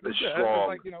 But not the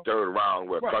strong third round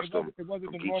we're accustomed. It wasn't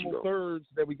from the normal thirds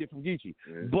that we get from Geechee.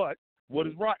 But what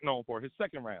is Rock known for? His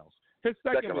second rounds. His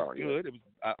second was good. It was.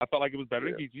 I felt like it was better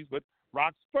than Geechee's, but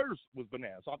Rock's first was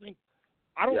bananas. So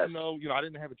I don't know. I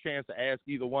didn't have a chance to ask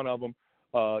either one of them,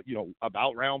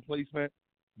 about round placement.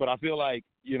 But I feel like,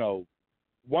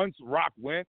 once Rock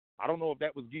went, I don't know if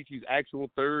that was Geechee's actual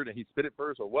third and he spit it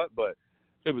first or what, but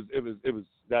it was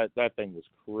that thing was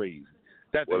crazy.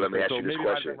 Let me ask you this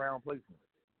question. Round placement.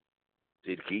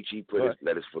 Did Geechee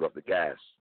let his foot off the gas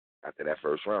after that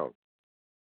first round?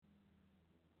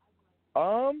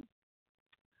 I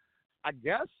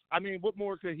guess. I mean, what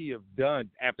more could he have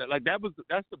done after? Like that's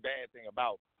the bad thing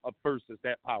about a first that's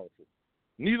that powerful.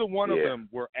 Neither one of them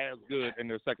were as good in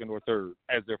their second or third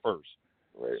as their first.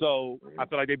 Right. So I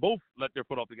feel like they both let their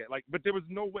foot off the gas. Like, but there was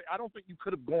no way. I don't think you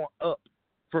could have gone up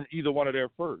from either one of their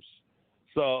first.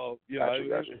 So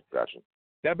Gotcha.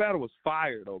 That battle was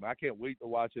fire though, man. I can't wait to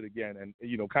watch it again and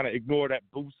kind of ignore that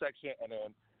boost section and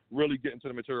then really get into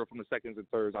the material from the seconds and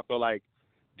thirds. I feel like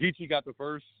Geechee got the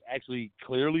first actually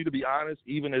clearly, to be honest,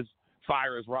 even as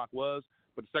fire as Rock was.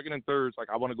 But the second and thirds, like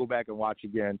I want to go back and watch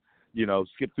again.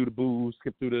 Skip through the booze,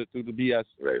 skip through the BS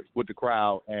with the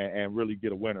crowd, and really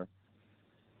get a winner.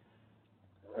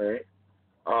 All right.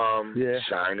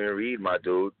 Shine and Reed, my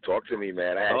dude. Talk to me,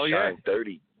 man. I had Shine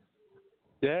 30.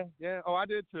 Yeah. Oh, I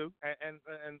did too. And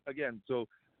again, so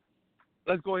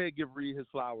let's go ahead and give Reed his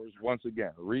flowers once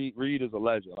again. Reed is a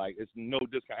legend. Like, it's no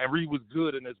discount. And Reed was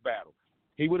good in this battle.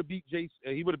 He would have beat He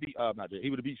would have beat He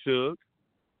would have beat Suge.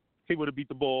 He would have beat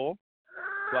the Bull.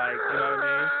 Like, you know what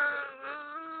I mean?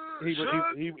 He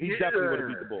definitely would have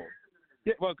beat the Bull.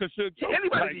 Yeah, well, because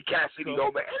anybody beat Cassidy,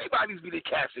 though, man. Anybody's beating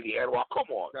Cassidy, Anwar. Come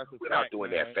on. We're not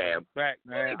doing that, fam. Fact,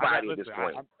 man. Anybody at this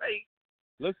point.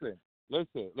 Listen.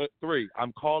 Look, 3.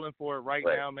 I'm calling for it right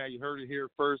now, man. You heard it here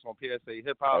first on PSA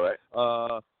Hip Hop. All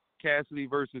right. Cassidy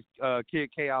versus Kid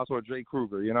Chaos or Jay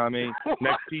Kruger. You know what I mean?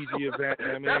 Next PG event. You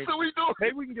know what I mean? That's what we do.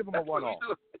 Maybe we can give him a one-off.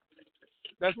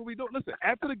 That's what we do. Listen,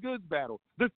 after the Goods battle,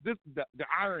 the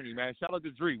irony, man. Shout out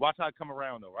to Dree. Watch how it come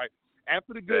around, though, right?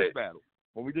 After the Goods battle,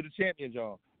 when we did the champion,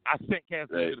 John, I sent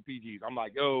Cassidy to the PGs. I'm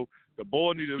like, yo, the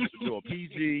boy needs to do a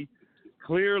PG.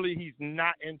 Clearly, he's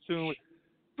not in tune.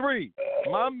 3,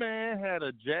 my man had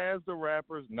a Jazz the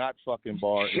Rapper's Not Fucking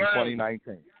bar in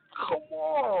 2019. Come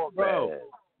on, bro. Man.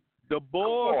 The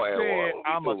boy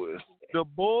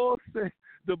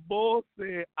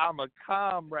said I'm a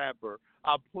calm rapper.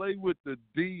 I play with the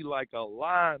D like a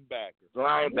linebacker.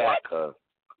 Linebacker.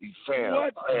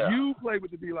 What? You play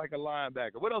with the D like a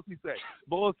linebacker. What else he say?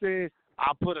 Boy said,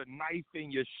 I put a knife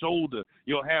in your shoulder.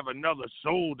 You'll have another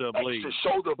shoulder blade.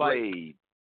 Extra shoulder blade.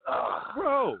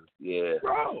 Bro. Yeah.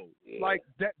 Bro. Yeah. Like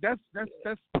that's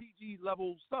PG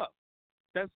level stuff.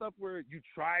 That's stuff where you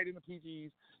try it in the PGs,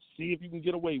 see if you can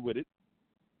get away with it.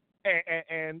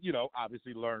 And you know,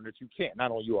 obviously learn that you can't.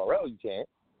 Not on URL you can't.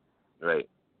 Right.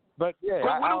 But yeah,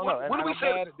 I don't know. What do we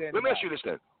say? Let me ask you this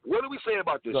then. What do we say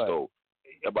about this though?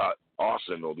 About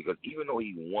Arsenal, because even though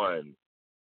he won,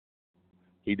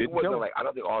 he didn't wasn't kill him. like, I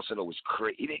don't think Arsenal was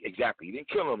crazy. He didn't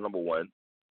kill him, number one.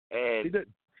 And he didn't.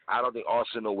 I think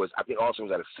Arsenal was at a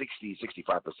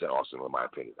 60-65% Arsenal in my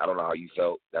opinion. I don't know how you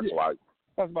felt. That's why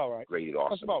that's about right. Graded Arsenal.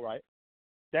 That's about right.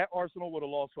 That Arsenal would have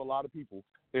lost to a lot of people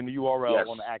in the URL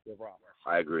on the active roster.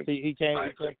 I agree. He came.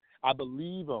 I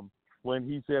believe him when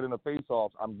he said in the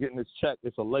face-off, "I'm getting this check.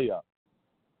 It's a layup."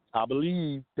 I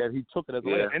believe that he took it as a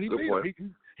layup, and he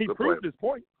proved his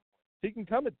point. He can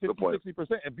come at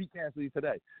 50-60% and beat Cassidy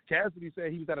today. Cassidy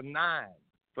said he was at a 9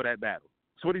 for that battle.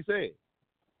 That's what he said.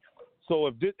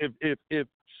 So if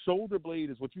shoulder blade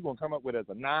is what you're gonna come up with as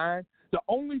a 9, the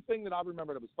only thing that I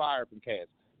remember that was fire from Cass,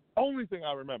 only thing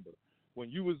I remember when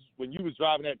you was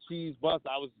driving that cheese bus,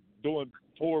 I was doing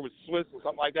tour with Swiss or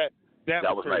something like that. That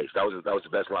was nice. That was the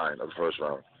best line of the first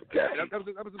round. Yeah, that was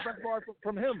the best bar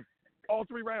from him. All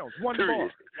 3 rounds, one bar. All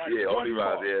 3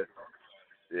 rounds. Yeah.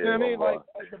 You know what I mean? Like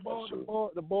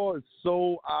the ball is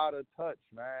so out of touch,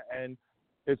 man, and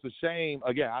it's a shame.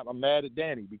 Again, I'm mad at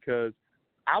Danny because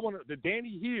I want the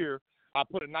Danny here. I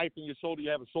put a knife in your shoulder. You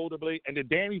have a shoulder blade, and did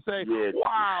Danny say,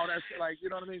 "Wow, that's like," you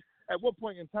know what I mean? At what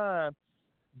point in time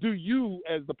do you,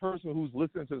 as the person who's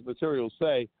listening to this material,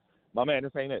 say, "My man,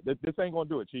 this ain't it. This ain't gonna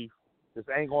do it, Chief. This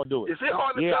ain't gonna do it." Is it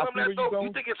hard to tell him that though?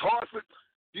 You think it's hard for?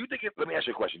 Let me ask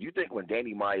you a question. Do you think when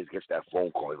Danny Myers gets that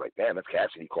phone call, he's like, "Damn, that's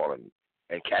Cassidy calling me,"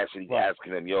 and Cassidy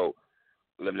asking him, "Yo,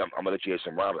 I'm gonna let you hear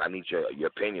some rhymes. I need your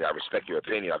opinion. I respect your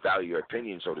opinion. I value your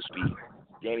opinion, so to speak."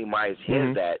 Danny Myers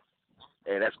hears that,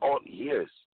 and that's all he hears.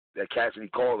 That Cassidy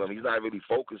called him. He's not really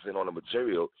focusing on the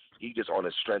material. He's just on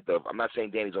the strength of. I'm not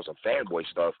saying Danny's on some fanboy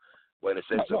stuff, but in the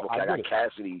sense of, okay, I got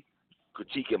Cassidy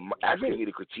critiquing, asking me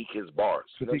to critique his bars.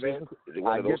 You know what I'm saying? Is it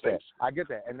one of those things? I get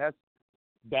that, and that's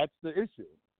the issue.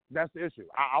 That's the issue.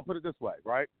 I'll put it this way,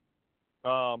 right?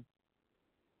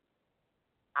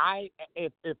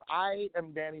 If I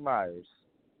am Danny Myers,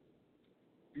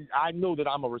 I know that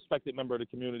I'm a respected member of the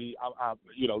community.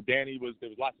 Danny there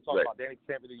was lots of talk about Danny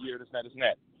Champion of the Year, this and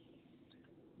that.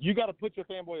 You got to put your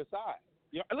fanboy aside.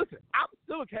 You know, and listen, I'm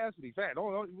still a Cassidy fan.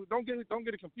 Don't get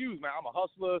it confused, man. I'm a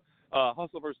hustler.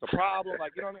 Hustler versus the problem.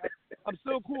 Like, you know what I mean? I'm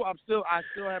still cool. I still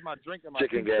have my drink and my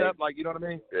step. Like, you know what I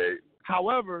mean? Hey.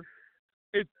 However,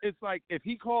 it's like if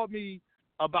he called me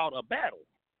about a battle,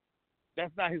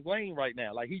 that's not his lane right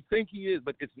now. Like, he think he is,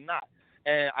 but it's not.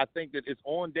 And I think that it's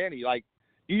on Danny. Like,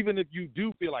 even if you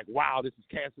do feel like, wow, this is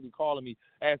Cassidy calling me,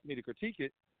 asking me to critique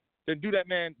it, then do that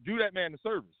man the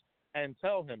service and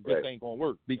tell him this ain't gonna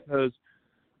work. Because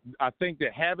I think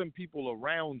that having people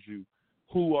around you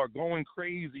who are going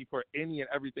crazy for any and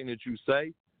everything that you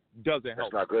say doesn't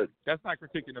help. That's not good. That's not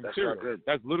critiquing the material. Not good.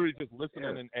 That's literally just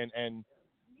listening and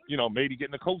maybe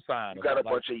getting a cosign. You got a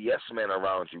bunch of yes men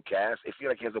around you, Cass. It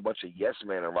feels like he has a bunch of yes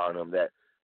men around him that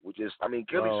would just,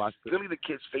 Gilly, the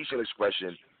kid's facial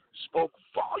expression spoke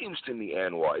volumes to me,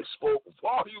 Anwar. It spoke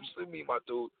volumes to me, my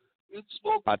dude. It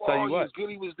spoke volumes. Tell you what,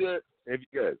 Gilly was there.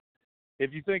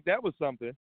 If you think that was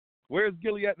something, where's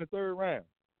Gilly at in the 3rd round?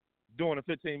 Doing a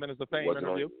 15 minutes of fame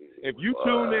interview. If you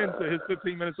tune in to his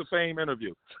 15 minutes of fame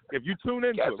interview, if you tune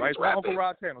into it, right? It's my Uncle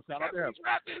Rod channel. Shout out to him.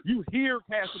 You hear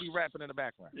Cassidy rapping in the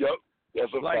background. Yep,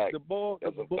 that's a fact. The ball.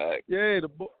 That's a fact. Yeah,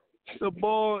 the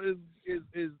ball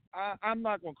is. I'm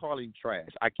not gonna call him trash.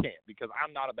 I can't because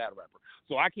I'm not a battle rapper,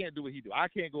 so I can't do what he do. I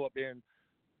can't go up there and.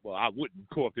 Well, I wouldn't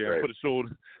go up there and put a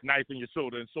knife in your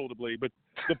shoulder and shoulder blade, but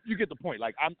you get the point.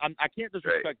 Like I can't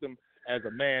disrespect him as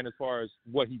a man as far as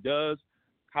what he does.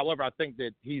 However, I think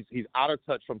that he's out of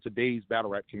touch from today's battle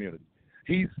rap community.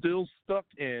 He's still stuck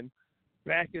in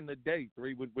back in the day,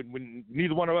 when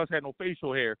neither one of us had no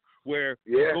facial hair, where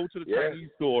you go to the Chinese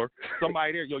store,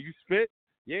 somebody there, yo, you spit?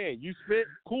 Yeah, you spit?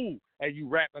 Cool. And you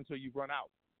rap until you run out.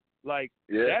 Like,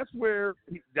 that's where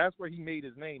he made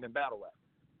his name in battle rap.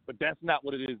 But that's not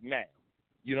what it is now.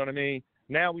 You know what I mean?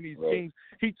 Now we need kings.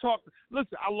 He talked,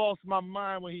 listen, I lost my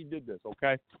mind when he did this,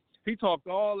 okay? He talked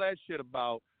all that shit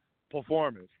about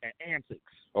performance and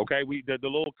antics, okay? The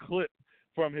little clip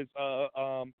from his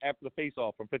after the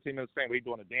face-off from 15 Minutes Fame, where he's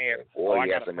doing a dance. I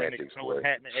got a friend that can throw his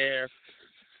hat in the air.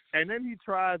 And then he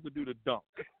tries to do the dunk.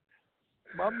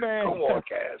 My man. Come on,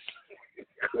 Cass.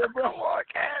 Come on,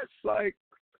 Cass. Like,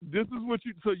 this is what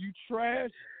you, so you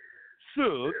trash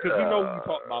Suge, because you know what you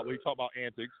talk about when you talk about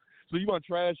antics. So you want to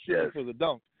trash shit for the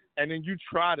dunk, and then you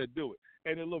try to do it,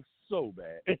 and it looks so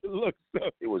bad. It looks so.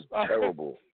 It was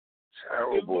terrible.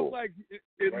 Terrible.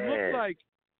 It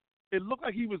looked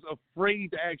like he was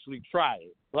afraid to actually try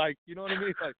it. Like, you know what I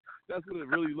mean? Like, that's what it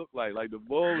really looked like. Like, the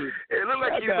ball is. It looked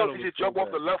like he was going to jump off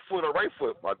the left foot or right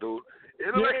foot, my dude.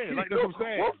 It looked like that's what I'm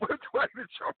saying. One foot trying to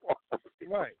jump off.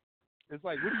 Right. It's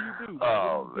like, what do you do?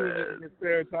 Oh, man. In your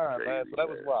spare time, man. So that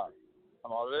was wild.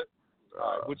 I'm all of it.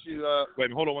 All right. What you,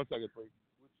 wait, hold on 1 second, please.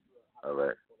 All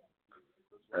right.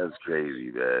 That's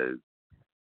crazy, man.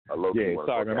 I love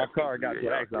sorry, man. My car got to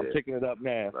accident. I'm picking it up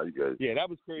now. No, you good. Yeah, that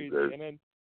was crazy. And then,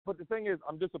 but the thing is,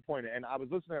 I'm disappointed. And I was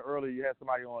listening earlier. You had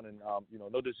somebody on, and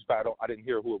no disrespect, I didn't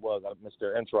hear who it was. I missed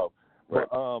their intro. But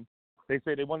they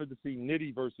said they wanted to see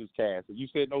Nitty versus Cass, and you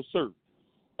said no, Surf.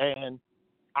 And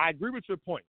I agree with your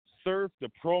point. Surf, the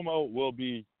promo will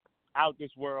be out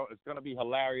this world. It's going to be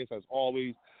hilarious as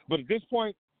always. But at this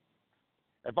point,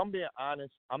 if I'm being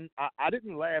honest, I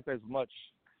didn't laugh as much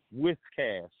with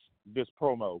Cass this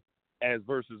promo as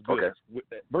versus Goods.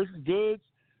 Okay. Versus Goods,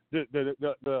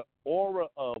 the aura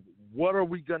of what are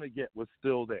we going to get was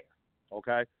still there.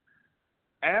 Okay?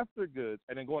 After Goods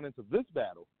and then going into this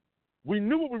battle, we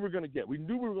knew what we were going to get. We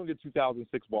knew we were going to get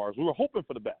 2006 bars. We were hoping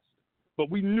for the best.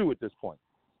 But we knew at this point.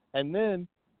 And then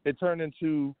it turned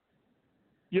into,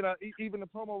 even the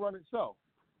promo run itself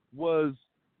was,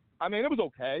 I mean, it was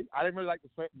okay. I didn't really like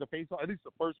the face-off, at least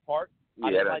the first part. Yeah,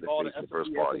 I didn't like all the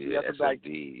first part. Yeah,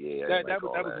 SMD. Yeah, that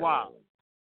was wild.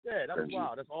 Yeah, that was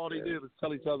wild. That's all they did was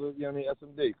tell each other, you know what I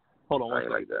mean, SMD. Hold on. I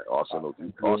ain't like that. Arsenal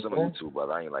too, but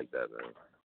I ain't like that,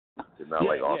 man. Did not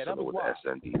like Arsenal with the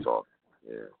SMD talk.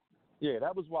 Yeah. Yeah,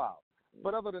 that was wild.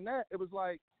 But other than that, it was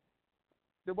like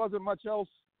there wasn't much else.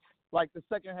 Like the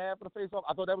second half of the face-off,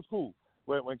 I thought that was cool.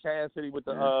 When Cass hit him with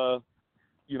the,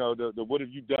 the what have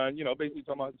you done? Basically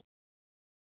talking about.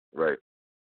 Right.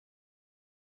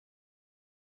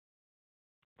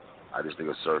 I just think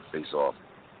a Surf face-off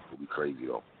would be crazy,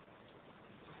 though.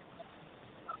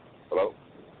 Hello?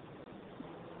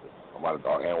 I'm out of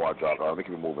dog. Anwar dropped. Let me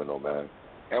keep moving, though, man.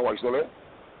 Anwar, you still there?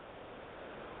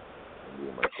 I'm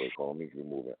doing my quick call. Let me keep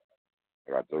moving.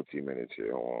 I got 13 minutes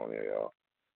here. Hold on here, y'all.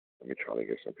 Let me try to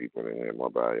get some people in here. My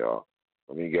bad, y'all.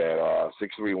 Let me get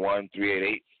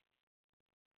 631-388.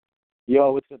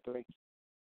 Yo, what's up, Three?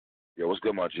 Yo, what's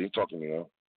good, my G? Talk to me, yo.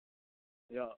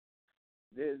 Yo,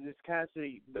 this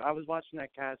Cassidy, I was watching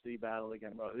that Cassidy battle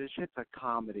again, bro. This shit's a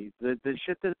comedy. The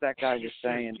shit that guy was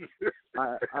saying,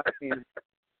 I'm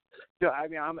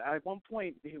at one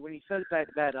point when he says that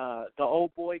the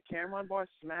old boy Cameron bar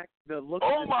smacked the look.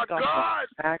 Oh my God!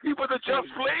 He put the Just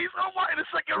Blaze. Oh my! In the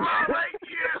second round, right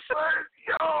here, son.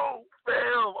 Yo,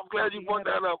 fam. I'm glad you brought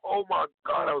that up. Oh my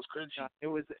God, that was cringy. It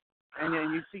was, and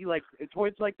then you see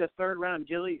towards the third round,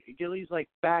 Gilly's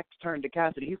back turned to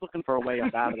Cassidy. He's looking for a way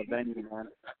up out of the venue, man.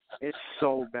 It's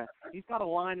so bad. He's got a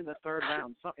line in the third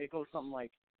round. It goes something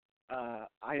like.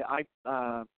 I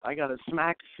got a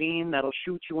smack scene that'll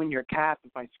shoot you in your calf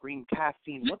if I scream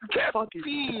caffeine. What the fuck is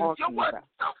he talking about? What the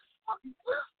fuck is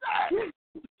that?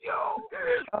 Yo,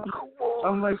 come on.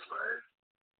 I'm like,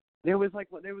 there was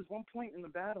one point in the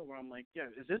battle where I'm like, yeah,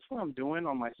 is this what I'm doing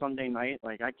on my Sunday night?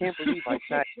 Like, I can't believe I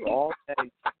sat all day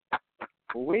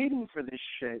waiting for this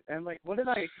shit. And what did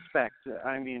I expect?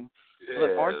 I mean,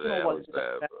 Arsenal wasn't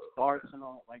the best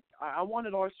Arsenal. I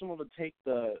wanted Arsenal to take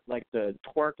the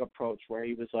twerk approach where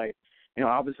he was like, we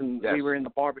were in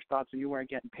the barbershop, so you weren't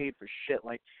getting paid for shit.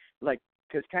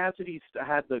 Because Cassidy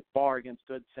had the bar against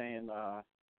Good saying,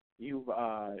 you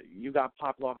got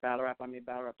popular off battle rap. I made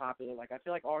battle rap popular. I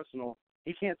feel like Arsenal,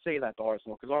 he can't say that to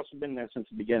Arsenal because Arsenal's been there since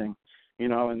the beginning,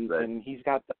 and he's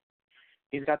got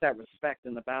that respect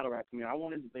in the battle rap community. I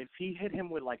wanted, if he hit him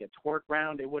with a twerk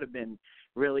round, it would have been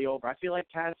really over. I feel like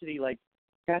Cassidy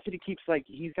keeps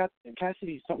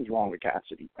Cassidy, something's wrong with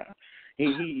Cassidy, bro.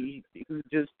 He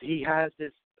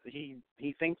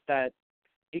thinks that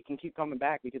he can keep coming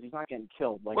back because he's not getting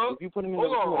killed. Like well, if you put him in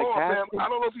hold on, casket, man. I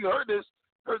don't know if you heard this.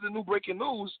 Heard the new breaking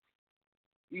news.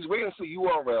 He's waiting for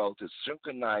URL to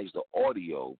synchronize the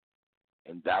audio,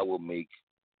 and that will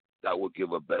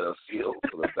give a better feel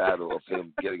for the battle of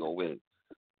him getting a win.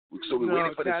 So we're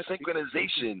waiting for the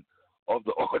synchronization of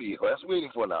the audio. That's what we're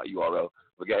waiting for now, URL.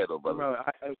 But go ahead, though, brother.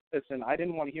 Bro, listen, I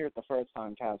didn't want to hear it the first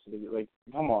time, Cassidy. Like,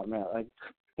 come on, man. Like,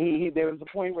 there was a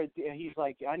point where he's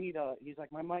like, he's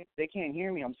like, my mic, they can't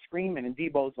hear me. I'm screaming, and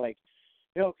Debo's like,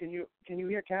 yo, can you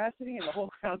hear Cassidy? And the whole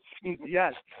crowd screams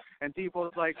yes. And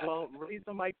Debo's like, well, release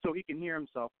the mic so he can hear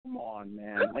himself. Come on,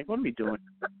 man. Like, what are we doing?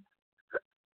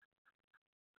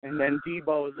 And then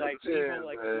Debo's like,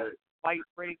 fight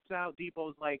breaks out.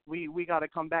 Debo's like, we got to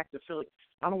come back to Philly.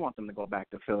 I don't want them to go back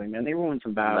to Philly, man. They ruined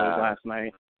some battles last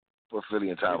night. Put Philly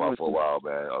in timeout for a while,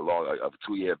 man. A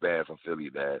 2-year ban from Philly,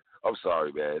 man. I'm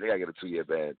sorry, man. They got to get a 2-year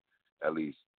ban at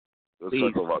least. We'll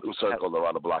circle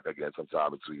around the block again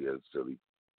sometime in 2 years, Philly.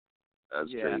 That's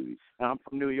crazy. And I'm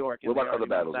from New York. What about other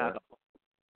battles, man?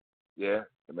 Yeah,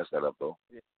 they messed that up, though.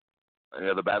 Yeah. Any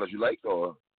other battles you liked,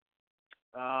 or?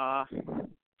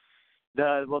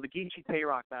 The Geechee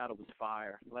Tay-Rock battle was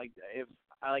fire. Like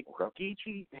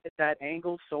Geechee hit that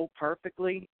angle so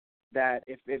perfectly that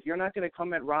if you're not going to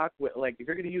come at Rock with, like, if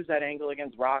you're going to use that angle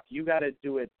against Rock, you got to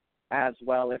do it as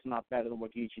well, if not better than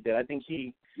what Geechee did. I think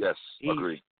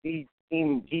agree. He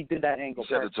did that angle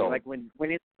perfectly. Like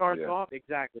when it starts off,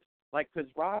 exactly. Like, because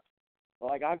Rock,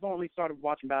 like, I've only started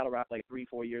watching battle rap like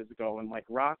 3-4 years ago, and like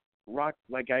Rock,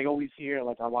 like I always hear,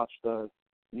 like I watch the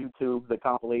YouTube, the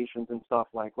compilations and stuff.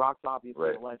 Like Rock's obviously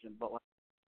a legend, but like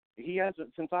he hasn't,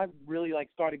 since I've really like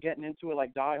started getting into it,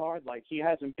 like Die Hard, like he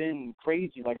hasn't been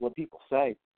crazy like what people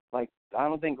say. Like I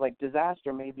don't think like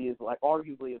Disaster maybe is like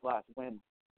arguably his last win,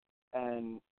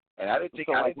 and I didn't think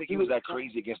he was that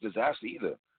crazy against Disaster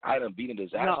either. I hadn't beaten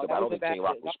Disaster, but I don't think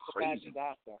Tay-Rock was crazy.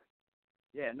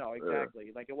 Yeah, no,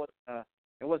 exactly. Like it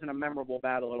wasn't a memorable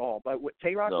battle at all. But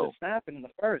Tay-Rock was snapping in the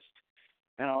first.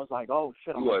 And I was like, oh,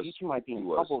 shit, Geechee might be in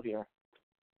trouble here.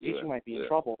 Geechee might be in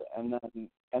trouble. And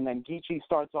then Geechee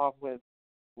starts off with,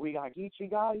 we got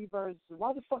Geechee Gotti versus,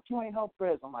 why the fuck you ain't help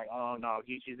Chris? I'm like, oh, no,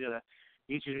 Geechee's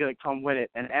gonna come with it.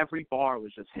 And every bar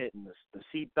was just hitting the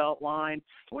seatbelt line.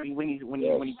 When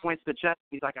he points to chest,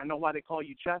 he's like, I know why they call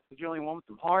you chest, because you're the only one with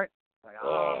some heart. Like,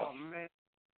 oh, man.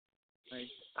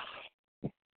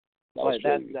 Like,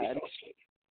 that.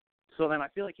 So then I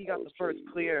feel like he got the first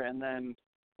clear, and then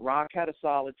Rock had a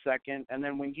solid second, and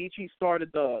then when Geechee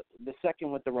started the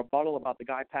second with the rebuttal about the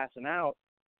guy passing out,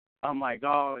 I'm like,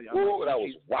 oh, that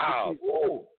was wild.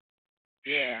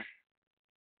 Yeah.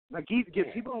 Like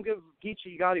people don't give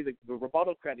Geechee Gotti the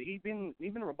rebuttal credit. He's been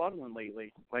rebuttaling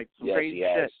lately, like some crazy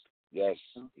shit. Yes,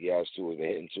 he has too. They're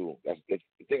hitting too. That's the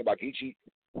thing about Geechee.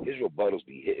 His rebuttals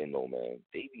be hitting though, man.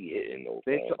 They be hitting though.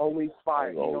 It's always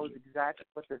fire. He knows exactly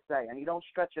what to say, and he don't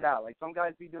stretch it out. Like some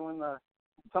guys be doing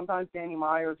sometimes Danny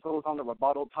Myers goes on the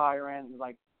rebuttal tyrant.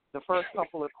 Like the first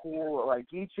couple are cool. Like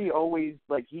Geechee always,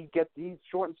 like he's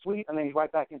short and sweet, and then he's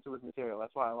right back into his material.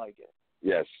 That's why I like it.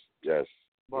 Yes.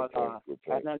 But good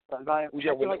point. And then who's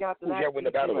your win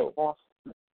the battle though?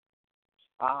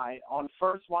 On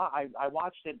first watch, I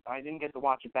watched it. I didn't get to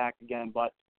watch it back again,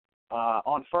 but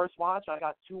on first watch, I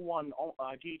got 2-1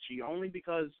 Geechee, only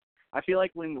because I feel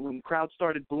like when crowd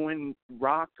started booing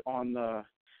Rock on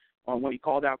when he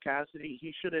called out Cassidy,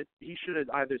 he should have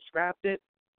either scrapped it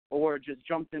or just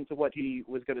jumped into what he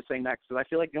was going to say next. Because I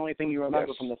feel like the only thing you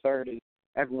remember from the third is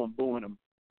everyone booing him,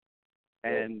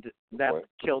 and that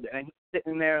killed it. And he's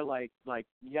sitting there like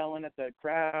yelling at the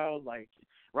crowd, like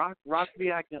Rock does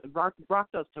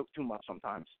too much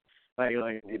sometimes, like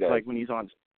when he's on.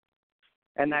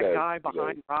 And that guy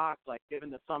behind Rock, like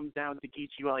giving the thumbs down to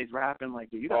Geechee while he's rapping,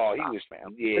 like, dude, you gotta stop,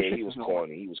 man. Yeah, he was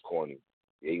corny. He was corny.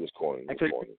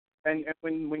 And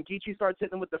when Geechee starts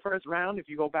hitting him with the first round, if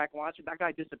you go back and watch it, that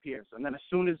guy disappears. And then as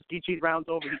soon as Geechee's round's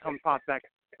over, he pops back in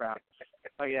the crowd.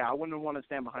 So yeah, I wouldn't want to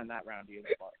stand behind that round either.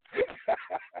 But.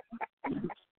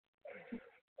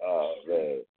 Oh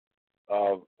man.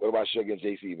 What about Suge and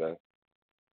JC, man?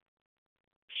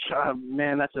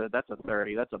 Man, that's a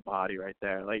 30. That's a body right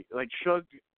there. Like Suge,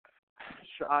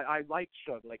 I like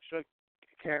Suge. Like Suge,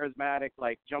 charismatic,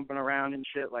 like jumping around and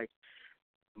shit. Like,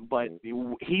 but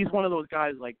he's one of those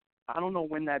guys. Like, I don't know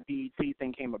when that BET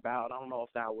thing came about. I don't know if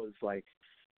that was like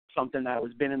something that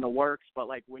was been in the works. But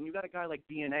like when you got a guy like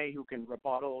DNA who can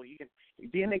rebuttal,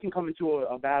 DNA can come into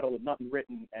a battle with nothing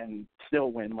written and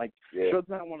still win. Like Suge's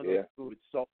not one of those dudes.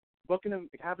 So booking him,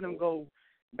 having him go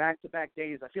back-to-back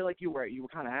days, I feel like you were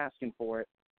kind of asking for it,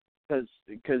 because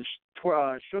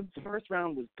Suge's first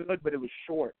round was good, but it was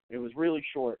short. It was really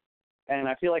short, And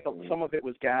I feel like some of it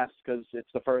was gas because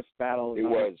it's the first battle. It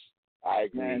was. I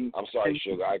agree. I'm sorry,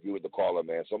 Sugar. I agree with the caller,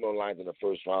 man. Some of the lines in the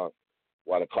first round,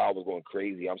 while the crowd was going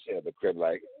crazy, I'm sitting at the crib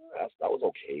like, that was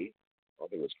okay. I don't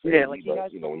think it was crazy. Yeah, like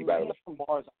but, when you battle some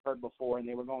bars I heard before, and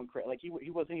they were going crazy. Like he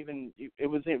wasn't even. It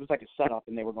was like a setup,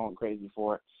 and they were going crazy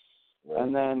for it. Right.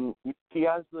 And then he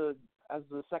as the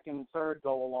second and third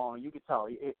go along, you could tell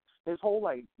his whole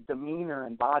like demeanor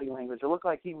and body language. It looked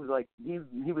like he was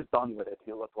done with it.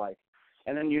 He looked like.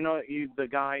 And then the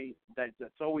guy that's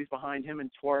always behind him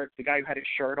and Twerk, the guy who had his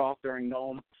shirt off during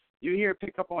Nome, you hear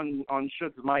pick up on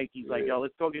Suge's mic. He's like, "Yo,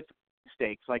 let's go get some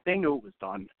steaks." Like they knew it was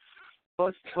done.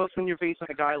 Plus when you're facing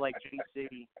a guy like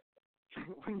JC,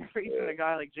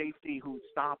 who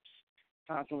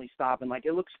constantly stopping, like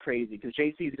it looks crazy because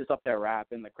JC's just up there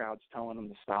rapping, the crowd's telling him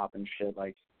to stop and shit.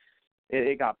 Like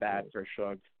it got bad for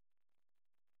Suge.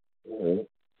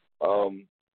 Mm-hmm.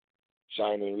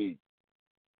 Shine and Reed.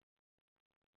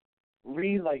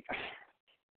 Reed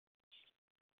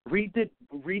did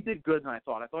good, and I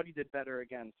thought he did better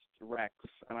against Rex,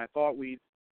 and I thought he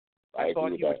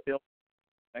was built.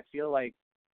 I feel like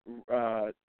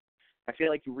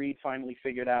Reed finally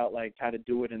figured out like how to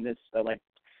do it in this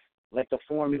like the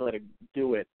formula to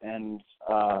do it, and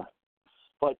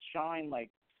but Shine,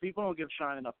 like people don't give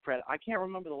Shine enough credit. I can't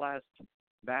remember the last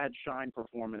bad Shine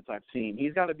performance I've seen.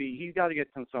 He's got to get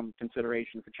some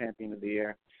consideration for Champion of the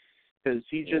Year. Because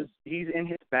he's in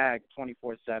his bag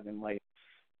 24/7. Like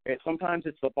sometimes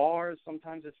it's the bars,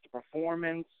 sometimes it's the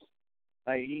performance.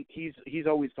 Like he's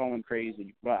always going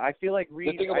crazy. But I feel like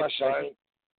Reed. The thing about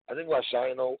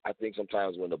Shine, though, I think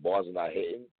sometimes when the bars are not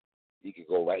hitting, he could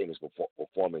go right in his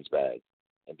performance bag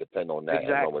and depend on that and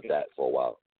run with that for a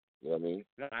while. You know what I mean?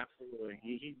 No, absolutely.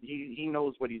 He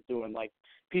knows what he's doing. Like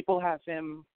people have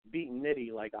him beating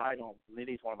Nitty. Like I don't.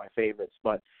 Nitty's one of my favorites,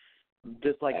 but.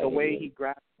 Just like the way he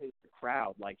grabs the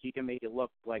crowd, like he can make it look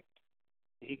a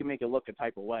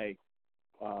type of way.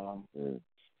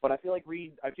 But I feel like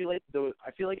Reed. I feel like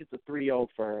it's a 3-0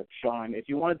 for Sean. If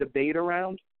you want to debate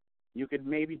around, you could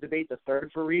maybe debate the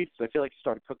third for Reed. So I feel like he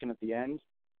started cooking at the end.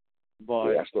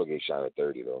 But I still give Sean a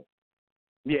 30 though.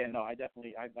 Yeah, no, I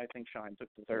think Sean took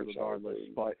the third regardless.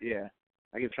 But yeah,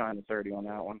 I give Sean a 30 on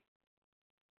that one.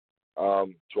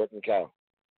 Twerk and Cal.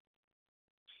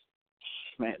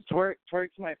 Man,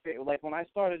 Twerk's my favorite. Like when I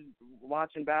started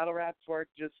watching battle rap, Twerk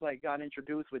just like got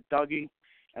introduced with Dougie,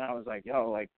 and I was like, yo,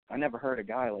 like I never heard a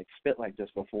guy like spit like this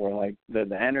before. Like the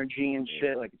energy and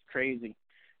shit, like it's crazy.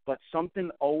 But something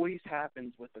always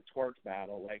happens with the Twerk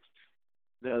battle, like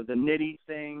the Nitty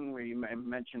thing where he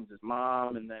mentions his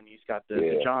mom, and then he's got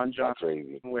the John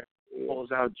where he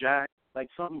pulls out Jack. Like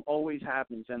something always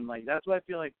happens, and like that's what I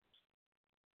feel like.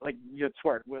 Like your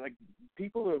Twerk, where like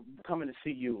people are coming to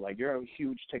see you, like you're a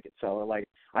huge ticket seller. Like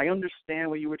I understand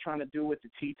what you were trying to do with the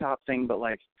T-Top thing, but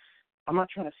like I'm not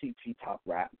trying to see T-Top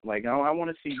rap. Like I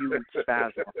want to see you spaz.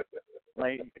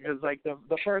 Like because like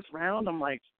the first round, I'm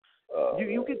like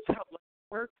you could tell like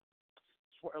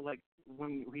Twerk, like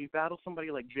when we battle somebody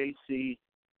like JC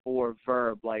or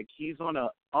Verb, like he's on a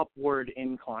upward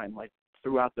incline like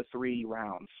throughout the 3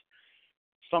 rounds.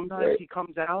 Sometimes he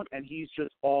comes out and he's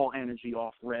just all energy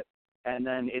off rip, and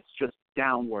then it's just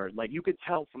downward. Like you could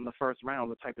tell from the first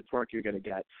round the type of Twerk you're gonna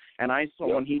get. And I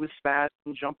saw when he was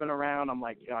spazzing, jumping around, I'm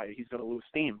like, yeah, he's gonna lose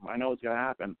steam. I know it's gonna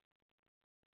happen.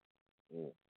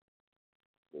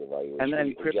 And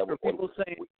then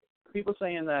people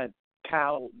saying that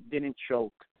Cal didn't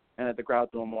choke and that the crowd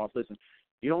threw him off. Listen,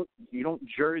 you don't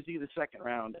jersey the second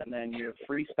round and then you're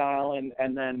freestyling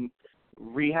and then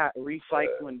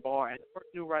recycling bar, and Twerk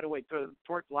knew right away.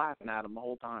 Twerk laughing at him the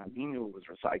whole time. He knew it was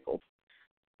recycled.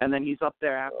 And then he's up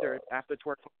there after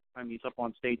Twerk time. He's up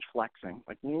on stage flexing.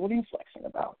 Like, what are you flexing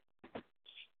about?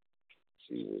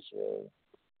 Jesus, man.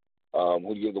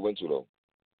 Who do you give the win to though?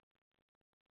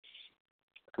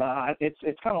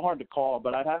 It's kind of hard to call,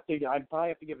 but I'd probably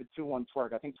have to give it 2-1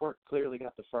 Twerk. I think Twerk clearly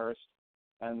got the first,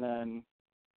 and then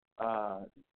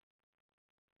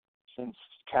since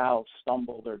Cal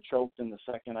stumbled or choked in the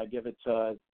second, I give it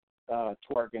to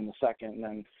Twerk in the second, and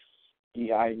then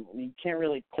you can't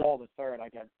really call the third. I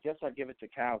guess I'd give it to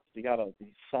Cal because he got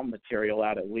some material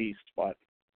out at least. But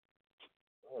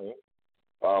all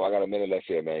right. I got a minute left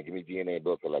here, man. Give me DNA and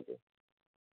Bill Collector.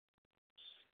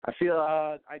 I feel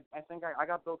I think I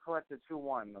got Bill Collector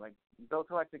 2-1. Like Bill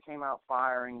Collector came out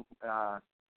firing.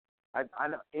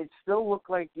 It still looked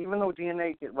like, even though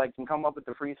DNA can come up with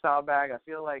the freestyle bag, I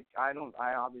feel like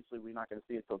obviously we're not going to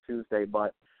see it till Tuesday,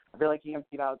 but I feel like he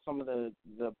emptied out some of the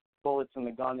bullets in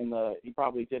the gun he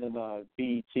probably did in the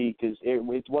BET because it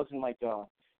wasn't like a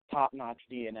top-notch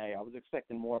DNA. I was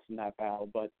expecting more from that battle,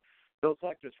 but Bill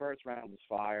Selector's first round was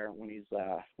fire when he's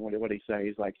what did he say?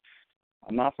 He's like,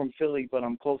 I'm not from Philly, but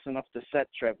I'm close enough to set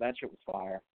trip. That shit was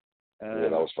fire. Yeah,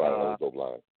 that was fire. That was dope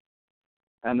line.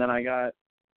 And then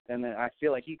I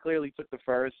feel like he clearly took the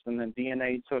first, and then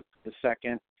DNA took the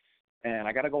second. And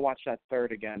I got to go watch that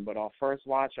third again. But off first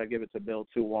watch, I give it to Bill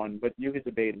 2-1. But you could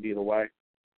debate it either way.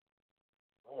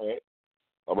 All right.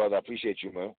 My brother, I appreciate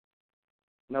you, man.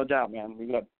 No doubt, man. We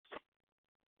good.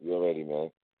 You're ready,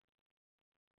 man.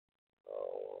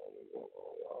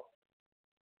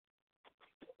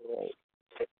 Right.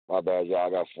 My bad, y'all. I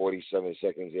got 47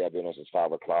 seconds here. I've been on since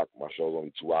 5 o'clock. My show's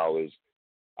only 2 hours.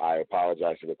 I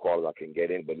apologize to the callers I couldn't get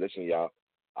in. But listen, y'all,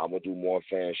 I'm going to do more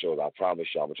fan shows. I promise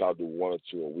y'all. I'm going to try to do 1 or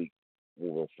 2 a week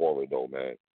moving forward, though,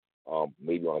 man.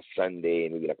 Maybe on a Sunday,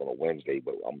 maybe like on a Wednesday,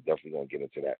 but I'm definitely going to get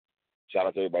into that. Shout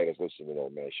out to everybody that's listening,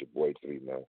 though, man. It's your boy 3,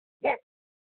 man. Yeah.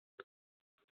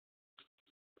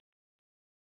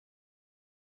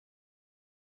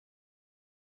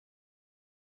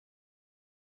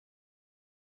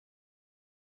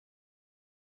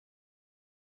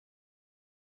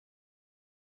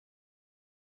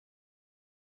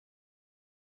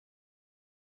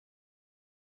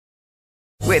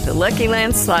 With the Lucky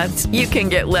Land Slots, you can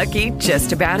get lucky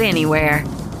just about anywhere.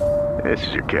 This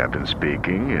is your captain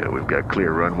speaking. We've got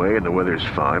clear runway and the weather's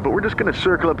fine, but we're just going to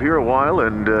circle up here a while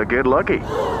and get lucky.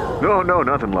 No,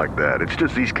 nothing like that. It's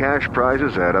just these cash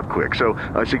prizes add up quick. So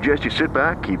I suggest you sit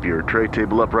back, keep your tray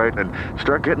table upright, and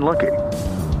start getting lucky.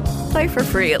 Play for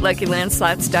free at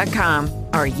LuckyLandSlots.com.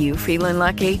 Are you feeling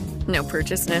lucky? No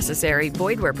purchase necessary.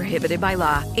 Void where prohibited by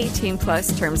law.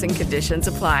 18+ terms and conditions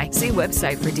apply. See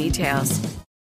website for details.